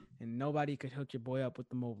code, and nobody could hook your boy up with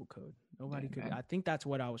the mobile code. Nobody could. Man. I think that's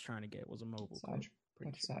what I was trying to get was a mobile code.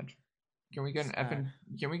 That's sad. Can we get an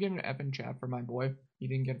effing chat for my boy? He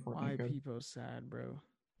didn't get Fortnite Why code. Why people sad, bro?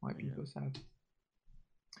 Why people sad?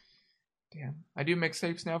 Damn. I do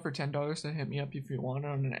mixtapes now for $10, so hit me up if you want it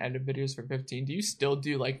on an edit videos for $15. Do you still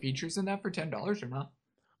do like features in that for $10 or not?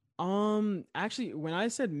 Actually, when I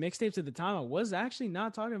said mixtapes at the time, I was actually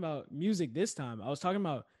not talking about music this time. I was talking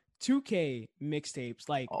about 2K mixtapes.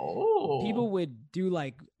 Like, people would do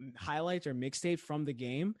like highlights or mixtapes from the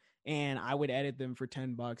game, and I would edit them for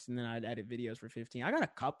 $10, and then I'd edit videos for 15. I got a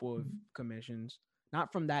couple of commissions,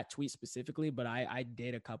 not from that tweet specifically, but I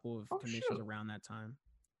did a couple of commissions around that time.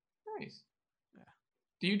 Nice. Yeah.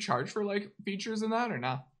 Do you charge for like features in that or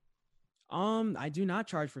not? I do not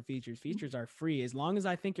charge for features. Features are free. As long as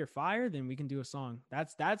I think you're fire, then we can do a song.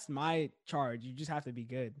 That's my charge. You just have to be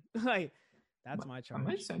good. Like, that's my charge. I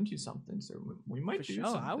might send you something, so we might for do sure.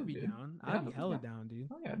 something. I would be down. I'd be hella down, dude.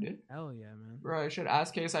 Oh yeah, dude. Hell yeah, man. Bro, I should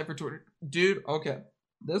ask KSI for Twitter. Dude, okay.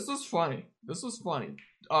 This was funny.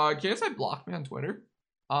 KSI blocked me on Twitter.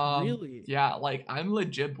 Really? Yeah, like I'm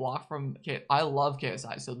legit blocked from I love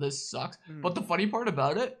KSI, so this sucks. But the funny part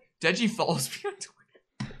about it, Deji follows me on Twitter.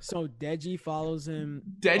 So Deji follows him,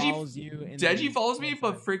 follows you, and Deji follows me,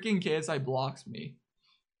 but freaking KSI blocks me.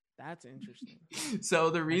 That's interesting. So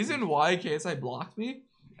the reason why KSI blocked me,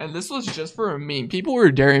 and this was just for a meme, people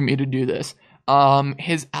were daring me to do this.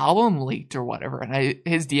 His album leaked or whatever, and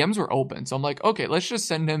his DMs were open. So I'm like, okay, let's just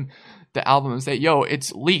send him the album and say, yo,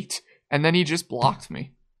 it's leaked. And then he just blocked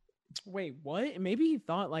me. Wait, what? Maybe he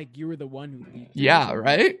thought like you were the one who leaked it. Yeah,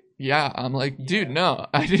 right? Yeah, I'm like, dude, no,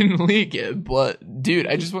 I didn't leak it, but dude,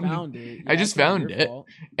 I just found it. Yeah, I just found it,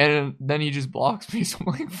 and then he just blocks me. So I'm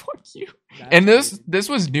like, fuck you. And this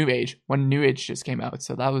was New Age when New Age just came out,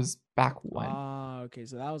 so that was back when. Okay,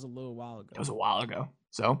 so that was a little while ago. It was a while ago.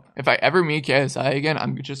 So if I ever meet KSI again,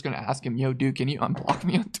 I'm just gonna ask him, yo, dude, can you unblock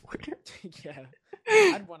me on Twitter? Yeah.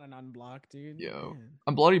 I'd want an unblock, dude. Yo, man.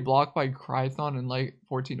 I'm bloody blocked by Crython and like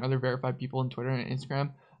 14 other verified people on Twitter and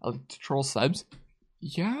Instagram to troll subs.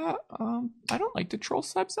 Yeah, I don't like to troll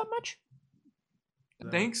subs that much. No.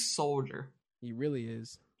 Thanks, Soldier. He really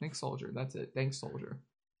is. Thanks, Soldier. That's it. Thanks, Soldier.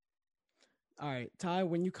 All right, Ty,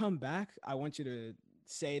 when you come back, I want you to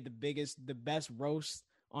say the best roast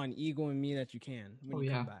on Eagle and me that you can when you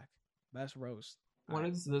come back. Best roast. What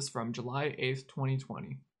is this from? July 8th,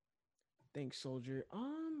 2020. Thanks, Soldier.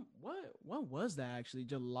 What was that actually?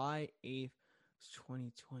 July 8th,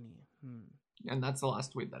 2020. And that's the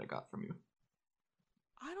last tweet that I got from you.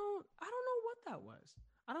 I don't know what that was.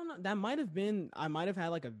 I don't know. That might have been, I might have had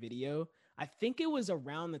like a video. I think it was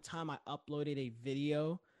around the time I uploaded a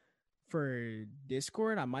video for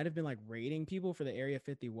Discord, I might have been like rating people for the Area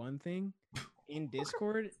 51 thing in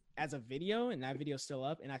Discord as a video, and that video's still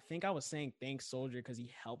up. And I think I was saying thanks Soldier because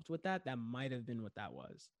he helped with that. That might have been what that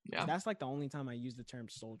was. Yeah, that's like the only time I used the term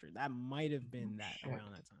soldier. That might have been that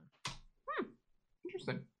around that time.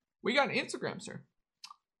 Interesting. We got Instagram, sir.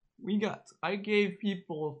 I gave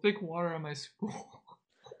people thick water at my school.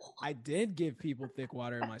 I did give people thick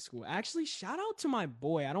water in my school. Actually, shout out to my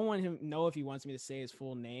boy. I don't want him know if he wants me to say his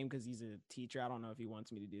full name because he's a teacher. I don't know if he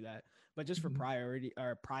wants me to do that. But just for priority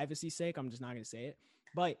or privacy's sake, I'm just not going to say it.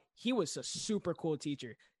 But he was a super cool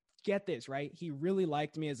teacher. Get this, right? He really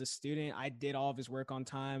liked me as a student. I did all of his work on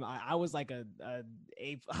time. I was like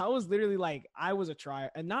I was literally like, I was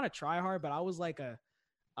not a try hard, but I was like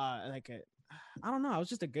I don't know. I was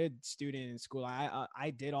just a good student in school. I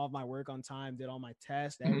did all of my work on time, did all my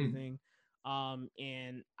tests, everything.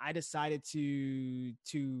 And I decided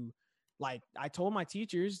to like, I told my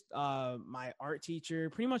teachers, my art teacher,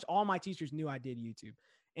 pretty much all my teachers knew I did YouTube.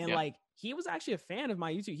 And like, he was actually a fan of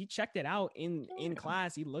my YouTube. He checked it out in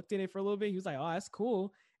class. He looked at it for a little bit. He was like, oh, that's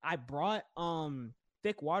cool. I brought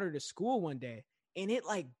thick water to school one day, and it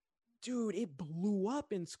like, dude, it blew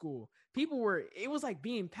up in school. It was like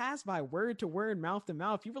being passed by word to word, mouth to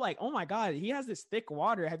mouth. People were like, oh my God, he has this thick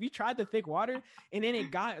water. Have you tried the thick water? And then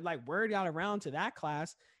it got like, word got around to that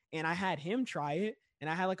class, and I had him try it, and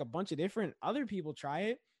I had like a bunch of different other people try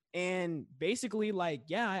it. And basically like,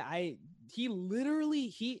 yeah, I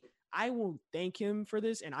will thank him for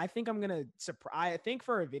this. And I think I'm going to I think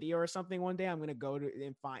for a video or something one day, I'm going to go to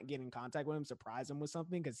and get in contact with him, surprise him with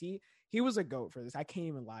something. Cause he was a goat for this. I can't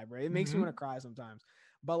even lie, bro. It makes me want to cry sometimes,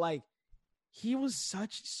 but like, he was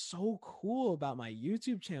so cool about my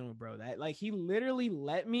YouTube channel, bro, that like, he literally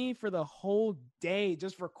let me for the whole day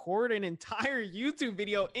just record an entire YouTube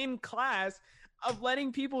video in class of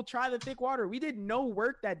letting people try the thick water. We did no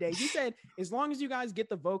work that day. He said, as long as you guys get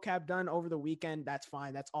the vocab done over the weekend, that's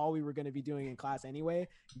fine. That's all we were going to be doing in class anyway.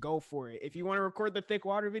 Go for it. If you want to record the thick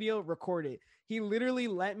water video, record it. He literally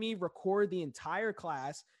let me record the entire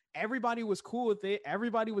class. Everybody was cool with it.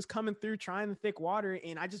 Everybody was coming through trying the thick water,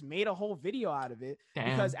 and I just made a whole video out of it. Damn.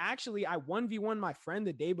 Because actually I 1v1 my friend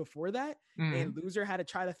the day before that, and loser had to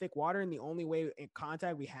try the thick water, and the only way in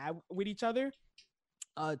contact we had with each other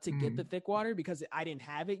to get the thick water, because I didn't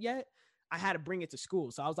have it yet, I had to bring it to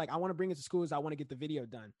school. So I was like, I want to bring it to school because I want to get the video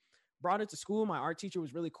done. Brought it to school. My art teacher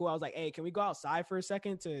was really cool. I was like, hey, can we go outside for a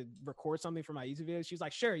second to record something for my YouTube video? She was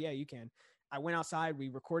like, sure, yeah, you can. I went outside. We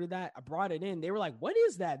recorded that. I brought it in. They were like, what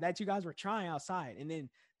is that you guys were trying outside? And then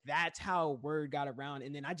that's how word got around.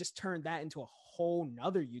 And then I just turned that into a whole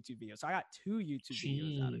nother YouTube video. So I got 2 YouTube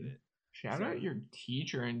videos out of it. Shout out your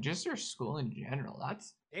teacher and just your school in general.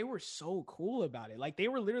 They were so cool about it. Like, they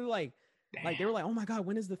were literally like, they were like, oh my God,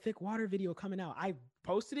 when is the thick water video coming out? I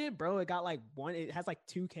posted it, bro. It got like it has like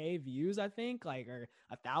 2K views, I think, like, or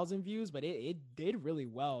 1,000 views, but it did really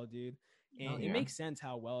well, dude. And it makes sense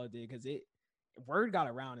how well it did, because word got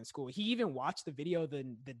around in school. He even watched the video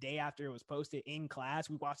the day after it was posted in class.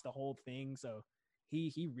 We watched the whole thing. So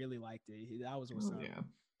he really liked it. That was what's up. Yeah.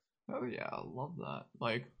 Oh yeah. I love that.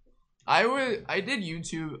 Like, I did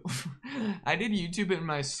YouTube. I did YouTube in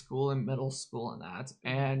my school, in middle school and that,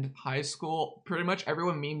 and high school. Pretty much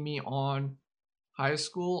everyone memed me on high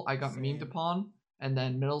school. I got memed upon, and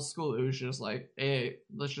then middle school it was just like, hey,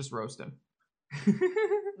 let's just roast him.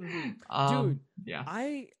 Dude, yeah,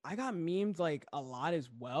 I got memed like a lot as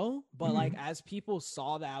well, but like, as people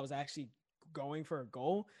saw that I was actually going for a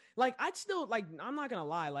goal, like, I'd still, like, I'm not gonna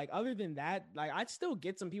lie, like, other than that, like, I'd still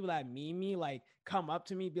get some people that meme me, like, come up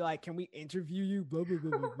to me, be like, can we interview you, blah blah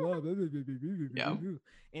blah blah blah, blah, blah, blah, blah, yeah.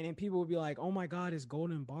 And then people would be like, oh my God, it's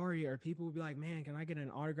Golden Bari, or people would be like, man, can I get an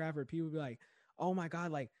autograph? Or people would be like, oh my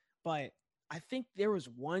God, like, but I think there was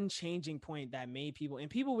one changing point that made people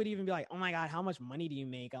would even be like, oh my God, how much money do you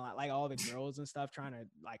make? Like, all the girls and stuff trying to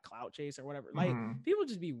like clout chase or whatever. Like, people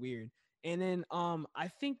just be weird. And then I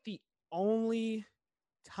think the only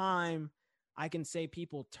time I can say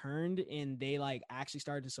people turned and they like actually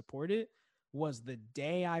started to support it was the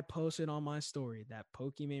day I posted on my story that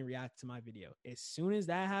Pokimane reacted to my video. As soon as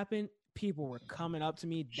that happened, people were coming up to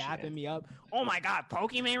me, dapping me up. Oh my God,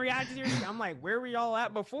 Pokimane reacted to your I'm like, where were y'all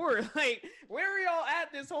at before? Like, where were y'all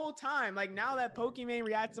at this whole time? Like, now that Pokimane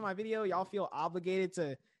reacted to my video, y'all feel obligated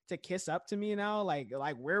to kiss up to me now? Like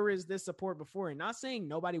where is this support before? And not saying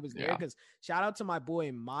nobody was there, because shout out to my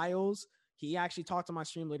boy Miles. He actually talked to my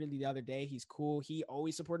stream literally the other day. He's cool. He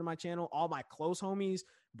always supported my channel. All my close homies,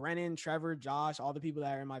 Brennan, Trevor, Josh, all the people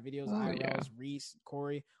that are in my videos, Reese,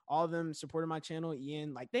 Corey, all of them supported my channel.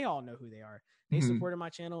 Ian, like, they all know who they are. They supported my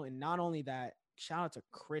channel. And not only that, shout out to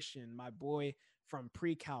Christian, my boy from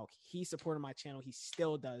pre-calc. He supported my channel. He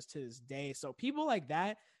still does to this day. So people like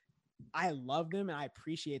that, I love them and I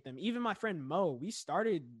appreciate them. Even my friend Mo, we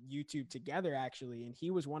started YouTube together actually, and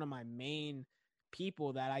he was one of my main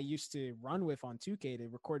people that I used to run with on 2K to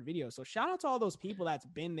record videos. So shout out to all those people that's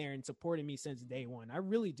been there and supported me since day one. I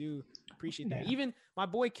really do appreciate that. Even my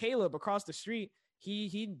boy Caleb across the street,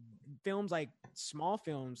 he films like small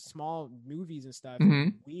films, small movies and stuff.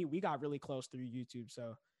 We got really close through YouTube.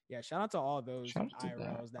 So yeah, shout out to all those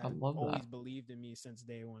IRLs that always believed in me since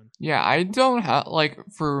day one. Yeah, I don't have, like,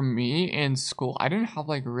 for me in school, I didn't have,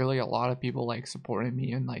 like, really a lot of people, like, supporting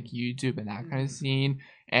me in, like, YouTube and that kind of scene.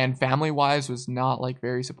 And family-wise was not, like,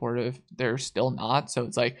 very supportive. They're still not. So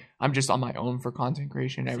it's, like, I'm just on my own for content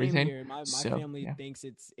creation and everything. Same here. My family thinks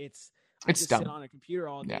it's just sit on a computer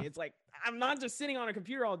all day. Yeah. It's like, I'm not just sitting on a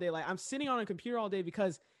computer all day. Like, I'm sitting on a computer all day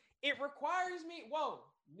because it requires me. Whoa,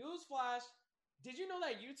 newsflash. Did you know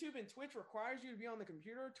that YouTube and Twitch requires you to be on the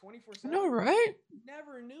computer 24/7? No, right?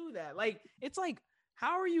 Never knew that. Like, it's like,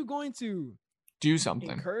 how are you going to do something?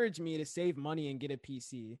 Encourage me to save money and get a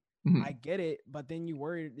PC. I get it, but then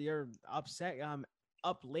you're upset.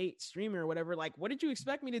 Up late streaming or whatever. Like, what did you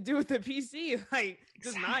expect me to do with the PC? Like,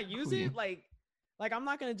 just not use it? Like I'm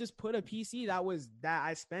not gonna just put a PC that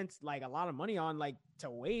I spent like a lot of money on, like, to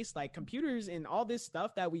waste. Like, computers and all this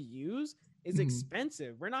stuff that we use is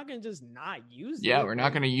expensive. We're not gonna just not use it. Yeah, we're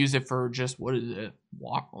not gonna use it for just, what is it?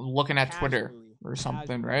 Looking at Twitter or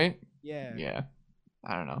something, right? Yeah.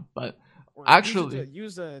 I don't know, but or actually,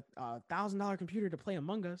 use a $1,000 computer to play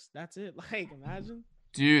Among Us. That's it. Like, imagine.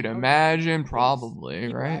 Dude, imagine, probably,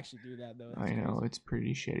 people right? Actually do that though. I know it's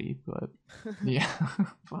pretty shitty, but yeah,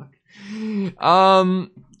 fuck.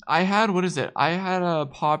 I had a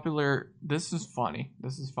popular. This is funny.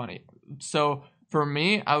 So for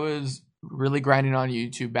me, I was really grinding on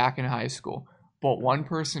YouTube back in high school, but one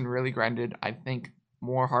person really grinded, I think,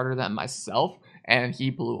 more harder than myself, and he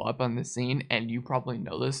blew up on the scene. And you probably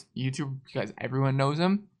know this YouTube because everyone knows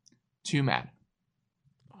him. Too Mad.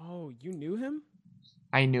 Oh, you knew him?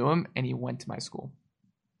 I knew him, and he went to my school.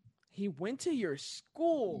 He went to your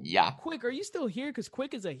school? Yeah. Quick, are you still here? Because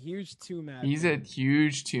Quick is a huge 2Mad. He's a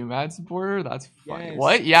huge 2Mad supporter. That's funny. Yes,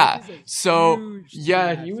 what? Yeah. So,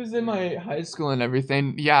 yeah, he was in my high school and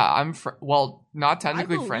everything. Yeah, I'm not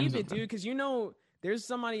technically friends with him. Dude, because there's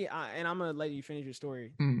somebody, and I'm going to let you finish your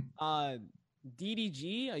story.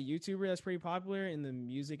 DDG, a YouTuber that's pretty popular in the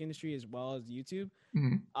music industry as well as YouTube.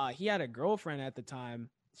 He had a girlfriend at the time.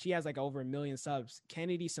 She has like over 1 million subs.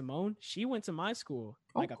 Kennedy Simone, she went to my school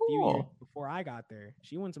a few years before I got there.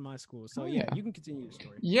 She went to my school. So you can continue the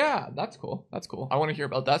story. Yeah, that's cool. I want to hear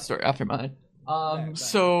about that story after mine.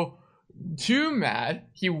 So Too Mad,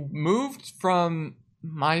 he moved from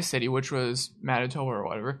my city, which was Manitoba or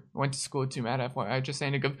whatever. Went to school at Too Mad. FYI, just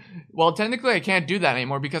saying technically I can't do that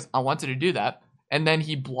anymore because I wanted to do that. And then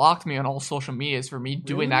he blocked me on all social medias for me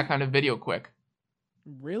doing that kind of video quick.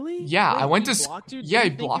 Really? Yeah, I went to blocked you? Yeah, he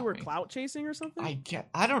blocked you were clout chasing or something?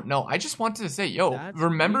 I don't know. I just wanted to say, yo,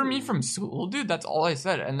 remember me from school, dude? That's all I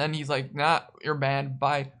said. And then he's like, nah, you're banned.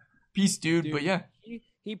 Bye. Peace, dude. But yeah.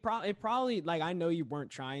 He probably like, I know you weren't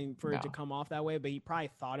trying for it to come off that way, but he probably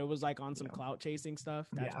thought it was like on some clout chasing stuff.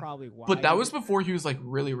 That's probably why. But that was before he was like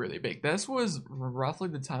really, really big. This was roughly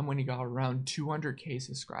the time when he got around 200K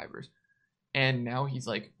subscribers. And now he's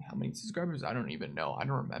like, how many subscribers? I don't even know. I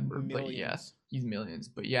don't remember. Millions. But yeah, he's millions.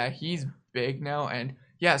 But yeah, he's big now. And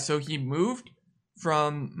yeah, so he moved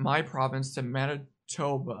from my province to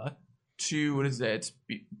Manitoba to, it's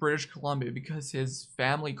British Columbia, because his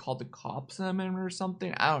family called the cops on him or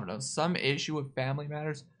something. I don't know. Some issue with family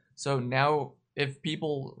matters. So now if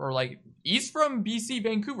people are like, he's from BC,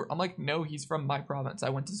 Vancouver. I'm like, no, he's from my province. I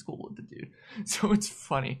went to school with the dude. So it's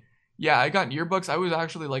funny. Yeah, I got yearbooks. I was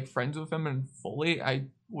actually like friends with him and fully. I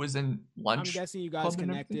was in lunch. I'm guessing you guys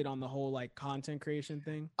connected on the whole like content creation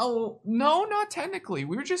thing. Oh, no, not technically.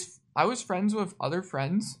 I was friends with other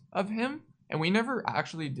friends of him, and we never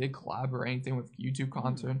actually did collab or anything with YouTube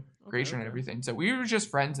content creation and everything. So we were just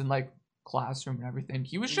friends in like classroom and everything.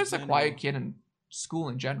 He was just a quiet kid in school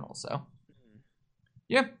in general. So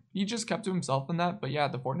yeah, he just kept to himself in that. But yeah,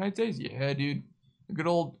 the Fortnite days, yeah, dude, the good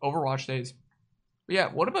old Overwatch days. But yeah,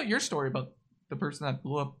 what about your story about the person that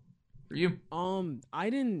blew up for you?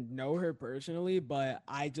 I didn't know her personally, but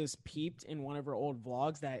I just peeped in one of her old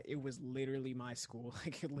vlogs that it was literally my school.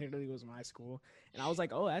 Like, it literally was my school. And I was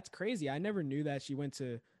like, oh, that's crazy. I never knew that she went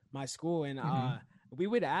to my school. And we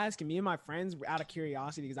would ask, and me and my friends, out of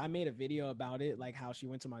curiosity, because I made a video about it, like how she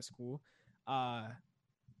went to my school.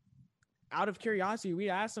 Out of curiosity, we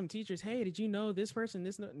asked some teachers, hey, did you know this person?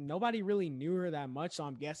 Nobody really knew her that much. So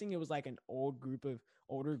I'm guessing it was like an old group of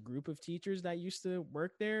older group of teachers that used to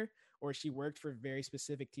work there, or she worked for very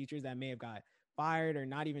specific teachers that may have got fired or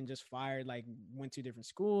not even just fired, like went to different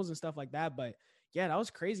schools and stuff like that. But yeah, that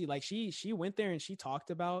was crazy. Like she went there and she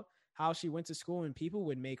talked about how she went to school and people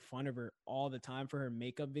would make fun of her all the time for her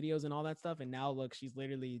makeup videos and all that stuff. And now look, she's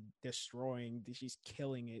literally destroying, she's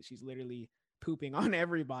killing it. She's literally pooping on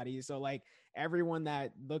everybody. So like everyone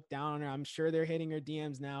that looked down on her, I'm sure they're hitting her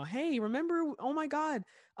DMs now. Hey, remember, oh my God,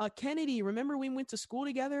 Kennedy, remember we went to school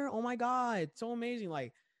together? Oh my God, so amazing.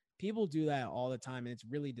 Like people do that all the time. And it's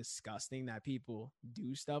really disgusting that people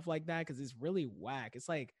do stuff like that because it's really whack. It's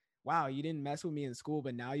like, wow, you didn't mess with me in school,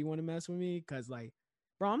 but now you want to mess with me? Because like,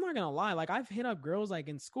 bro, I'm not gonna lie. Like I've hit up girls like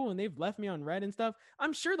in school and they've left me on red and stuff.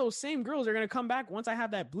 I'm sure those same girls are gonna come back once I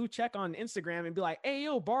have that blue check on Instagram and be like, hey,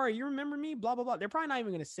 yo, Bari, you remember me? Blah, blah, blah. They're probably not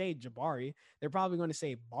even gonna say Jabari. They're probably gonna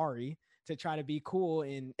say Bari to try to be cool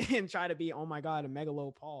and try to be, oh my God, a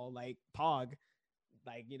megalo Paul, like Pog.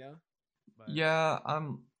 Like, you know? But yeah,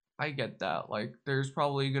 I get that. Like, there's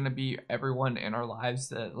probably gonna be everyone in our lives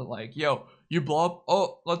that like, yo, you blow up.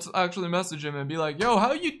 Oh, let's actually message him and be like, yo,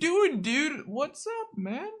 how you doing, dude? What's up,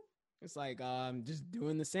 man? It's like just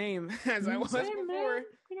doing the same as I was before. Man,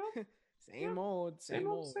 you know? Same old.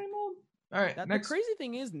 All right. The crazy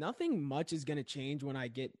thing is, nothing much is gonna change when I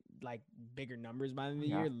get like bigger numbers by the end of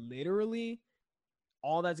the year. Literally,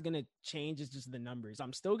 all that's going to change is just the numbers.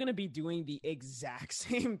 I'm still going to be doing the exact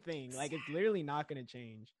same thing. Like, it's literally not going to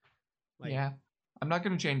change. Like, yeah. I'm not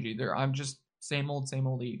going to change either. I'm just same old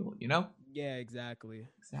Eagle, you know? Yeah, exactly.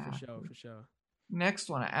 For sure. Next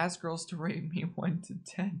one. I asked girls to rate me 1 to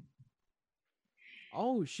 10.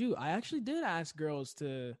 Oh, shoot. I actually did ask girls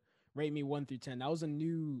to rate me 1 through 10. That was a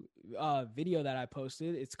new video that I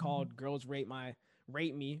posted. It's called Girls Rate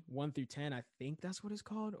Me 1 through 10. I think that's what it's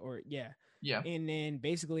called. Or yeah. And then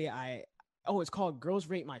basically it's called Girls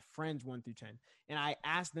Rate My Friends 1 through 10. And I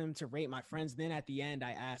asked them to rate my friends. Then at the end,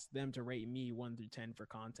 I asked them to rate me 1 through 10 for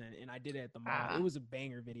content. And I did it at the mall. It was a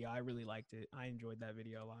banger video. I really liked it. I enjoyed that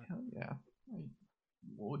video a lot. Hell yeah.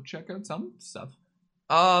 We'll check out some stuff.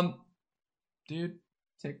 Dude,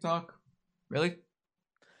 TikTok? Really?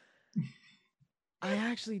 I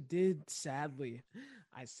actually did, sadly.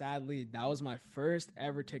 That was my first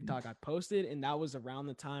ever TikTok I posted. And that was around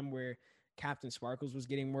the time where Captain Sparkles was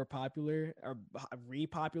getting more popular or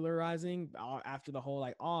repopularizing after the whole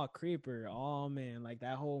like, oh, creeper, oh man, like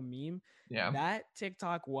that whole meme. Yeah, that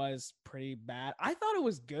TikTok was pretty bad. I thought it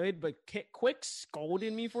was good, but Quick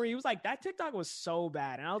scolded me for it. He was like, that TikTok was so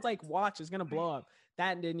bad, and I was like, watch, it's gonna blow up.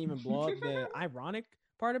 That didn't even blow up. The ironic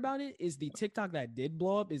part about it is the TikTok that did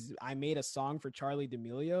blow up is I made a song for Charlie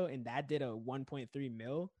D'Amelio, and that did a 1.3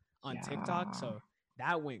 mil on TikTok. So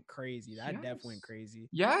that went crazy. That definitely went crazy.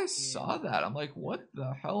 Yeah, I saw that. I'm like, what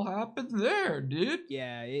the hell happened there, dude?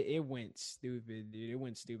 Yeah, it went stupid, dude. It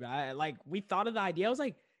went stupid. We thought of the idea. I was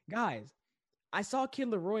like, guys, I saw Kid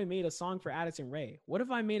Laroi made a song for Addison Rae. What if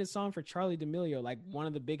I made a song for Charlie D'Amelio, like one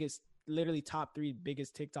of the biggest, literally top 3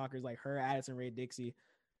 biggest TikTokers, like her, Addison Rae, Dixie.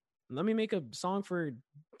 Let me make a song for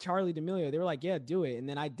Charlie D'Amelio. They were like, yeah, do it. And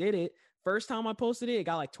then I did it. First time I posted it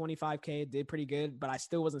got like 25K. It did pretty good, but I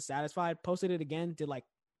still wasn't satisfied. Posted it again, did like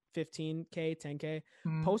 15K, 10K.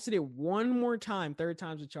 Posted it one more time, third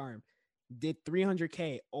time's a charm. Did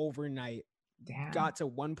 300K overnight. Damn. Got to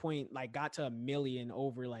got to 1 million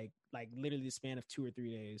over like literally the span of 2 or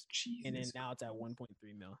 3 days. Jesus. And then now it's at 1.3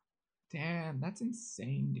 mil. Damn, that's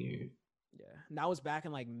insane, dude. Yeah. And that was back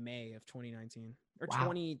in like May of 2019 or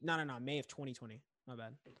May of 2020. My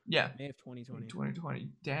bad. Yeah. May of 2020. 2020.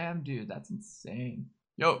 Damn, dude, that's insane.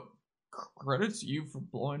 Yo, credits to you for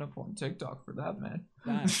blowing up on TikTok for that, man.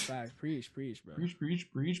 Facts. Preach, bro.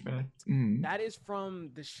 Preach, man. That is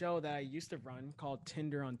from the show that I used to run called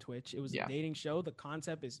Tinder on Twitch. It was a dating show. The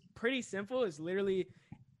concept is pretty simple. It's literally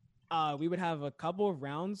we would have a couple of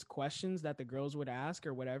rounds, questions that the girls would ask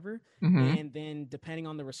or whatever. And then depending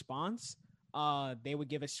on the response, they would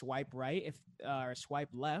give a swipe right or swipe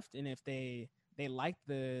left. And if they liked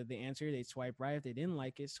the answer, they'd swipe right. If they didn't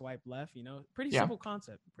like it, swipe left. You know, pretty simple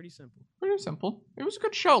concept. Pretty simple. It was a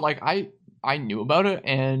good show. Like I knew about it,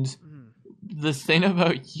 and the thing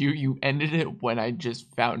about you ended it when I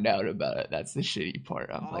just found out about it. That's the shitty part.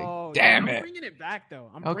 I'm like, damn it. I'm bringing it back though.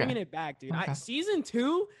 Bringing it back, dude. Okay. Season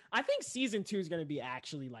 2. I think season 2 is gonna be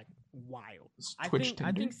actually like wild. I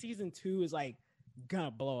think season 2 is like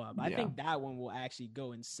gonna blow up. I think that one will actually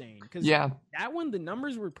go insane because that one the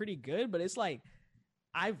numbers were pretty good, but it's like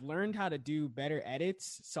I've learned how to do better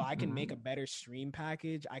edits so I can make a better stream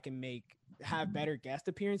package. I can have better guest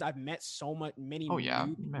appearance. I've met many new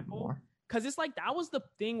people. Because it's like that was the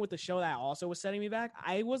thing with the show that also was setting me back.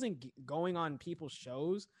 I wasn't going on people's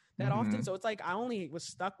shows that often. So it's like I only was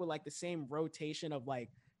stuck with like the same rotation of like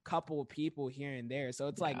couple people here and there. So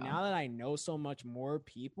it's like now that I know so much more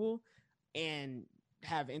people and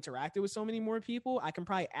have interacted with so many more people, I can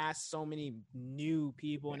probably ask so many new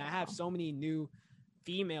people, and I have so many new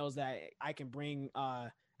females that I can bring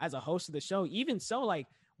as a host of the show. Even so, like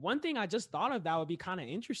one thing I just thought of that would be kind of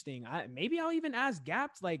interesting. Maybe I'll even ask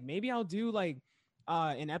Gaps, like maybe I'll do like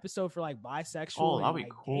an episode for like bisexual and like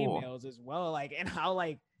cool. Gay males as well. Like, and I'll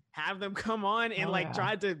like have them come on and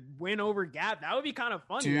try to win over Gap. That would be kind of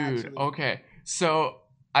funny, dude. Actually. Okay, so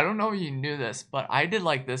I don't know if you knew this, but I did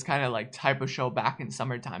like this kind of like type of show back in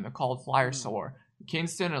summertime. It called Flyer Soar.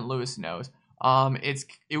 Kingston and Lewis knows.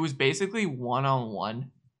 It was basically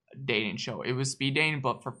one-on-one dating show. It was speed dating,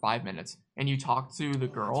 but for 5 minutes, and you talk to the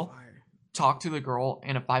girl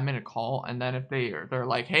in a 5-minute call, and then if they're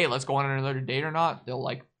like, hey, let's go on another date or not, they'll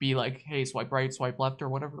like be like, hey, swipe right, swipe left, or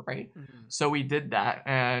whatever, right? So we did that,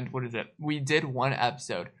 and we did one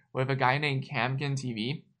episode with a guy named Camkin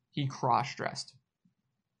TV. He cross-dressed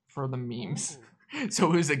for the memes.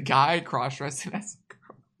 So it was a guy cross-dressed as a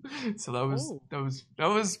girl. So it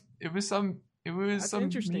was some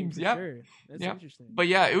interesting memes. Sure. That's interesting. But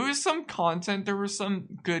yeah, it was some content. There were some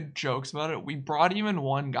good jokes about it. We brought even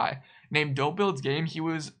one guy named Dope Builds Game. He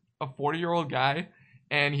was a 40-year-old guy,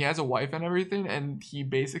 and he has a wife and everything, and he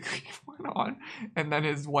basically went on, and then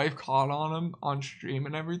his wife caught on him on stream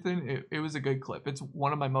and everything. It was a good clip. It's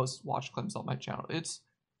one of my most watched clips on my channel. It's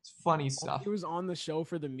funny stuff. He was on the show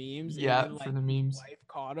for the memes. Yeah, and then, for the memes. His wife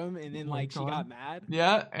caught him, and then like she got mad.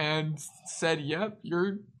 Yeah, and said, "Yep,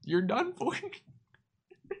 you're done for."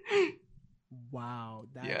 Wow,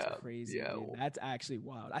 that's crazy. Yeah, dude. That's actually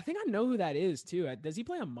wild. I think I know who that is too. Does he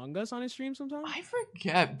play Among Us on his stream sometimes? I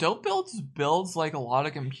forget. Dope builds like a lot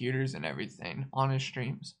of computers and everything on his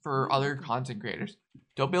streams for other content creators.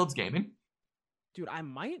 Dope Builds Gaming. Dude, I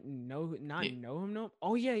might know know him. No,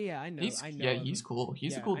 oh yeah, I know. He's cool.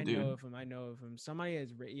 He's a cool dude. I know of him. Somebody has,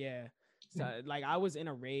 So, like I was in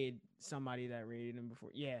a raid, somebody that raided him before.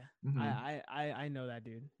 Yeah, I know that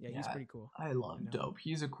dude. Yeah, he's pretty cool. I love Dope.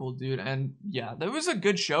 He's a cool dude, and yeah, that was a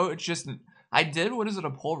good show. It's just I did a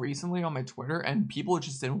poll recently on my Twitter, and people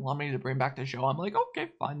just didn't want me to bring back the show. I'm like, okay,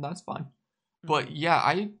 fine, that's fine. But yeah,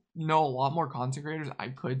 I know a lot more content creators. I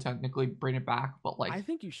could technically bring it back, but like I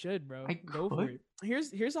think you should, bro. Go for it.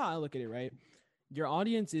 Here's how I look at it, right? Your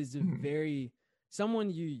audience is very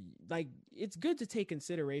someone you like. It's good to take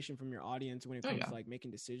consideration from your audience when it comes to like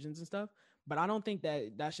making decisions and stuff. But I don't think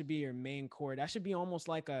that should be your main core. That should be almost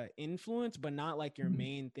like a influence, but not like your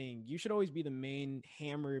main thing. You should always be the main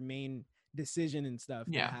decision and stuff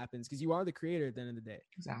that happens, because you are the creator at the end of the day.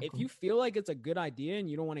 Exactly. If you feel like it's a good idea and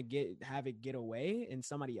you don't want to have it get away and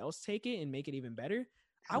somebody else take it and make it even better,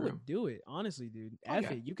 I would do it. Honestly, dude.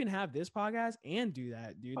 It. You can have this podcast and do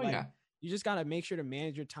that, dude. You just got to make sure to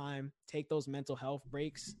manage your time, take those mental health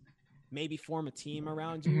breaks, maybe form a team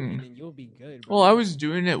around you, and then you'll be good, bro. Well, I was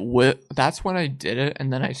doing it that's when I did it,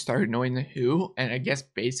 and then I started knowing the Who, and I guess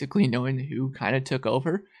basically knowing the Who kind of took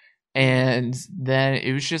over. And then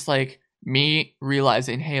it was just like me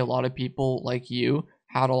realizing, hey, a lot of people like you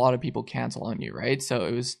had a lot of people cancel on you, right? So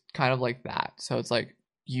it was kind of like that. So it's like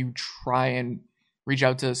you try and reach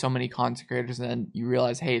out to so many content creators, and then you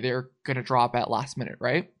realize, hey, they're gonna drop at last minute,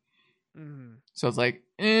 right? So it's like,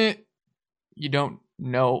 you don't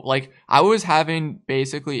know. Like I was having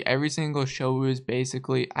basically every single show was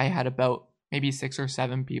basically I had about maybe 6 or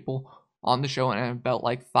 7 people on the show, and about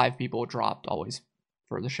like 5 people dropped always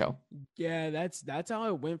for the show. Yeah, that's how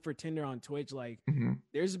it went for Tinder on Twitch. Like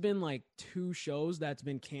there's been like 2 shows that's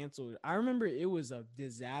been canceled. I remember it was a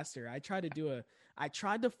disaster. I tried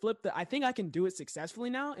to flip I think I can do it successfully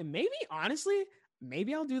now, and maybe honestly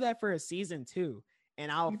I'll do that for a season 2,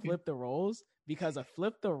 and I'll flip the roles, because a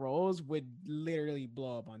flip the roles would literally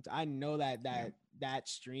blow up on I know that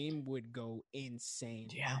stream would go insane.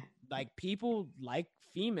 Yeah, like people like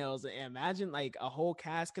females. Imagine like a whole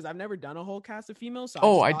cast, because I've never done a whole cast of females.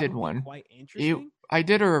 So I did one. Quite interesting. I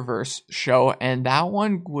did a reverse show, and that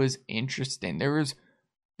one was interesting.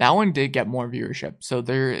 That one did get more viewership, so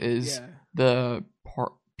there is the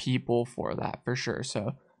people for that for sure.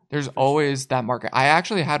 So there's always that market. I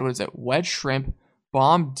actually had Wedge Shrimp,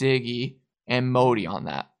 Bomb Diggy, and Modi on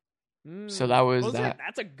that. So that was that.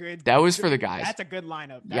 That's a good. That was for the guys. That's a good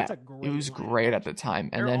lineup. That's a great. It was lineup. Great at the time,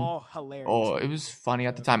 and They're then all hilarious. Oh, it was funny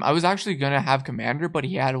at the time. I was actually gonna have Commander, but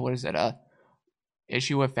he had a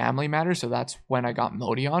issue with family matters, so that's when I got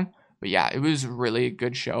Modi on. But yeah, it was really a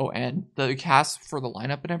good show, and the cast for the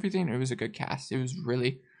lineup and everything, it was a good cast. It was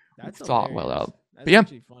really thought well out. That's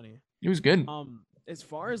actually funny. It was good. As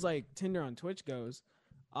far as like Tinder on Twitch goes,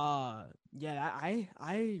 Yeah,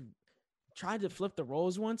 I tried to flip the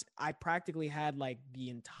roles once. I practically had like the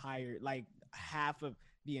entire, like half of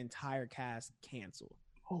the entire cast canceled.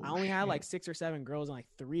 Oh, I only had shit. like 6 or 7 girls, and like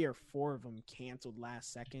 3 or 4 of them canceled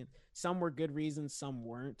last second. Some were good reasons, some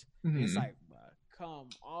weren't. And it's like, come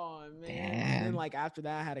on, man. And then like after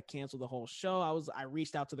that, I had to cancel the whole show. I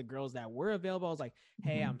reached out to the girls that were available. I was like,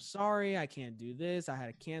 hey, I'm sorry, I can't do this. I had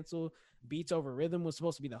to cancel. Beats Over Rhythm was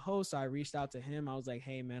supposed to be the host, so I reached out to him. I was like,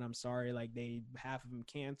 hey man, I'm sorry, like they half of them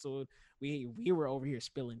canceled. We were over here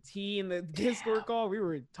spilling tea in the Discord call. We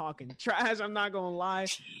were talking trash, I'm not gonna lie.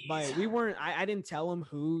 Jeez. But we weren't, I didn't tell him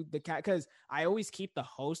who the cat, because I always keep the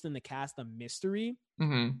host and the cast a mystery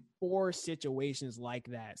for situations like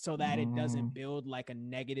that, so that it doesn't build like a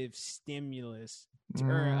negative stimulus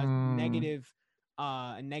or a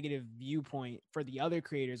negative viewpoint for the other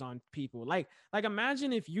creators on people. Like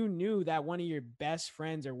imagine if you knew that one of your best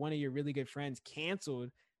friends or one of your really good friends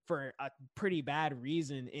canceled for a pretty bad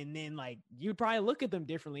reason, and then like you'd probably look at them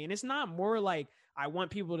differently. And it's not more like I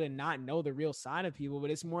want people to not know the real side of people,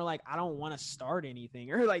 but it's more like I don't want to start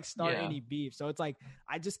anything or like start any beef. So it's like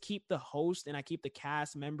I just keep the host and I keep the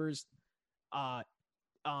cast members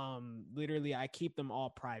literally I keep them all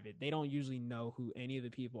private. They don't usually know who any of the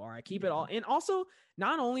people are. I keep it all, and also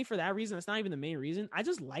not only for that reason, it's not even the main reason, I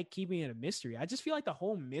just like keeping it a mystery. I just feel like the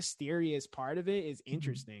whole mysterious part of it is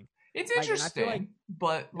interesting. It's interesting, like,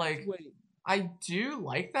 but like I do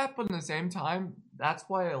like that, but at the same time, that's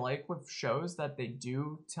why I like with shows that they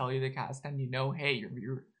do tell you the cast, and hey,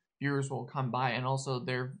 your viewers will come by, and also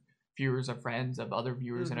their viewers are friends of other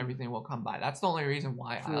viewers and everything will come by. That's the only reason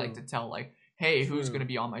why I like to tell, like, hey, who's going to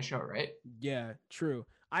be on my show, right? Yeah, true.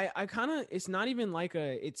 I kind of, it's not even like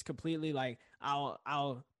it's completely like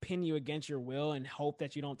I'll pin you against your will and hope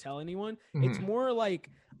that you don't tell anyone. It's more like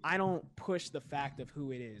I don't push the fact of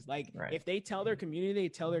who it is. Like if they tell their community, they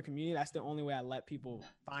tell their community. That's the only way I let people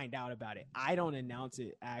find out about it. I don't announce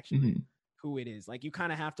it actually who it is. Like you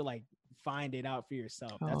kind of have to like find it out for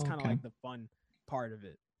yourself. That's kind of like the fun part of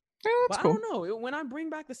it. Yeah, but cool. I don't know. When I bring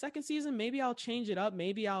back the second season, maybe I'll change it up.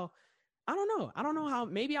 Maybe I don't know. I don't know how.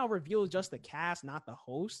 Maybe I'll reveal just the cast, not the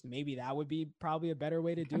host. Maybe that would be probably a better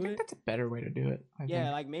way to do it. I think that's a better way to do it. I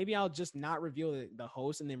think. Like maybe I'll just not reveal the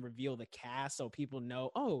host and then reveal the cast so people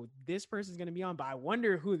know, oh, this person's going to be on, but I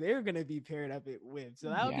wonder who they're going to be paired up with. So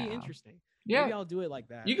that would be interesting. Yeah. Maybe I'll do it like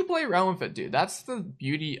that. You can play around with it, dude. That's the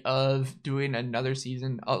beauty of doing another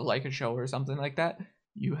season of like a show or something like that.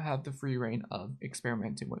 You have the free reign of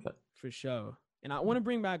experimenting with it. For sure. And I want to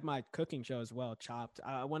bring back my cooking show as well, Chopped.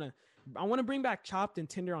 I want to bring back Chopped and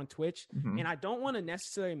Tinder on Twitch. And I don't want to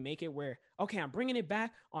necessarily make it where, okay, I'm bringing it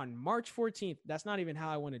back on March 14th. That's not even how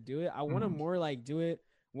I want to do it. I want to more like do it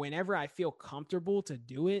whenever I feel comfortable to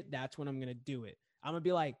do it. That's when I'm going to do it. I'm going to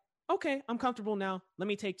be like, okay, I'm comfortable now. Let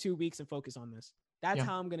me take 2 weeks and focus on this. That's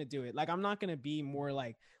how I'm going to do it. Like, I'm not going to be more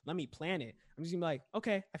like, let me plan it. I'm just going to be like,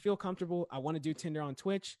 okay, I feel comfortable. I want to do Tinder on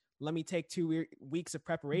Twitch. Let me take 2 weeks of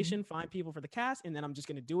preparation, find people for the cast, and then I'm just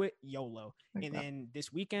going to do it YOLO. Then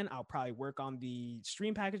this weekend, I'll probably work on the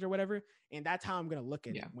stream package or whatever. And that's how I'm going to look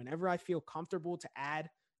at it. Whenever I feel comfortable to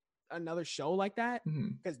add another show like that,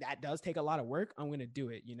 because that does take a lot of work, I'm going to do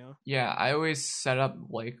it, you know? Yeah, I always set up,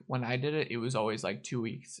 like, when I did it was always like 2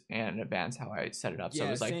 weeks in advance how I set it up. So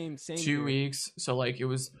it was like same 2 weeks. So like it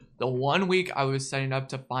was the 1 week I was setting up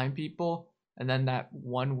to find people, and then that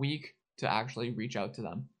 1 week to actually reach out to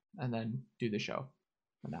them. And then do the show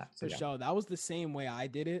and that. So, for sure. That was the same way I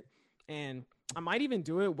did it. And I might even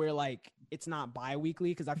do it where like it's not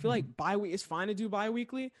bi-weekly, because I feel like it's fine to do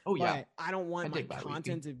bi-weekly. Oh yeah. But I don't want my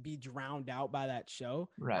content to be drowned out by that show.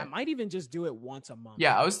 Right. I might even just do it once a month.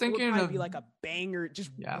 Yeah, I was thinking it would be like a banger,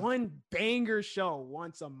 just one banger show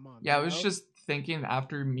once a month. Yeah, I was just thinking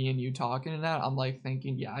after me and you talking and that, I'm like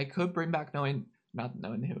thinking, I could bring back not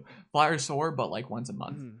knowing who Flyer Soar, but like once a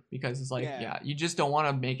month, because it's like you just don't want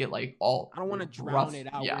to make it like all. I don't want to drown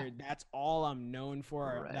it out where that's all I'm known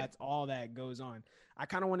for. That's all that goes on. I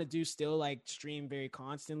kind of want to do still like stream very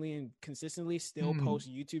constantly and consistently, still post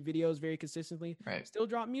YouTube videos very consistently, still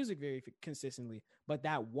drop music very consistently, but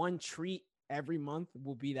that one treat every month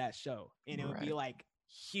will be that show, and it would be like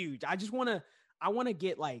huge. I want to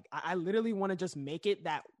get like, I literally want to just make it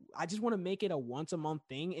I just want to make it a once a month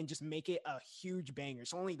thing and just make it a huge banger.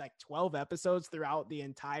 It's only like 12 episodes throughout the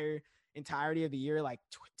entirety of the year, like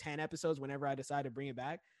 10 episodes whenever I decide to bring it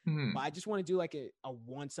back. But I just want to do like a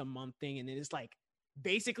once a month thing. And then it's like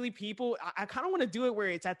basically people, I kind of want to do it where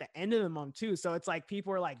it's at the end of the month too. So it's like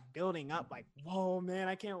people are like building up, like, whoa, man,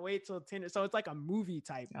 I can't wait till Tinder. So it's like a movie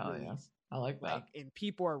type release. Yeah. I like that. And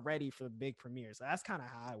people are ready for the big premiere. So that's kind of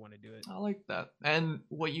how I want to do it. I like that. And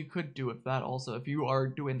what you could do with that also, if you are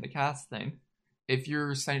doing the cast thing, if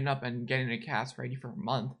you're signing up and getting a cast ready for a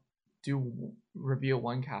month, do reveal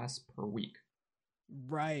one cast per week.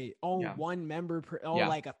 Right. Oh, yeah. One member per. Oh, yeah.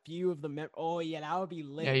 Like a few of the members. Oh, yeah, that would be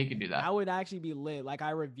lit. Yeah, you can do that. That would actually be lit. Like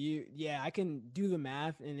I review. Yeah, I can do the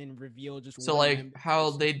math and then reveal just. So like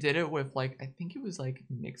how they did it with like I think it was like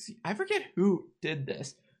Nixie. I forget who did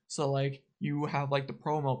this. So like you have like the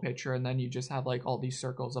promo picture and then you just have like all these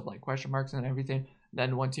circles of like question marks and everything.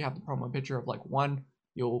 Then once you have the promo picture of like one,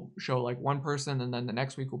 you'll show like one person and then the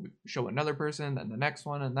next week will show another person, then the next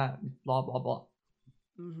one and that blah blah blah.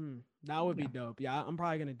 Mm-hmm. That would be dope. Yeah, I'm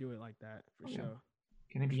probably gonna do it like that for sure.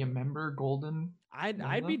 Can it be a member golden?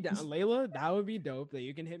 I'd be down, Layla. That would be dope. That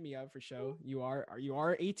you can hit me up for show. You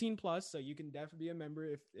are 18 plus, so you can definitely be a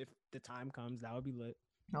member if the time comes. That would be lit.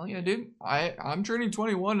 Hell yeah, dude. I'm turning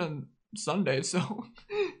 21 on Sunday, so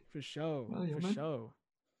for sure. Yeah, for sure.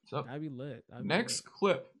 So that'd be lit. Next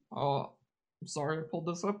clip. Oh, I'm sorry I pulled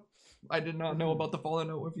this up. I did not know about the falling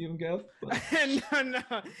out with you and Gav.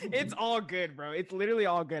 No, it's all good, bro. It's literally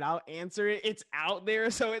all good. I'll answer it. It's out there,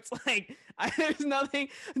 so it's like there's nothing.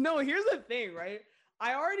 No, here's the thing, right?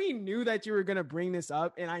 I already knew that you were gonna bring this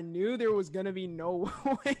up, and I knew there was gonna be no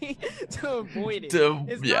way to avoid it.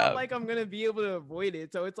 It's not like I'm gonna be able to avoid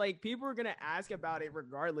it. So it's like people are gonna ask about it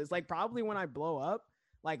regardless. Like probably when I blow up,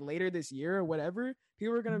 like later this year or whatever,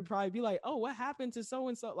 people are gonna probably be like, "Oh, what happened to so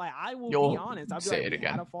and so?" Like I will be honest. I'll be like, "We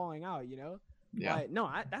had a falling out," you know. Yeah. But no,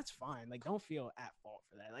 that's fine. Like, don't feel at fault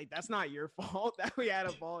for that. Like, that's not your fault that we had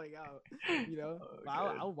a falling out. You know. But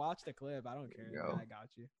I'll watch the clip. I don't care. I got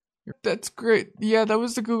you. That's great. Yeah, that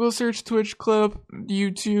was the Google search, Twitch clip,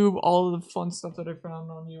 YouTube, all of the fun stuff that I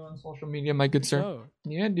found on you on social media, my good sir.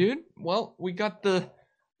 Yeah, dude. Well, we got the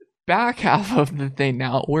back half of the thing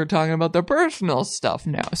now. We're talking about the personal stuff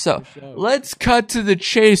now. So let's cut to the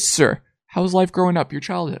chase, sir. How's life growing up? Your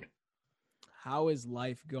childhood? How is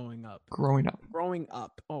life growing up? Growing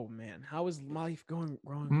up. Oh man, how is life growing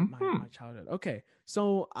up? My childhood. Okay,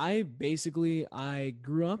 so I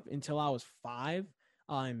grew up until I was 5.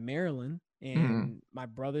 In Maryland, and my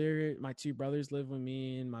two brothers lived with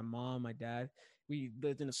me, and my mom, my dad. We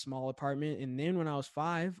lived in a small apartment, and then when I was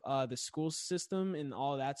 5, the school system and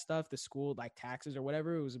all that stuff, the school like taxes or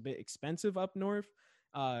whatever, it was a bit expensive up north,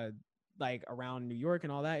 like around New York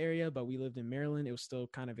and all that area. But we lived in Maryland; it was still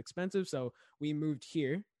kind of expensive, so we moved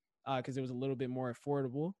here because it was a little bit more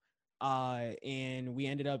affordable. And we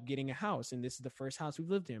ended up getting a house, and this is the first house we've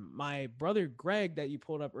lived in. My brother Greg that you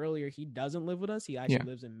pulled up earlier, he doesn't live with us. He actually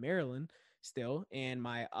lives in Maryland still. And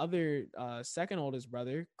my other second oldest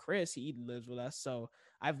brother, Chris, he lives with us. So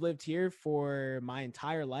I've lived here for my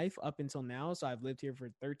entire life up until now. So I've lived here for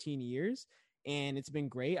 13 years, and it's been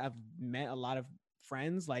great. I've met a lot of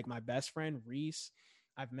friends, like my best friend Reese.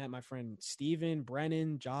 I've met my friend Steven,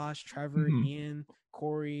 Brennan, Josh, Trevor, Ian,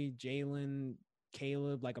 Corey, Jalen,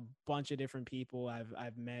 Caleb, like a bunch of different people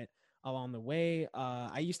I've met along the way.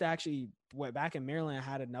 I used to actually back in Maryland, I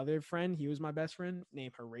had another friend. He was my best friend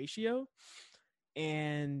named Horatio.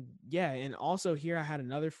 And also here I had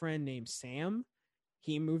another friend named Sam.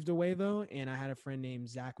 He moved away though. And I had a friend named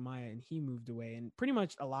Zach Maya, and he moved away. And pretty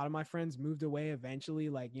much a lot of my friends moved away eventually.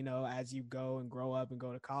 Like, you know, as you go and grow up and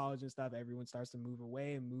go to college and stuff, everyone starts to move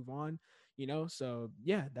away and move on. You know, so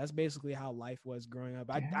yeah, that's basically how life was growing up.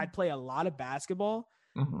 I'd play a lot of basketball.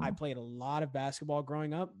 I played a lot of basketball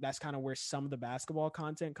growing up. That's kind of where some of the basketball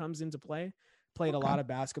content comes into play. Played a lot of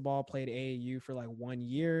basketball, played AAU for like 1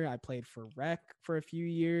 year. I played for rec for a few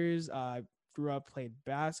years. Grew up, played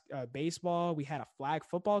baseball. We had a flag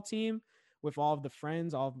football team with all of the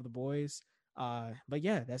friends, all of the boys. But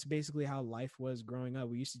yeah, that's basically how life was growing up.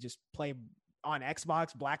 We used to just play on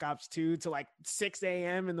Xbox, Black Ops 2 to like 6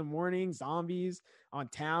 a.m. in the morning, zombies on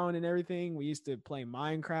town and everything. We used to play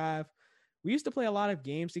Minecraft. We used to play a lot of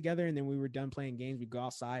games together, and then we were done playing games, we'd go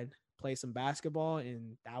outside, play some basketball,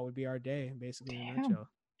 and that would be our day, basically, in a nutshell.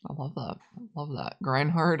 I love that.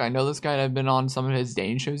 Grindhard, I know this guy. I've been on some of his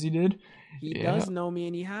Dane shows he did. He does know me,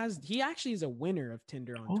 and he actually is a winner of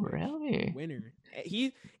Tinder on Twitch. Oh, really? Winner.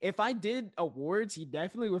 If I did awards, he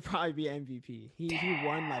definitely would probably be MVP. He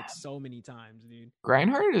won like so many times, dude.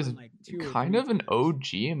 Grindhard is like kind of an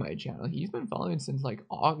OG in my channel. He's been following since like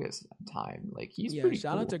August time. Like he's pretty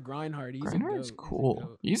shout cool. out to Grindhard. Grindhard's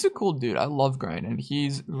cool. He's a cool dude. I love Grind, and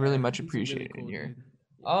he's really much appreciated really cool, here.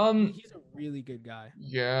 Dude. He's a really good guy.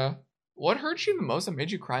 Yeah. What hurt you the most that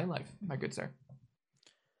made you cry in life, my good sir?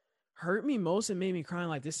 hurt me most and made me cry.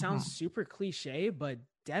 Like, this sounds super cliche, but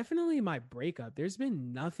definitely my breakup. There's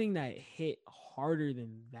been nothing that hit harder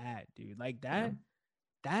than that, dude. Like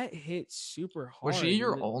that hit super hard. Was she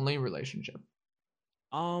your only relationship?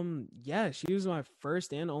 Yeah, she was my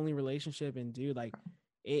first and only relationship, and dude, like,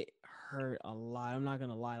 it hurt a lot. I'm not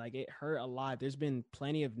gonna lie, like, it hurt a lot. There's been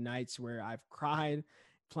plenty of nights where I've cried,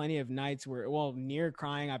 plenty of nights where, well, near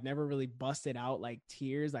crying. I've never really busted out like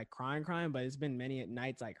tears, like crying, but it's been many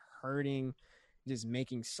nights like hurting, just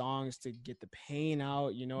making songs to get the pain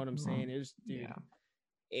out. You know what I'm saying? It was,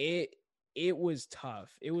 dude, it was tough.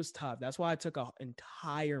 It was tough. That's why I took an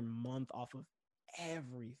entire month off of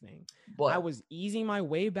everything. I was easing my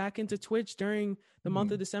way back into Twitch during the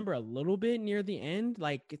month of December a little bit near the end.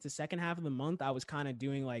 Like, it's the second half of the month. I was kind of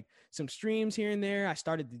doing like some streams here and there. I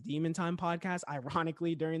started the Demon Time podcast,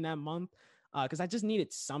 ironically, during that month, because I just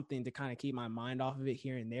needed something to kind of keep my mind off of it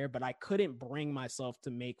here and there. But I couldn't bring myself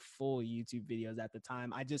to make full YouTube videos at the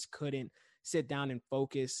time. I just couldn't sit down and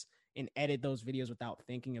focus and edit those videos without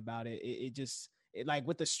thinking about it. It just like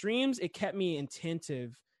with the streams, it kept me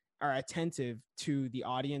attentive to the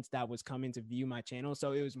audience that was coming to view my channel.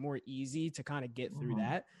 So it was more easy to kind of get through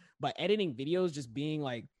that. But editing videos, just being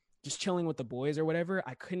like, just chilling with the boys or whatever,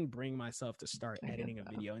 I couldn't bring myself to start editing a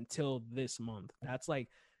video until this month. That's like,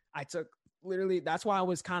 that's why I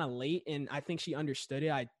was kind of late. And I think she understood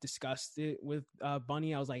it. I discussed it with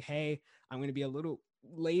Bunny. I was like, hey, I'm going to be a little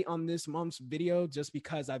late on this month's video just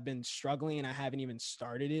because I've been struggling and I haven't even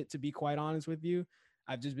started it, to be quite honest with you.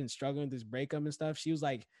 I've just been struggling with this breakup and stuff. She was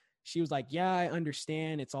like, yeah, I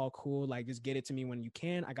understand. It's all cool. Like, just get it to me when you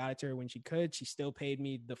can. I got it to her when she could. She still paid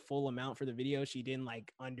me the full amount for the video. She didn't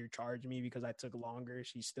like undercharge me because I took longer.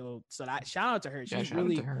 So that, shout out to her. She's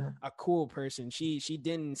really a cool person. She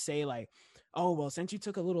didn't say like, oh, well, since you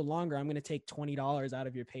took a little longer, I'm going to take $20 out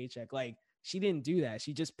of your paycheck. Like, she didn't do that.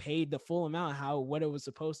 She just paid the full amount, what it was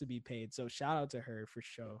supposed to be paid. So shout out to her for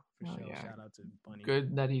sure. Yeah. Shout out to Bunny.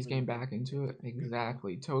 Good that he's getting back into it.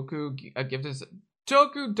 Exactly. Toku, give this.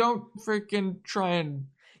 Toku, don't freaking try and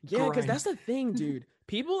because that's the thing, dude.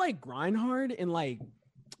 People like grind hard and like,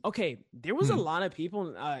 okay, there was a lot of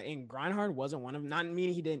people and grind hard wasn't one of them. Not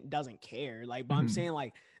meaning he doesn't care. Like, but I'm saying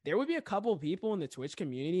like there would be a couple of people in the Twitch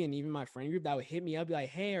community and even my friend group that would hit me up, be like,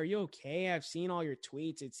 hey, are you okay? I've seen all your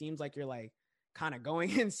tweets. It seems like you're like kind of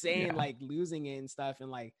going insane, like losing it and stuff. And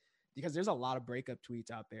like, because there's a lot of breakup tweets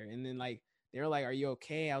out there. And then like, they were like, are you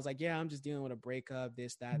okay? I was like, yeah, I'm just dealing with a breakup,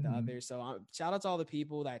 this, that, the other. So shout out to all the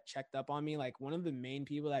people that checked up on me. Like, one of the main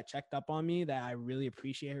people that checked up on me that I really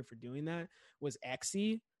appreciate her for doing that was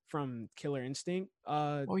Exy from Killer Instinct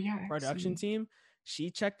production team. She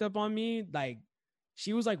checked up on me. Like,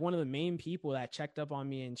 she was like one of the main people that checked up on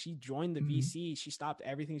me, and she joined the VC. She stopped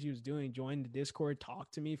everything she was doing, joined the Discord,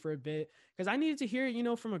 talked to me for a bit because I needed to hear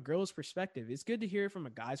it, from a girl's perspective. It's good to hear it from a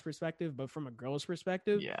guy's perspective, but from a girl's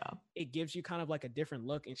perspective, it gives you kind of like a different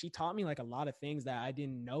look. And she taught me like a lot of things that I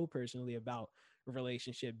didn't know personally about a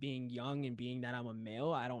relationship. Being young and being that I'm a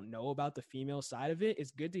male, I don't know about the female side of it.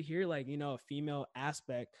 It's good to hear like, a female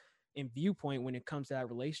aspect and viewpoint when it comes to that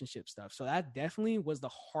relationship stuff. So that definitely was the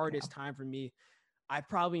hardest time for me. I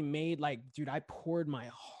probably made like, dude, I poured my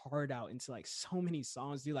heart out into like so many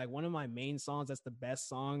songs, dude. Like, one of my main songs, that's the best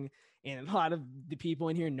song. And a lot of the people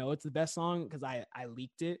in here know it's the best song because I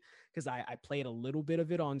leaked it because I played a little bit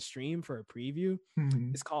of it on stream for a preview.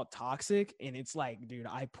 It's called Toxic. And it's like, dude,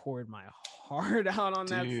 I poured my heart out on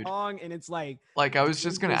that song. And it's like I was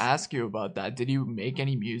just going to ask you about that. Did you make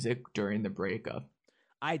any music during the breakup?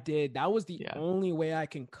 I did. That was the only way I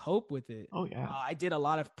can cope with it. Oh, yeah. I did a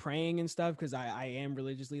lot of praying and stuff because I am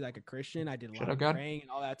religiously like a Christian. I did a lot of praying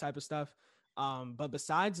and all that type of stuff. But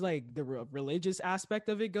besides like the religious aspect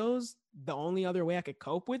of it goes, the only other way I could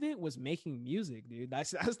cope with it was making music, dude.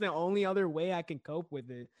 That's the only other way I can cope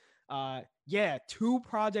with it. 2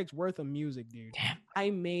 projects worth of music, dude. Damn.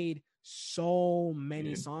 I made so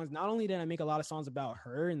many songs. Not only did I make a lot of songs about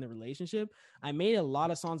her and the relationship, I made a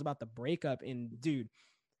lot of songs about the breakup. And dude,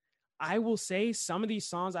 I will say some of these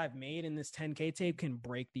songs I've made in this 10K tape can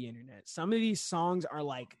break the internet. Some of these songs are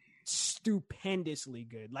like stupendously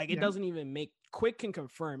good. Like, it doesn't even make, Quick can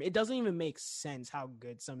confirm, it doesn't even make sense how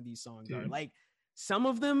good some of these songs are. Like, some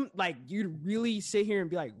of them, like, you'd really sit here and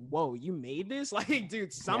be like, whoa, you made this? Like,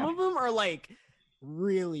 dude, some of them are like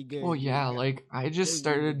really good. Well, yeah, like I just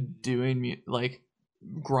started doing like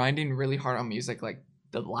grinding really hard on music like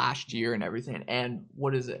the last year and everything. And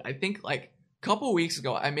what is it? I think like couple weeks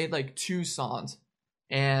ago I made like 2 songs,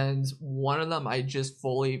 and one of them I just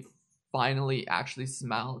finally actually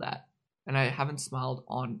smiled at, and I haven't smiled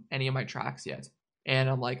on any of my tracks yet, and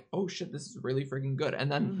I'm like, oh shit, this is really freaking good.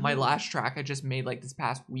 And then my last track I just made like this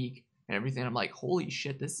past week and everything. I'm like, holy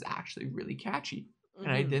shit, this is actually really catchy. Mhm.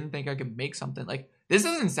 And I didn't think I could make something like this.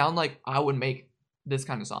 Doesn't sound like I would make this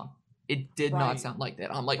kind of song. It did not sound like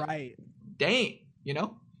that. I'm like, dang, you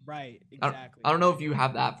know? Right, exactly. I don't know if you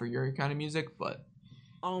have that for your kind of music, but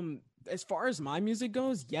as far as my music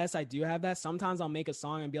goes, yes, I do have that. Sometimes I'll make a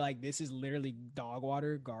song and be like, this is literally dog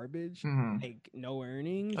water garbage. Like no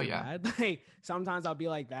earnings. Oh yeah. Like sometimes I'll be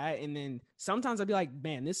like that. And then sometimes I'll be like,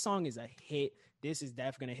 man, this song is a hit. This is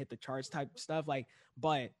definitely gonna hit the charts type stuff. Like,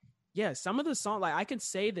 but yeah, some of the songs, like I could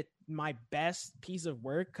say that my best piece of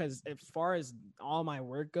work, because as far as all my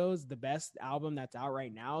work goes, the best album that's out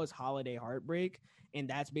right now is Holiday Heartbreak. And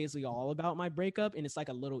that's basically all about my breakup. And it's like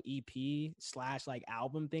a little EP / like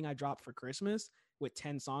album thing I dropped for Christmas with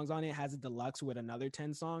 10 songs on it. It has a deluxe with another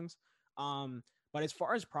 10 songs. But as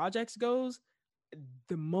far as projects goes,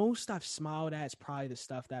 the most I've smiled at is probably the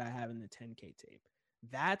stuff that I have in the 10K tape.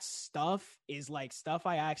 That stuff is like stuff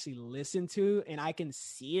I actually listen to, and I can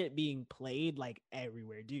see it being played like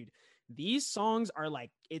everywhere. Dude, these songs are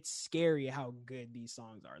like, it's scary how good these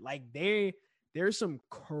songs are. Like there's some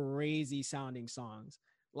crazy sounding songs.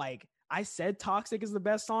 Like I said Toxic is the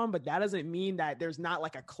best song, but that doesn't mean that there's not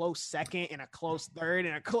like a close second and a close third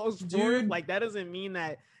and a close fourth. Like that doesn't mean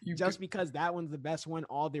that just because that one's the best one,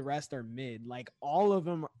 all the rest are mid. Like all of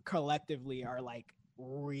them collectively are like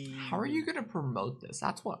really... How are you gonna promote this?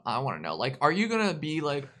 That's what I want to know. Like, are you gonna be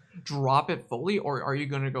like drop it fully, or are you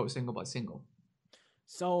gonna go single by single?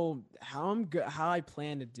 So how I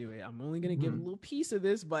plan to do it, I'm only gonna give a little piece of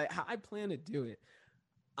this, but how I plan to do it,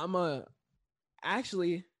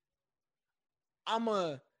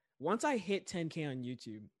 once I hit 10K on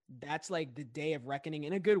YouTube, that's like the day of reckoning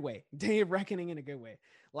in a good way.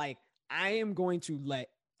 Like I am going to let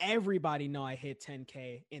everybody know I hit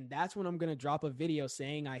 10K, and that's when I'm gonna drop a video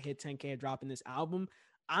saying I hit 10K dropping this album.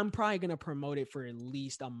 I'm probably going to promote it for at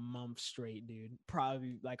least a month straight, dude.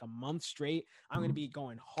 Probably like a month straight. I'm going to be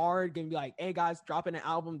going hard. Going to be like, hey, guys, dropping an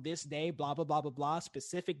album this day, blah, blah, blah, blah, blah.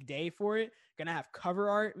 Specific day for it. Going to have cover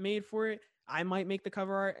art made for it. I might make the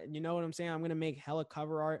cover art. You know what I'm saying? I'm going to make hella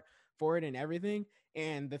cover art for it and everything.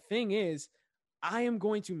 And the thing is, I am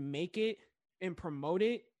going to make it and promote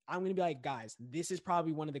it. I'm going to be like, guys, this is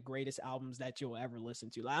probably one of the greatest albums that you'll ever listen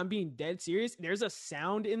to. Like, I'm being dead serious. There's a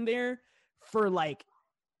sound in there for like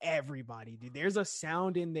everybody, dude. There's a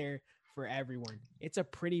sound in there for everyone. It's a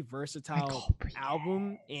pretty versatile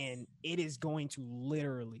album, and it is going to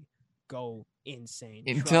literally go insane.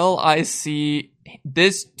 Until I see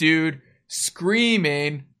this dude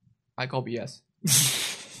screaming, I call BS.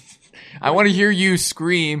 I want to hear you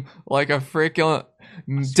scream like a freaking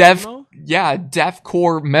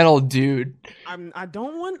deathcore metal dude. I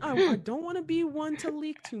don't want to be one to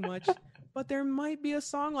leak too much. But there might be a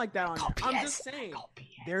song like that on there. I'm just saying,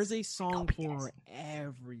 there's a song for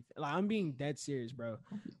everything. Like, I'm being dead serious, bro.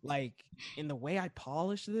 Like, in the way I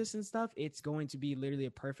polish this and stuff, it's going to be literally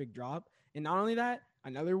a perfect drop. And not only that,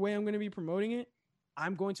 another way I'm going to be promoting it,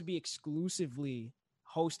 I'm going to be exclusively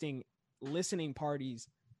hosting listening parties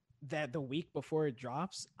that the week before it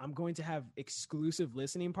drops. I'm going to have exclusive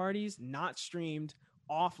listening parties, not streamed,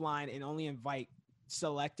 offline, and only invite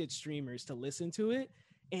selected streamers to listen to it.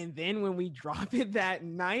 And then when we drop it that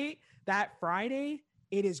night, that Friday,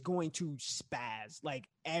 it is going to spaz like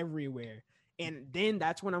everywhere. And then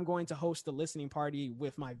that's when I'm going to host the listening party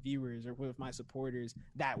with my viewers or with my supporters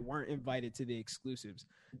that weren't invited to the exclusives.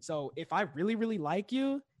 So if I really, really like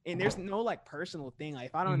you, and there's no like personal thing, like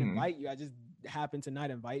if I don't invite you, I just happen to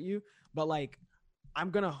not invite you. But like, I'm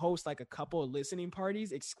going to host like a couple of listening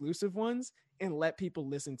parties, exclusive ones, and let people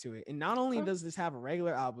listen to it. And not only does this have a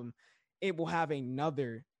regular album, it will have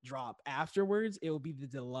another drop afterwards. It will be the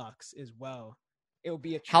deluxe as well. It will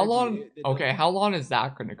be a tribute. How long? Okay, how long is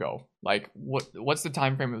that going to go? Like, what's the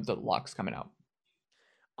time frame of the deluxe coming out?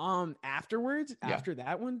 Afterwards, after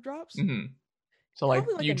that one drops. So like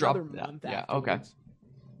you drop month. Yeah. Okay.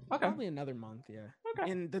 Probably another month. Yeah.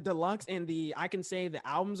 Okay. And the deluxe and I can say the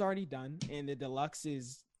album's already done, and the deluxe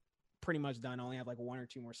is pretty much done. I only have like 1 or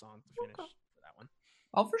 2 more songs to finish for that one.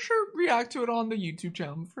 I'll for sure react to it on the YouTube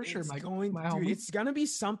channel for sure. It's gonna be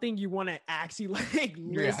something you want to actually like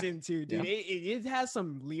listen to, dude. Yeah. It has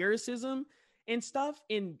some lyricism and stuff,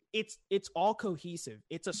 and it's all cohesive.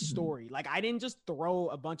 It's a story. Like I didn't just throw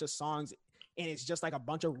a bunch of songs and it's just like a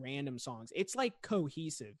bunch of random songs. It's like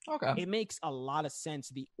cohesive. Okay. It makes a lot of sense,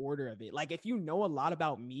 the order of it. Like if you know a lot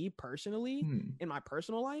about me personally in my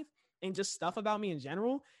personal life, and just stuff about me in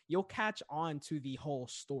general, you'll catch on to the whole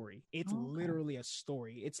story. It's literally a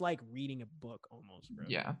story. It's like reading a book almost, bro.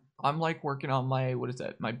 Yeah. I'm like working on my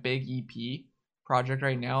big EP project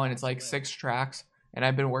right now, and it's like 6 tracks, and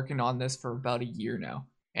I've been working on this for about a year now.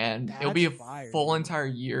 and it'll be a full entire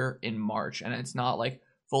year in March, and it's not like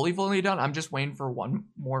fully done. I'm just waiting for one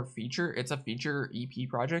more feature. It's a feature EP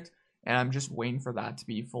project, and I'm just waiting for that to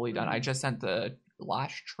be fully done. I just sent the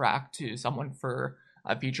last track to someone for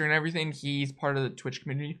a feature and everything. He's part of the Twitch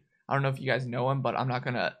community. I don't know if you guys know him, but I'm not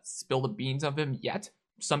gonna spill the beans of him yet.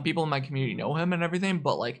 Some people in my community know him and everything,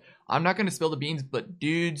 but like I'm not gonna spill the beans. But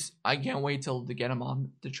dudes, I can't wait to get him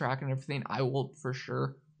on the track and everything. I will for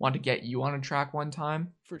sure want to get you on a track one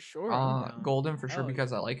time. For sure. Golden, for sure,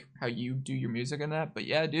 because I like how you do your music and that. But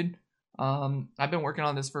yeah, dude, I've been working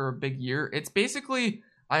on this for a big year. It's basically,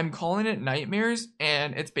 I'm calling it Nightmares,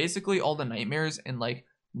 and it's basically all the nightmares in like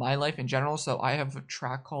my life in general. So I have a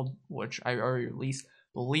track called, which I already released,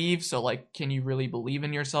 Believe. So like, can you really believe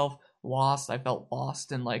in yourself? Lost. I felt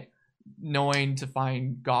lost and like knowing to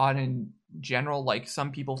find God in general. Like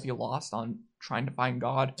some people feel lost on trying to find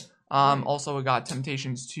God. Also we got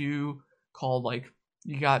Temptations 2 called like,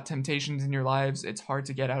 you got temptations in your lives. It's hard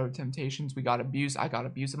to get out of temptations. We got abuse. I got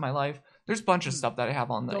abuse in my life. There's a bunch of stuff that I have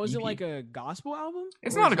on the So is EP. it like a gospel album?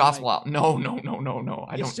 It's not a gospel album. No.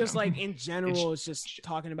 It's just like in general. It's just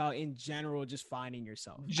talking about in general, just finding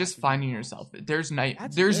yourself. Just finding yourself. There's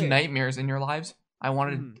nightmares in your lives. I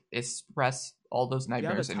wanted to express all those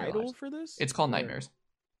nightmares in your lives. Do you have a title for this? It's called Nightmares.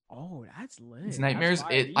 Oh, that's lit. It's Nightmares.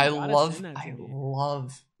 I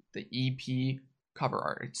love the EP cover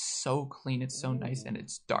art. It's so clean. It's so nice, and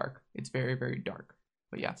it's dark. It's very, very dark.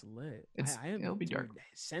 But yeah, it's lit. It'll be dark.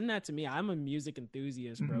 Send that to me. I'm a music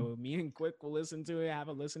enthusiast, bro. Me and Quick will listen to it. Have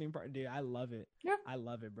a listening part, dude. I love it. Yeah, I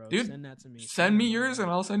love it, bro. Dude, send that to me. Send me yours,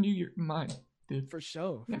 and I'll send you mine, dude. For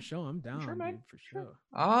sure. I'm down, dude. For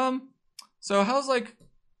sure. So how's like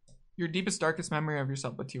your deepest, darkest memory of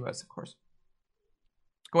yourself with TOS, of course?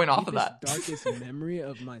 Going off of that. Darkest memory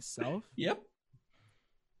of myself? Yep.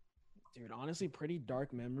 Dude, honestly, pretty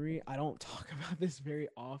dark memory. I don't talk about this very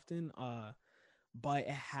often. But it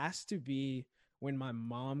has to be when my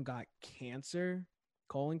mom got cancer,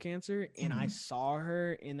 colon cancer, and I saw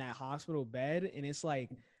her in that hospital bed, and it's like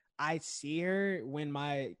I see her when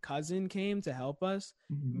my cousin came to help us,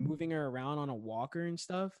 moving her around on a walker and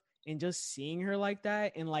stuff. And just seeing her like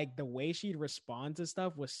that, and like the way she'd respond to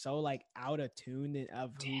stuff was so like out of tune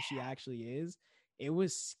of who she actually is. It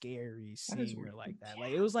was scary seeing her like that.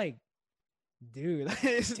 Like it was like, dude,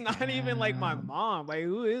 it's not even like my mom. Like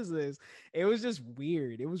who is this? It was just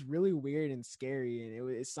weird. It was really weird and scary,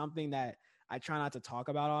 and it's something that I try not to talk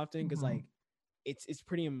about often because like it's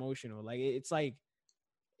pretty emotional. Like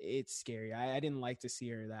it's scary. I didn't like to see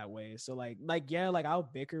her that way. So like I'll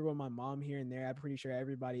bicker with my mom here and there. I'm pretty sure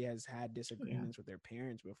everybody has had disagreements with their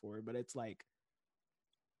parents before, but it's like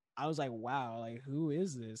I was like, wow, like who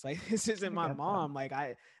is this? Like this isn't my mom. Like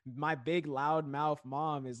my big loud mouth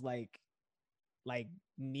mom is like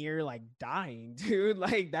near like dying, dude.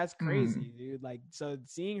 Like that's crazy, dude. Like so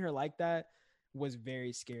seeing her like that was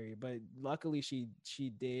very scary. But luckily she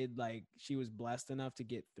did, like she was blessed enough to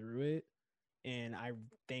get through it. And I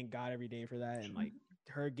thank God every day for that. And like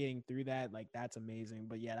her getting through that, like that's amazing.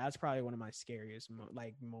 But yeah, that's probably one of my scariest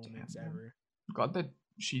moments ever. Glad that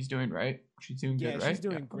she's doing right. She's doing good, right? Yeah, she's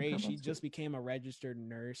doing great. She just became a registered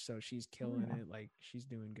nurse, so she's killing it. Like she's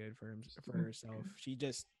doing good for herself. She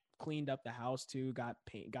just cleaned up the house too, got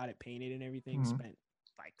it painted and everything. Spent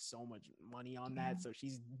like so much money on that, so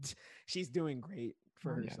she's doing great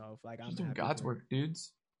for herself. Like I'm doing God's work,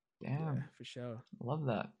 dudes. Damn. Yeah, for sure. I love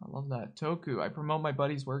that. Toku. I promote my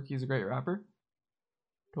buddy's work. He's a great rapper.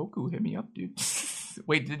 Toku, hit me up, dude.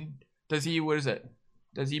 Wait, does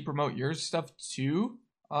he promote your stuff too,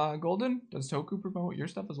 Golden? Does Toku promote your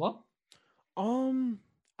stuff as well? I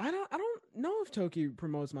don't know if Toku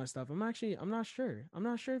promotes my stuff. I'm not sure. I'm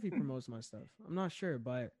not sure if he promotes my stuff. I'm not sure,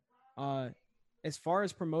 but as far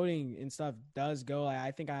as promoting and stuff does go,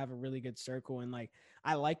 I think I have a really good circle, and like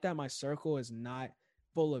I like that my circle is not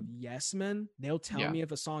full of yes men. They'll tell me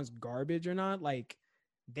if a song's garbage or not. Like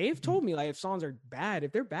they've told me like if songs are bad,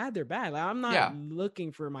 if they're bad, they're bad. Like I'm not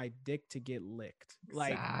looking for my dick to get licked.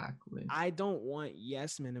 Like I don't want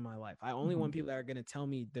yes men in my life. I only want people that are gonna tell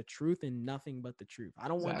me the truth and nothing but the truth. I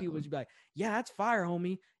don't want people to be like, yeah, that's fire,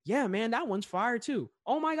 homie. Yeah, man, that one's fire too.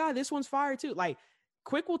 Oh my God, this one's fire too. Like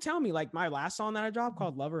Quick will tell me, like my last song that I dropped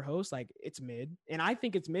called Lover Host, like it's mid, and I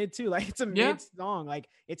think it's mid too. Like it's a mid song. Like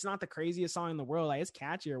it's not the craziest song in the world. Like it's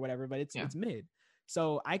catchy or whatever, but it's mid.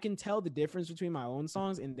 So I can tell the difference between my own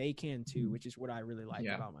songs, and they can too, which is what I really like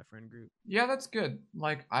about my friend group. Yeah, that's good.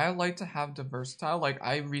 Like I like to have the versatile. Like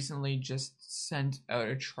I recently just sent out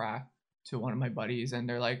a track to one of my buddies, and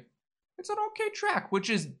they're like, "It's an okay track," which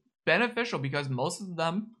is beneficial because most of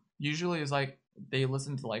them usually is like they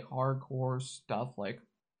listen to like hardcore stuff, like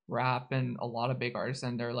rap and a lot of big artists,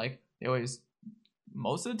 and they're like, they always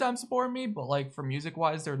most of the time support me, but like for music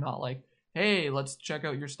wise, they're not like, hey, let's check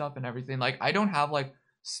out your stuff and everything. Like I don't have like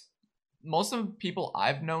most of the people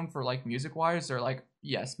I've known for like music wise, they're like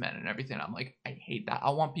yes men and everything. I'm like, I hate that.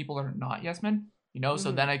 I want people that are not yes men, you know.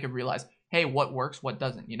 So then I could realize, hey, what works, what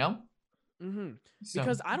doesn't, you know. So,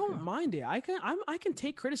 because I don't mind it. I can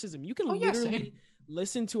take criticism. You can literally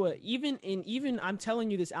listen to even I'm telling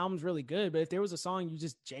you this album's really good, but if there was a song you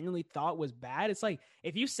just genuinely thought was bad, it's like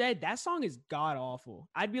if you said that song is god awful,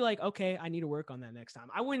 I'd be like, okay, I need to work on that next time.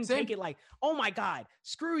 I wouldn't take it like, oh my god,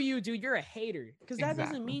 screw you, dude, you're a hater, because that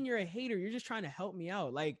doesn't mean you're a hater. You're just trying to help me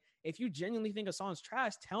out. Like if you genuinely think a song's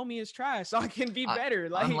trash, tell me it's trash so I can be better.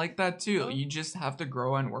 Like I'm like that too. You just have to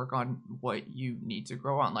grow and work on what you need to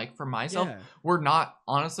grow on. Like for myself, we're not,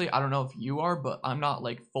 honestly, I don't know if you are, but I'm not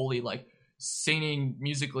like fully like singing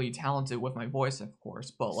musically talented with my voice, of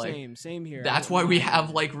course, but like same here. That's why we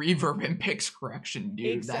have like reverb and pitch correction,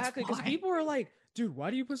 dude. Exactly, because people are like, dude,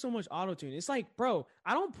 why do you put so much auto-tune? It's like, bro,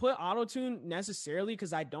 I don't put auto-tune necessarily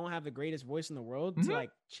because I don't have the greatest voice in the world to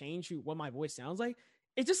like change what my voice sounds like.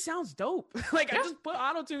 It just sounds dope. Like I just put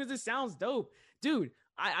auto-tune because it sounds dope. Dude,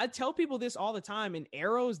 I tell people this all the time, and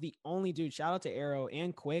Arrow is the only dude. Shout out to Arrow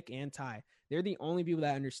and Quick and Ty. They're the only people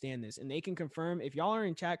that understand this, and they can confirm. If y'all are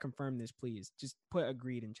in chat, confirm this, please. Just put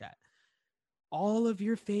agreed in chat. All of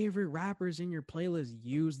your favorite rappers in your playlist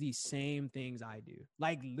use these same things I do.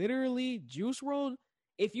 Like literally, Juice WRLD,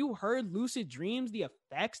 if you heard Lucid Dreams, the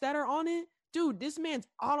effects that are on it, dude, this man's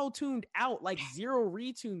auto-tuned out like 0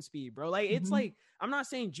 retune speed, bro. Like it's like, I'm not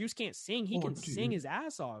saying Juice can't sing. He can sing his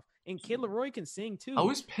ass off. And Kid Laroi can sing too. I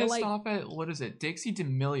was pissed off at, what is it, Dixie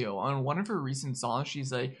D'Amelio on one of her recent songs.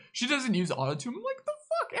 She's like, she doesn't use autotune. I'm like, the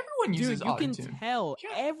fuck? Everyone uses autotune. You can tell.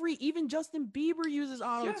 Even Justin Bieber uses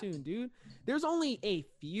autotune, dude. There's only a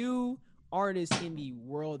few artists in the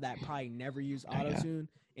world that probably never use autotune.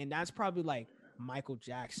 And that's probably like Michael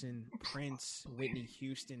Jackson, Prince, Whitney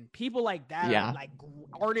Houston, people like that, are like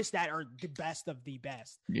artists that are the best of the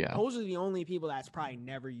best. Those are the only people that's probably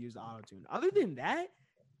never used autotune. Other than that,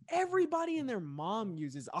 everybody and their mom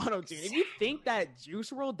uses autotune. If you think that Juice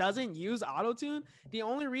WRLD doesn't use autotune, the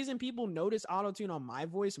only reason people notice autotune on my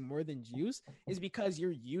voice more than Juice is because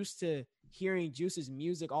you're used to hearing Juice's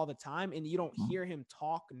music all the time and you don't hear him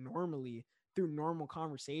talk normally through normal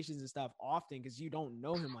conversations and stuff often because you don't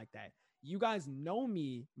know him like that. You guys know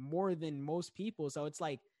me more than most people, so it's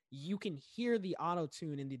like you can hear the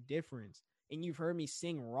auto-tune and the difference. And you've heard me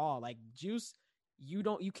sing raw. Like Juice, you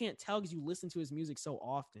can't tell because you listen to his music so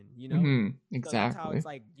often, you know? Exactly. So that's how it's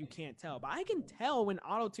like you can't tell. But I can tell when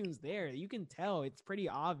auto-tune's there. You can tell. It's pretty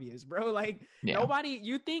obvious, bro. Like nobody,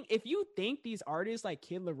 if you think these artists like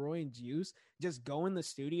Kid Laroi and Juice just go in the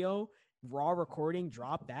studio, raw recording,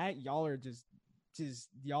 drop that, y'all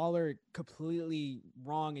are completely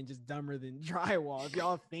wrong and just dumber than drywall. If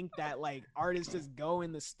y'all think that like artists just go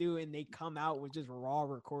in the stew and they come out with just raw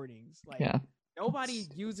recordings, like nobody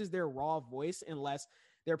uses their raw voice unless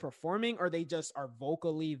they're performing or they just are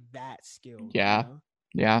vocally that skilled. Yeah. You know?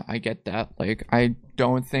 Yeah, I get that. Like, I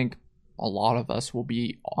don't think a lot of us will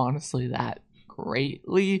be honestly that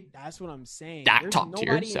greatly. That's what I'm saying. There's top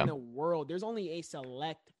nobody tier, in the world. There's only a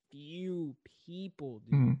select few people,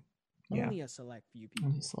 dude. Only a select few people.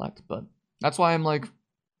 Only select, but that's why I'm like,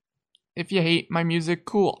 if you hate my music,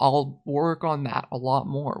 cool. I'll work on that a lot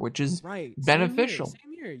more, which is beneficial.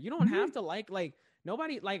 Same here. You don't have to like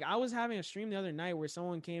nobody. Like I was having a stream the other night where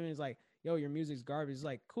someone came and was like, "Yo, your music's garbage." It's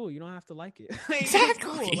like, cool. You don't have to like it. Like, exactly. It's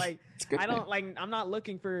cool. Like I don't like. I'm not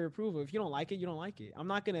looking for approval. If you don't like it, you don't like it. I'm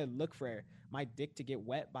not gonna look for my dick to get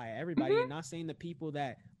wet by everybody. I'm not saying the people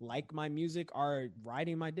that like my music are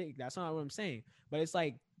riding my dick. That's not what I'm saying. But it's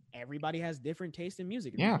like, everybody has different taste in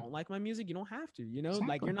music. If you don't like my music, you don't have to, you know? Exactly.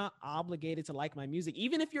 Like, you're not obligated to like my music.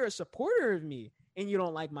 Even if you're a supporter of me and you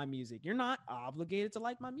don't like my music, you're not obligated to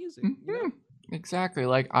like my music. You know? Exactly.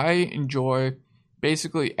 Like, I enjoy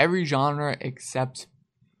basically every genre except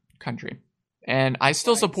country. And I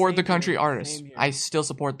still support the country artists. I still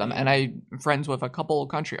support them. And I'm friends with a couple of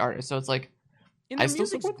country artists. So it's like, and their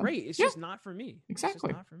music's great. It's just not for me. Exactly.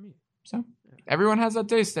 It's just not for me. So everyone has that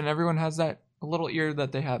taste and everyone has that little ear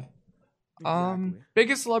that they have. Exactly.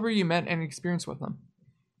 Biggest celebrity you met and experience with them?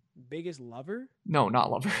 Biggest lover? No,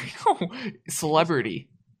 not lover. No, celebrity.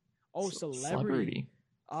 Oh, celebrity.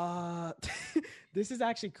 This is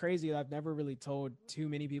actually crazy. I've never really told too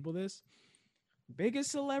many people this.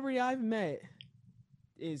 Biggest celebrity I've met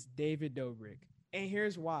is David Dobrik. And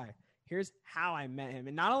here's why. Here's how I met him.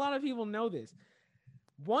 And not a lot of people know this.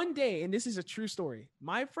 one day, and this is a true story,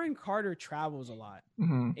 my friend Carter travels a lot.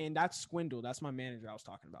 And that's Squindle. That's my manager I was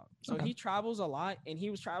talking about. So he travels a lot, and he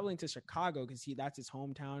was traveling to Chicago because that's his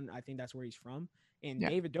hometown. I think that's where he's from. And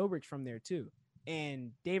David Dobrik's from there too.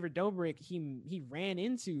 And David Dobrik, he ran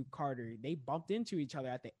into Carter. They bumped into each other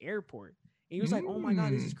at the airport. And he was like, oh my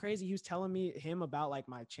God, this is crazy. He was telling him about like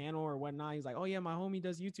my channel or whatnot. He's like, oh yeah, my homie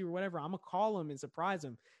does YouTube or whatever. I'm gonna call him and surprise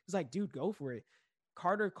him. He's like, dude, go for it.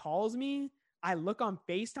 Carter calls me. I look on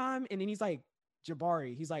FaceTime, and then he's like,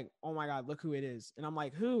 Jabari. He's like, oh my God, look who it is. And I'm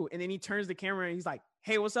like, who? And then he turns the camera and he's like,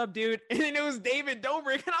 hey, what's up, dude? And then it was David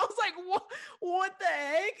Dobrik. And I was like, what the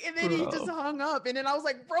heck? And then he just hung up. And then I was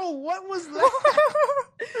like, bro, what was that?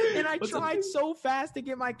 And I tried so fast to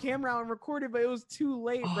get my camera out and record it, but it was too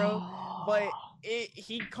late, bro. But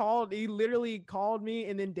he literally called me,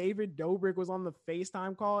 and then David Dobrik was on the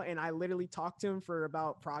FaceTime call, and I literally talked to him for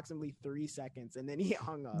about approximately 3 seconds, and then he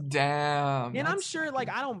hung up. Damn. And I'm sure, like,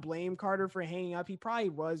 I don't blame Carter for hanging up. He probably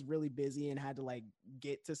was really busy and had to, like,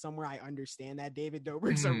 get to somewhere. I understand that David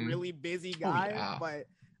Dobrik's a really busy guy, but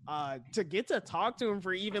to get to talk to him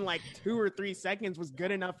for even like 2 or 3 seconds was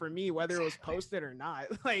good enough for me, whether it was posted or not.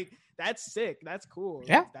 Like, that's sick. That's cool.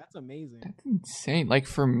 Yeah, that's amazing. That's insane. Like,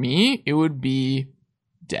 for me, it would be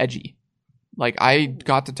Deji. Like, I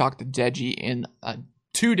got to talk to Deji in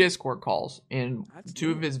 2 Discord calls in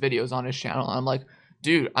 2 of his videos on his channel. I'm like,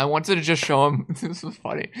 dude, I wanted to just show him. This was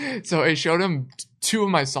funny. So I showed him 2 of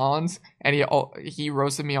my songs, and he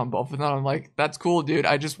roasted me on both of them. I'm like, that's cool, dude.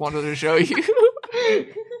 I just wanted to show you.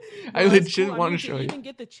 I legit want to show you. Even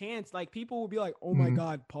get the chance, like, people will be like, "Oh my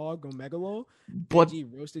God, Pog or Megalo, Deji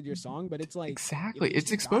roasted your song," but it's like exactly,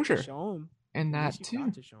 it's exposure. Show him, and that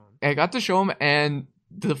too. I got to show him, and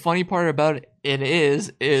the funny part about it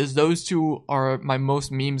is those 2 are my most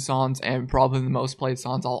meme songs and probably the most played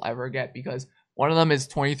songs I'll ever get, because one of them is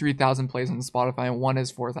 23,000 plays on Spotify and one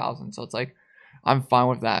is 4,000. So it's like, I'm fine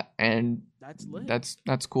with that, and that's lit.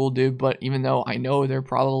 That's cool, dude. But even though I know they're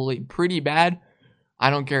probably pretty bad, I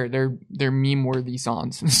don't care. They're meme worthy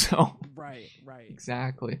songs. So right.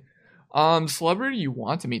 Exactly. Celebrity you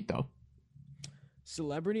want to meet though?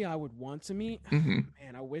 Celebrity I would want to meet?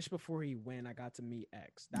 Man, I wish before he went I got to meet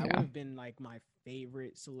X. That would have been like my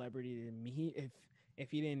favorite celebrity to meet if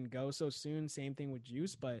he didn't go so soon. Same thing with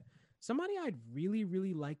Juice, but somebody I'd really,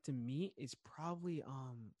 really like to meet is probably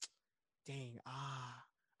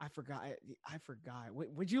I forgot.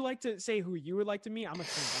 Would you like to say who you would like to meet? I'm gonna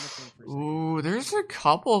think for a second. Ooh, there's a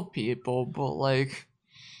couple of people, but like,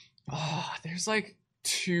 there's like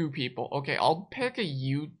 2 people. Okay, I'll pick a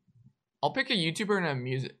YouTuber and a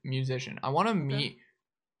musician. I want to meet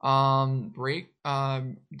the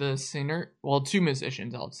singer. Well, 2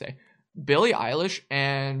 musicians, I'll say, Billie Eilish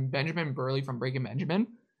and Benjamin Burley from Breaking Benjamin.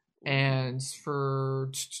 And for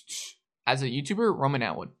as a YouTuber, Roman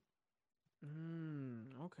Atwood.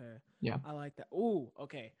 Okay. Yeah. I like that. Ooh,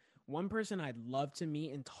 okay. One person I'd love to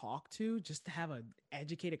meet and talk to, just to have an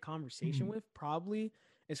educated conversation with, probably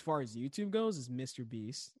as far as YouTube goes, is Mr.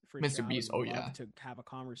 Beast. Mr. Beast, to have a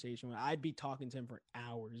conversation with. I'd be talking to him for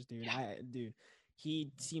hours, dude.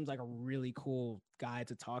 He seems like a really cool guy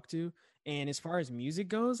to talk to. And as far as music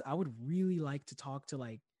goes, I would really like to talk to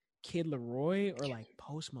like Kid Laroi or like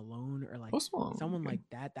Post Malone or like someone like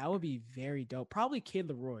that. That would be very dope. Probably Kid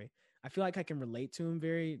Laroi. I feel like I can relate to him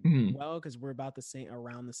very well because we're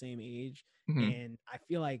around the same age, and I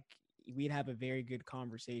feel like we'd have a very good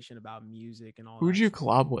conversation about music and all. Who'd you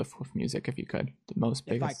collab with music if you could? The most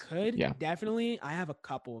biggest. If I could, definitely. I have a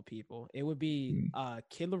couple of people. It would be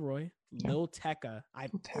Kid Laroi, Lil Tecca. I've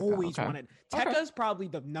always wanted. Tecca's probably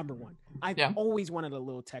the number one. I've always wanted a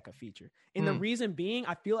Lil Tecca feature, and the reason being,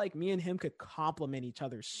 I feel like me and him could complement each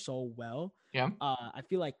other so well. Yeah. I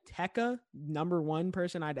feel like Tecca, number 1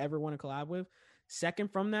 person I'd ever want to collab with.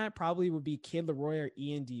 Second from that probably would be Kid Laroi or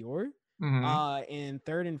Ian Dior. And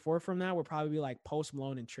 3rd and 4th from that would probably be like Post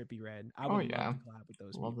Malone and Trippie Redd. I would love to collab with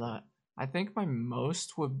those. Love that. I think my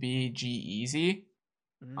most would be G-Eazy.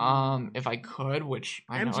 If I could, which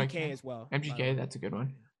I know I can't. MGK as well. MGK, that's a good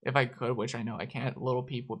one. If I could, which I know I can't. Lil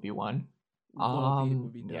Peep would be one. Lil Peep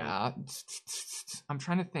would be dope. Yeah. I'm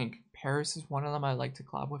trying to think. Paris is one of them I'd like to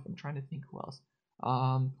collab with. I'm trying to think who else.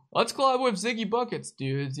 Let's collab with Ziggy Buckets,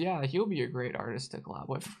 dudes. Yeah, he'll be a great artist to collab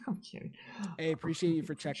with. I'm kidding. Hey, appreciate you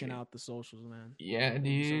for checking out the socials, man. Yeah,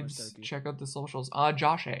 dudes. So check out the socials.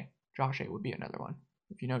 Josh A. Josh A would be another one,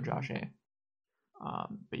 if you know Josh A.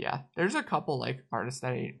 But yeah, there's a couple like artists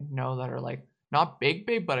that I know that are like not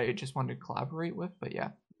big, but I just wanted to collaborate with. But yeah.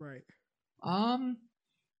 Right.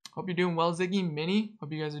 Hope you're doing well, Ziggy. Minnie,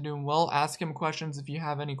 hope you guys are doing well. Ask him questions if you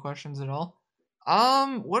have any questions at all.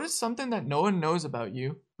 What is something that no one knows about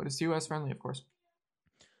you, but it's US friendly, of course?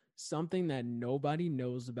 something that nobody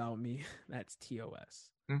knows about me. That's TOS.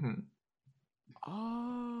 Mm-hmm.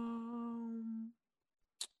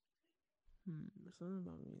 Something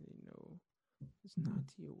about me they know. It's not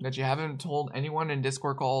TOS. That you haven't told anyone in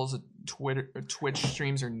Discord calls, Twitter, Twitch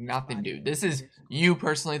streams, or nothing, dude. This is you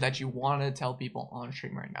personally that you want to tell people on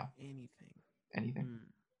stream right now. Anything.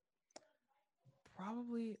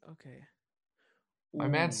 Probably okay. My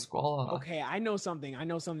man Squalla. Okay, I know something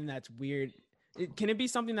that's weird. Can it be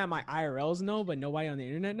something that my IRLs know, but nobody on the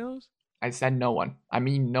internet knows? I said no one. I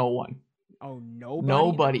mean no one. Oh, nobody?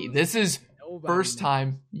 Nobody. Knows? This is Nobody first knows.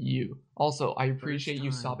 time you. Also, I appreciate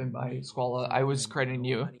you stopping by, Squalla. I was crediting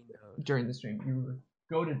you during the stream. You were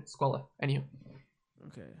goated, Squalla. And you.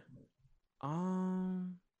 Okay.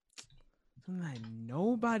 Something that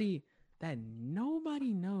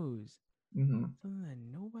nobody knows. Mm-hmm. Something that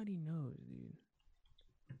nobody knows, dude.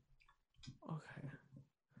 Okay.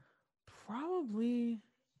 Probably.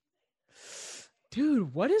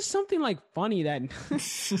 Dude, what is something like funny that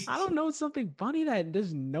I don't know, something funny that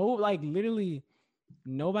there's no, like, literally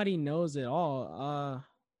nobody knows at all.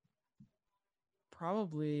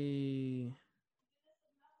 Probably.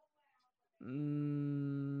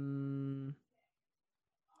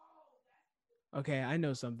 Okay, I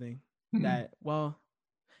know something that, well,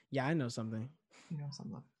 yeah, I know something. You know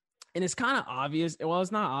something. And it's kind of obvious. Well,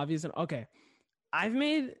 it's not obvious. Okay. I've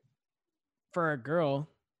made for a girl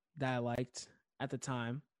that I liked at the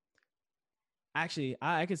time. Actually,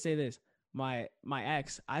 I could say this. My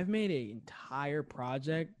ex, I've made an entire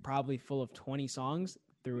project, probably full of 20 songs,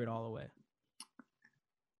 threw it all away.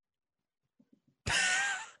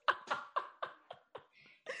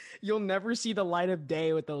 You'll never see the light of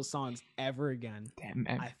day with those songs ever again. Damn,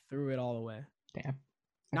 man. I threw it all away. Damn.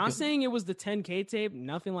 Not saying it was the 10K tape,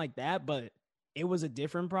 nothing like that, but it was a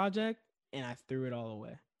different project, and I threw it all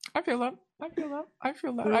away. I feel that.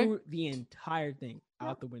 Threw the entire thing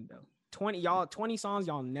out the window. 20 songs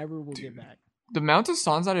y'all never will get back. The amount of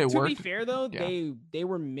songs that To be fair though, they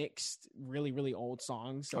were mixed really, really old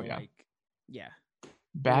songs. So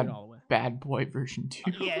Bad Boy version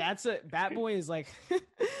 2. Yeah, that's a Bad Boy is like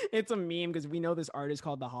it's a meme because we know this artist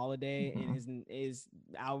called The Holiday, and his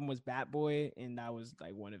album was Bad Boy, and that was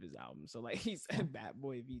like one of his albums. So like he said Bad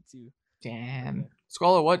Boy V2. Damn.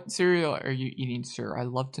 Squalla, what cereal are you eating, sir? I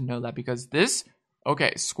love to know that because this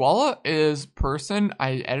Squalla is person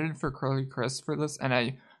I edited for Curly Chris for this,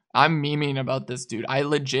 and I'm memeing about this dude. I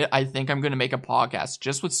think I'm gonna make a podcast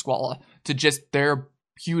just with Squalla to just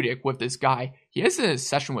therapeutic with this guy. He has a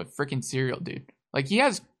session with freaking cereal, dude. Like he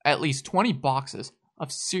has at least 20 boxes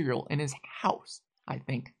of cereal in his house, I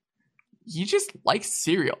think. He just likes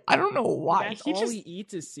cereal. I don't know why. That's all he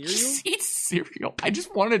eats is cereal? He just eats cereal. I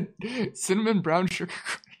just wanted cinnamon brown sugar.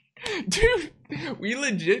 Dude, we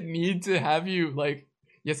legit need to have you, like,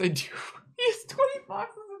 yes, I do. He has 20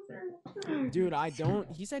 boxes of cereal. Dude, I don't.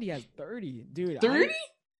 He said he has 30. Dude, 30?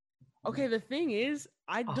 Okay, the thing is,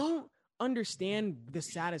 I don't understand the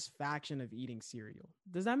satisfaction of eating cereal.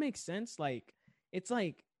 Does that make sense? Like, it's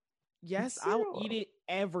like, yes, I'll eat it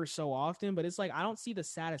ever so often, but it's like I don't see the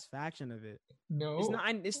satisfaction of it. No, it's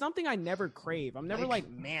not. It's something I never crave. I'm never like,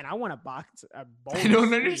 man, I want a bowl. I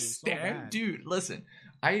don't understand, so dude. Listen,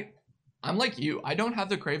 I'm like you. I don't have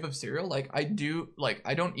the crave of cereal. Like I do. Like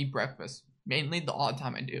I don't eat breakfast. Mainly the odd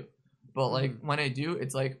time I do, but like when I do,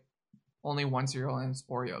 it's like only one cereal and it's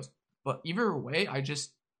Oreos. But either way, I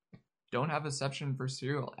just don't have a section for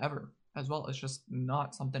cereal ever. As well, it's just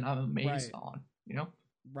not something I'm amazed on. You know.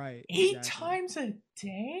 Right. 8 times a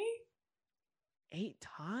day? 8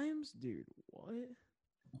 times? Dude, what?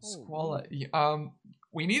 Squalla.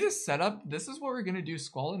 We need to set up, this is what we're going to do,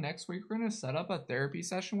 Squalla. Next week, we're going to set up a therapy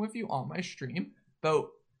session with you on my stream about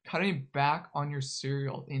cutting back on your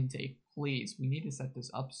cereal intake. Please, we need to set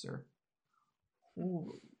this up, sir.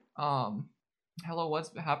 Ooh. Hello,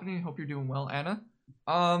 what's happening? Hope you're doing well, Anna.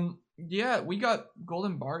 Yeah, we got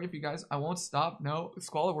Golden Bar. If you guys, I won't stop. No,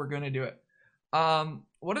 Squalla, we're going to do it.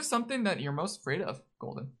 What is something that you're most afraid of,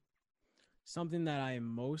 Golden? Something that I am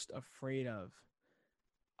most afraid of.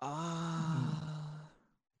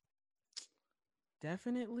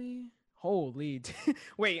 Definitely. Holy.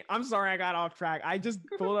 Wait, I'm sorry I got off track. I just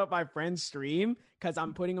pulled up my friend's stream because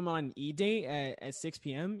I'm putting him on E-Date at 6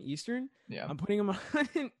 p.m. Eastern. Yeah. I'm putting him on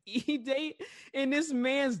an E-Date, and this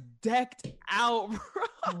man's decked out,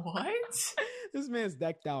 bro. What? This man's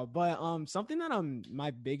decked out. But something that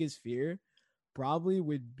my biggest fear probably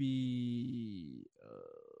would be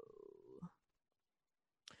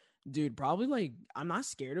dude, probably like I'm not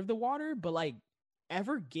scared of the water, but like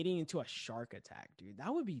ever getting into a shark attack, dude.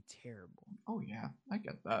 That would be terrible. Oh yeah, I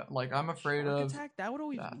get that. Like I'm afraid Shark of attack. That would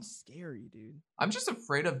always be scary, dude. I'm just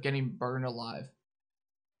afraid of getting burned alive.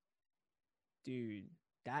 Dude,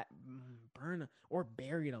 that burn or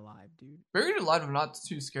buried alive, dude. Buried alive, I'm not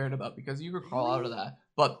too scared about because you could crawl out of that.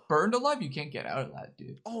 But burned alive, you can't get out of that,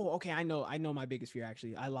 dude. Oh, okay. I know my biggest fear.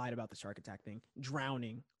 Actually, I lied about the shark attack thing.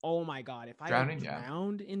 Drowning. Oh my god, if I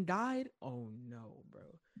drowned and died, oh no, bro.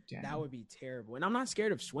 Damn. That would be terrible. And I'm not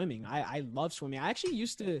scared of swimming. I love swimming. I actually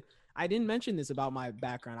used to. I didn't mention this about my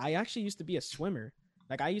background. I actually used to be a swimmer.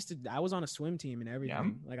 Like I was on a swim team and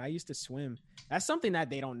everything. Yeah. Like I used to swim. That's something that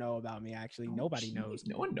they don't know about me. Actually, nobody knows.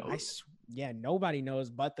 No one knows. Nobody knows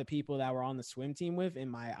but the people that were on the swim team with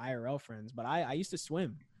and my IRL friends. But I used to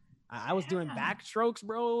swim. I was doing backstrokes,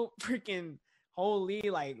 bro. Freaking holy,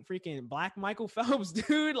 like freaking Black Michael Phelps,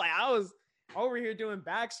 dude. Like I was over here doing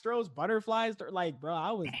backstrokes, butterflies. Like, bro,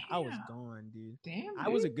 I was gone, dude. Damn, dude. I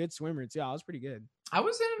was a good swimmer too. I was pretty good. I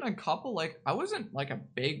was in a couple, like, I wasn't like a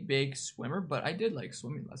big swimmer, but I did like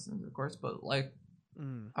swimming lessons, of course. But like,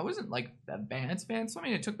 I wasn't like the advanced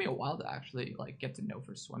swimming. It took me a while to actually like get to know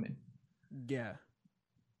for swimming. Yeah.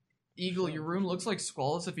 Eagle, your room looks like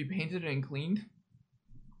Squalus if you painted it and cleaned.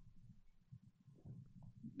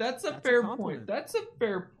 That's a fair point. That's a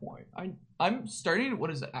fair point. I'm starting. What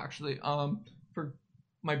is it actually? For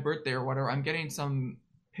my birthday or whatever, I'm getting some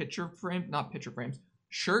not picture frames,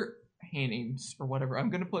 shirt hangings or whatever. I'm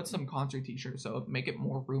gonna put some concert t-shirts, so make it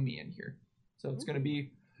more roomy in here. So it's gonna be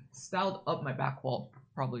styled up my back wall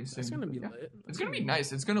probably soon. It's gonna be lit. It's gonna be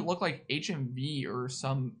nice. It's gonna look like HMV or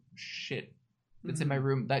some shit that's in my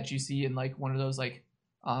room that you see in like one of those like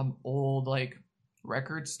old like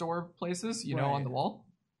record store places, you know, on the wall.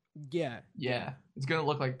 Yeah. It's gonna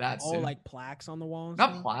look like that soon. Like plaques on the wall.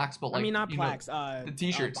 Not plaques, but like not plaques. The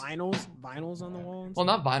t-shirts, vinyls on the wall. Well,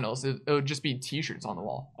 not vinyls. It would just be t-shirts on the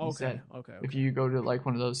wall. Okay. If you go to like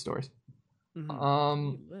one of those stores.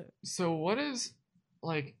 So what is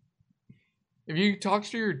like? If you talk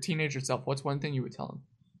to your teenager self, what's one thing you would tell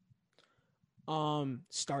him?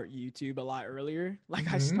 Start YouTube a lot earlier.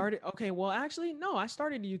 Like I started. Okay, well, actually, no. I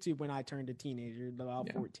started YouTube when I turned a teenager,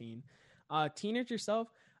 about 14. Teenager self,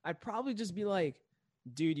 I'd probably just be like,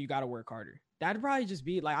 dude, you got to work harder. That'd probably just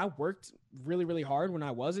be like, I worked really, really hard when I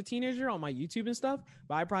was a teenager on my YouTube and stuff,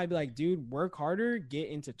 but I'd probably be like, dude, work harder, get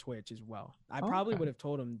into Twitch as well. I probably would have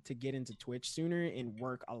told him to get into Twitch sooner and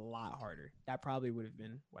work a lot harder. That probably would have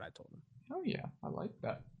been what I told him. Oh yeah, I like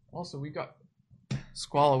that. Also, we got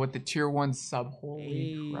Squalla with the tier 1 sub.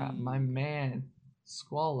 Holy crap, my man.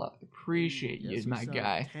 Squalla, appreciate you, my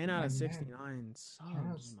guy. 10 out of 69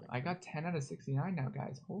 subs. I got 10 out of 69 now,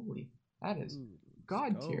 guys. Holy, that is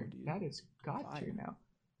God tier. Dude. That is God tier now.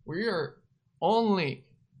 We are only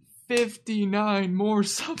 59 more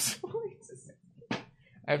subs.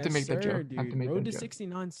 I have to make that joke. Dude. I have to make Road to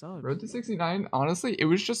 69 subs. Road to 69. Honestly, it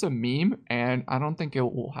was just a meme, and I don't think it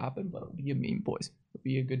will happen, but it'll be a meme, boys. It'll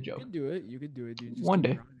be a good joke. You could do it, dude. Just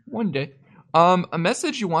one day. A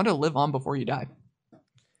message you want to live on before you die.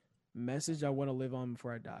 Message I want to live on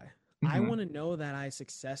before I die. I want to know that I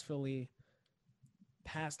successfully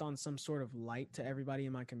passed on some sort of light to everybody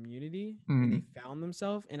in my community and they found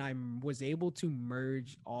themselves, and I was able to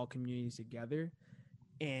merge all communities together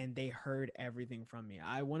and they heard everything from me.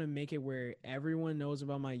 I want to make it where everyone knows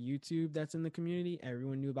about my YouTube that's in the community,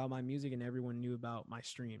 everyone knew about my music, and everyone knew about my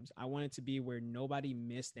streams. I want it to be where nobody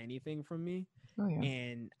missed anything from me.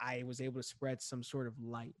 And I was able to spread some sort of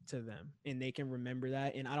light to them and they can remember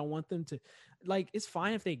that. And I don't want them to, like, it's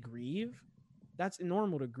fine if they grieve. That's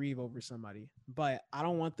normal to grieve over somebody, but I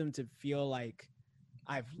don't want them to feel like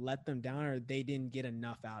I've let them down or they didn't get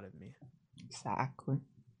enough out of me. Exactly.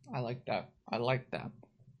 I like that.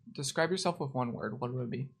 Describe yourself with one word. What would it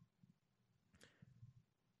be?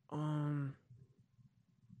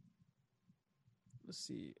 Let's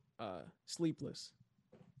see. Sleepless.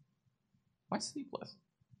 Why sleepless?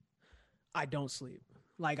 I don't sleep.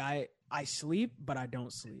 Like I sleep, but I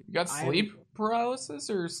don't sleep. You got sleep paralysis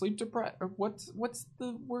or sleep depression? Or what's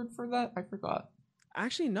the word for that? I forgot.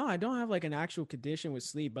 Actually, no, I don't have like an actual condition with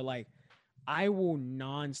sleep, but like I will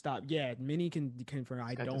nonstop. Yeah, Minnie can confirm.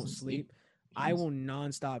 I don't sleep. I will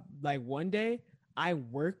nonstop. Like one day, I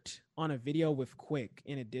worked on a video with Quick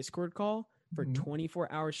in a Discord call for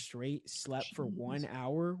 24 hours straight. Slept for 1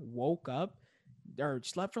 hour. Woke up. Or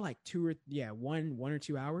slept for like 1 or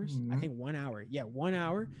 2 hours. I think 1 hour. Yeah, 1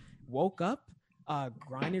 hour. Woke up,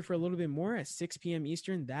 grinded for a little bit more at 6 p.m.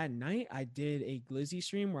 Eastern that night. I did a Glizzy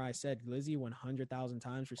stream where I said Glizzy 100,000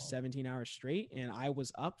 times for 17 hours straight, and I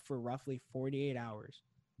was up for roughly 48 hours.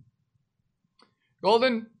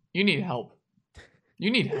 Golden, you need help.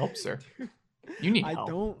 You need help, sir. You need I help.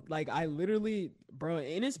 don't like. I literally, bro,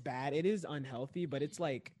 and it's bad. It is unhealthy, but it's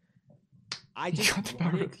like I just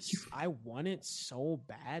I want it so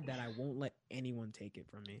bad that I won't let anyone take it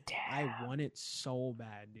from me. Damn. I want it so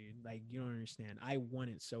bad, dude. Like, you don't understand. I want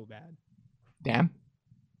it so bad.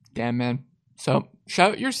 Damn, man. So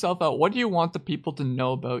shout yourself out. What do you want the people to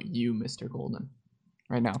know about you, Mr. Golden,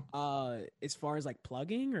 right now? As far as like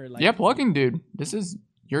plugging or like, yeah, plugging, dude. This is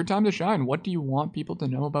your time to shine. What do you want people to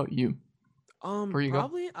know about you?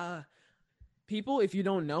 Probably people, if you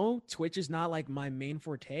don't know, Twitch is not like my main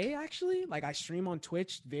forte, actually. Like, I stream on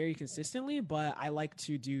Twitch very consistently, but I like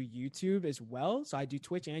to do YouTube as well. So I do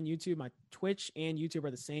Twitch and YouTube. My Twitch and YouTube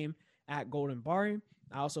are the same at Golden Bari.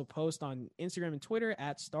 I also post on Instagram and Twitter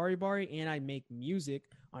at Starry Bari, and I make music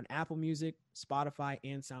on Apple Music, Spotify,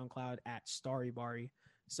 and SoundCloud at Starry Bari.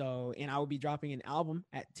 So, and I will be dropping an album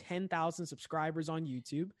at 10,000 subscribers on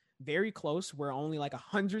YouTube. Very close. We're only like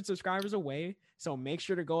 100 subscribers away. So make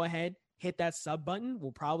sure to go ahead, hit that sub button.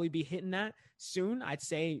 We'll probably be hitting that soon. I'd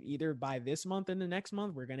say either by this month and the next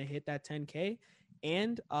month, we're going to hit that 10K.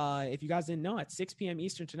 And if you guys didn't know, at 6 p.m.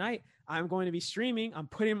 Eastern tonight, I'm going to be streaming. I'm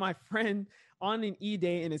putting my friend on an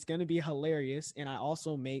E-Day, and it's going to be hilarious. And I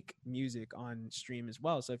also make music on stream as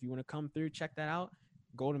well. So if you want to come through, check that out.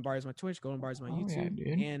 Golden Bari is my Twitch. Golden Bari is my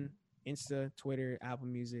YouTube. And Insta, Twitter, Apple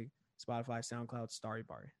Music, Spotify, SoundCloud, Starry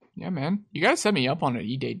Bari. Yeah, man. You got to set me up on an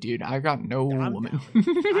E-Day, dude. I got no woman.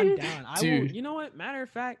 I'm down. Dude. Will, you know what? Matter of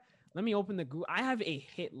fact, let me open the Google. I have a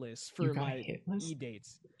hit list for my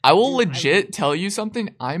E-dates. I will legit tell you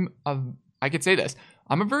something. I could say this.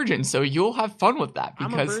 I'm a virgin, so you'll have fun with that.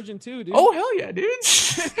 Because... I'm a virgin too, dude. Oh, hell yeah,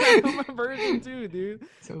 dude. I'm a virgin too, dude.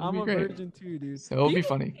 So I'm a virgin too, dude. So it'll be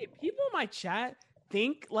funny. People in my chat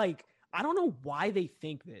think, like, I don't know why they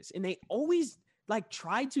think this. And they always, like,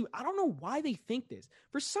 try to, I don't know why they think this.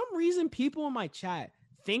 For some reason, people in my chat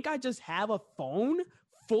think I just have a phone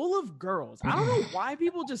full of girls. I don't know why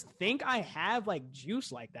people just think I have like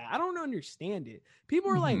juice like that. I don't understand it.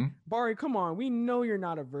 People are like, Bari, come on. We know you're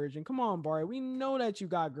not a virgin. Come on, Bari. We know that you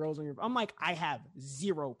got girls on your... I'm like, I have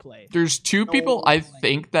zero play. There's two people I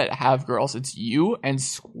think that have girls. It's you and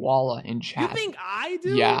Squala in chat. You think I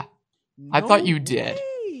do? Yeah. I thought you did.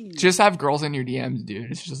 Just have girls in your DMs, dude.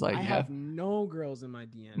 It's just like... I have no girls in my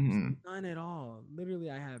DMs. None at all. Literally,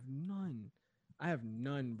 I have none. I have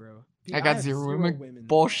none, bro. Dude, I got zero women.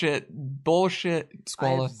 Bullshit,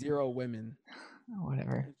 Squala. I have zero women.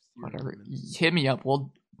 Whatever. Hit me up.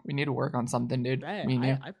 We need to work on something, dude.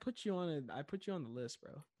 I put you on the list,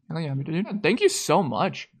 bro. Oh yeah, dude. Thank you so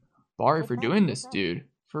much, Bari, for doing this, dude.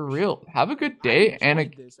 For real. Have a good day,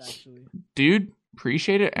 dude.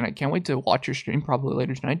 Appreciate it, and I can't wait to watch your stream probably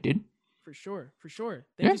later tonight, dude. For sure.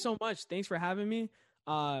 Thank you so much. Thanks for having me.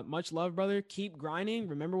 Much love, brother. Keep grinding.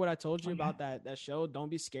 Remember what I told you about that show. Don't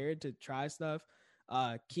be scared to try stuff.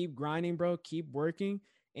 Keep grinding, bro. Keep working,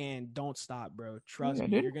 and don't stop, bro. Trust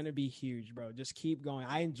me, you're gonna be huge, bro. Just keep going.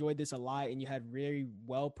 I enjoyed this a lot, and you had very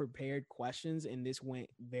well prepared questions, and this went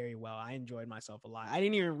very well. I enjoyed myself a lot. I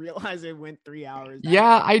didn't even realize it went 3 hours.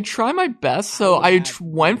 Yeah, I try my best. So I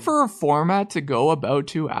went for a format to go about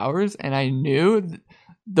 2 hours, and I knew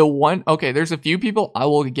there's a few people I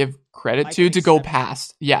will give credit like to go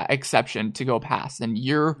past. Yeah, exception to go past. And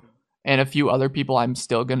and a few other people I'm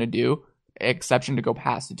still going to do exception to go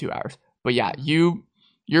past the 2 hours. But yeah,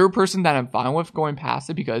 you're a person that I'm fine with going past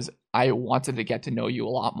it because I wanted to get to know you a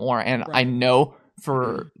lot more. And I know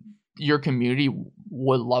for your community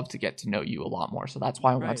would love to get to know you a lot more. So that's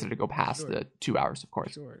why I wanted to go past the 2 hours, of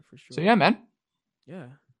course. For sure. So yeah, man. Yeah,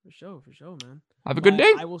 for sure, man. Have a good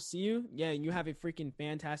day. I will see you. Yeah, and you have a freaking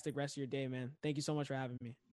fantastic rest of your day, man. Thank you so much for having me.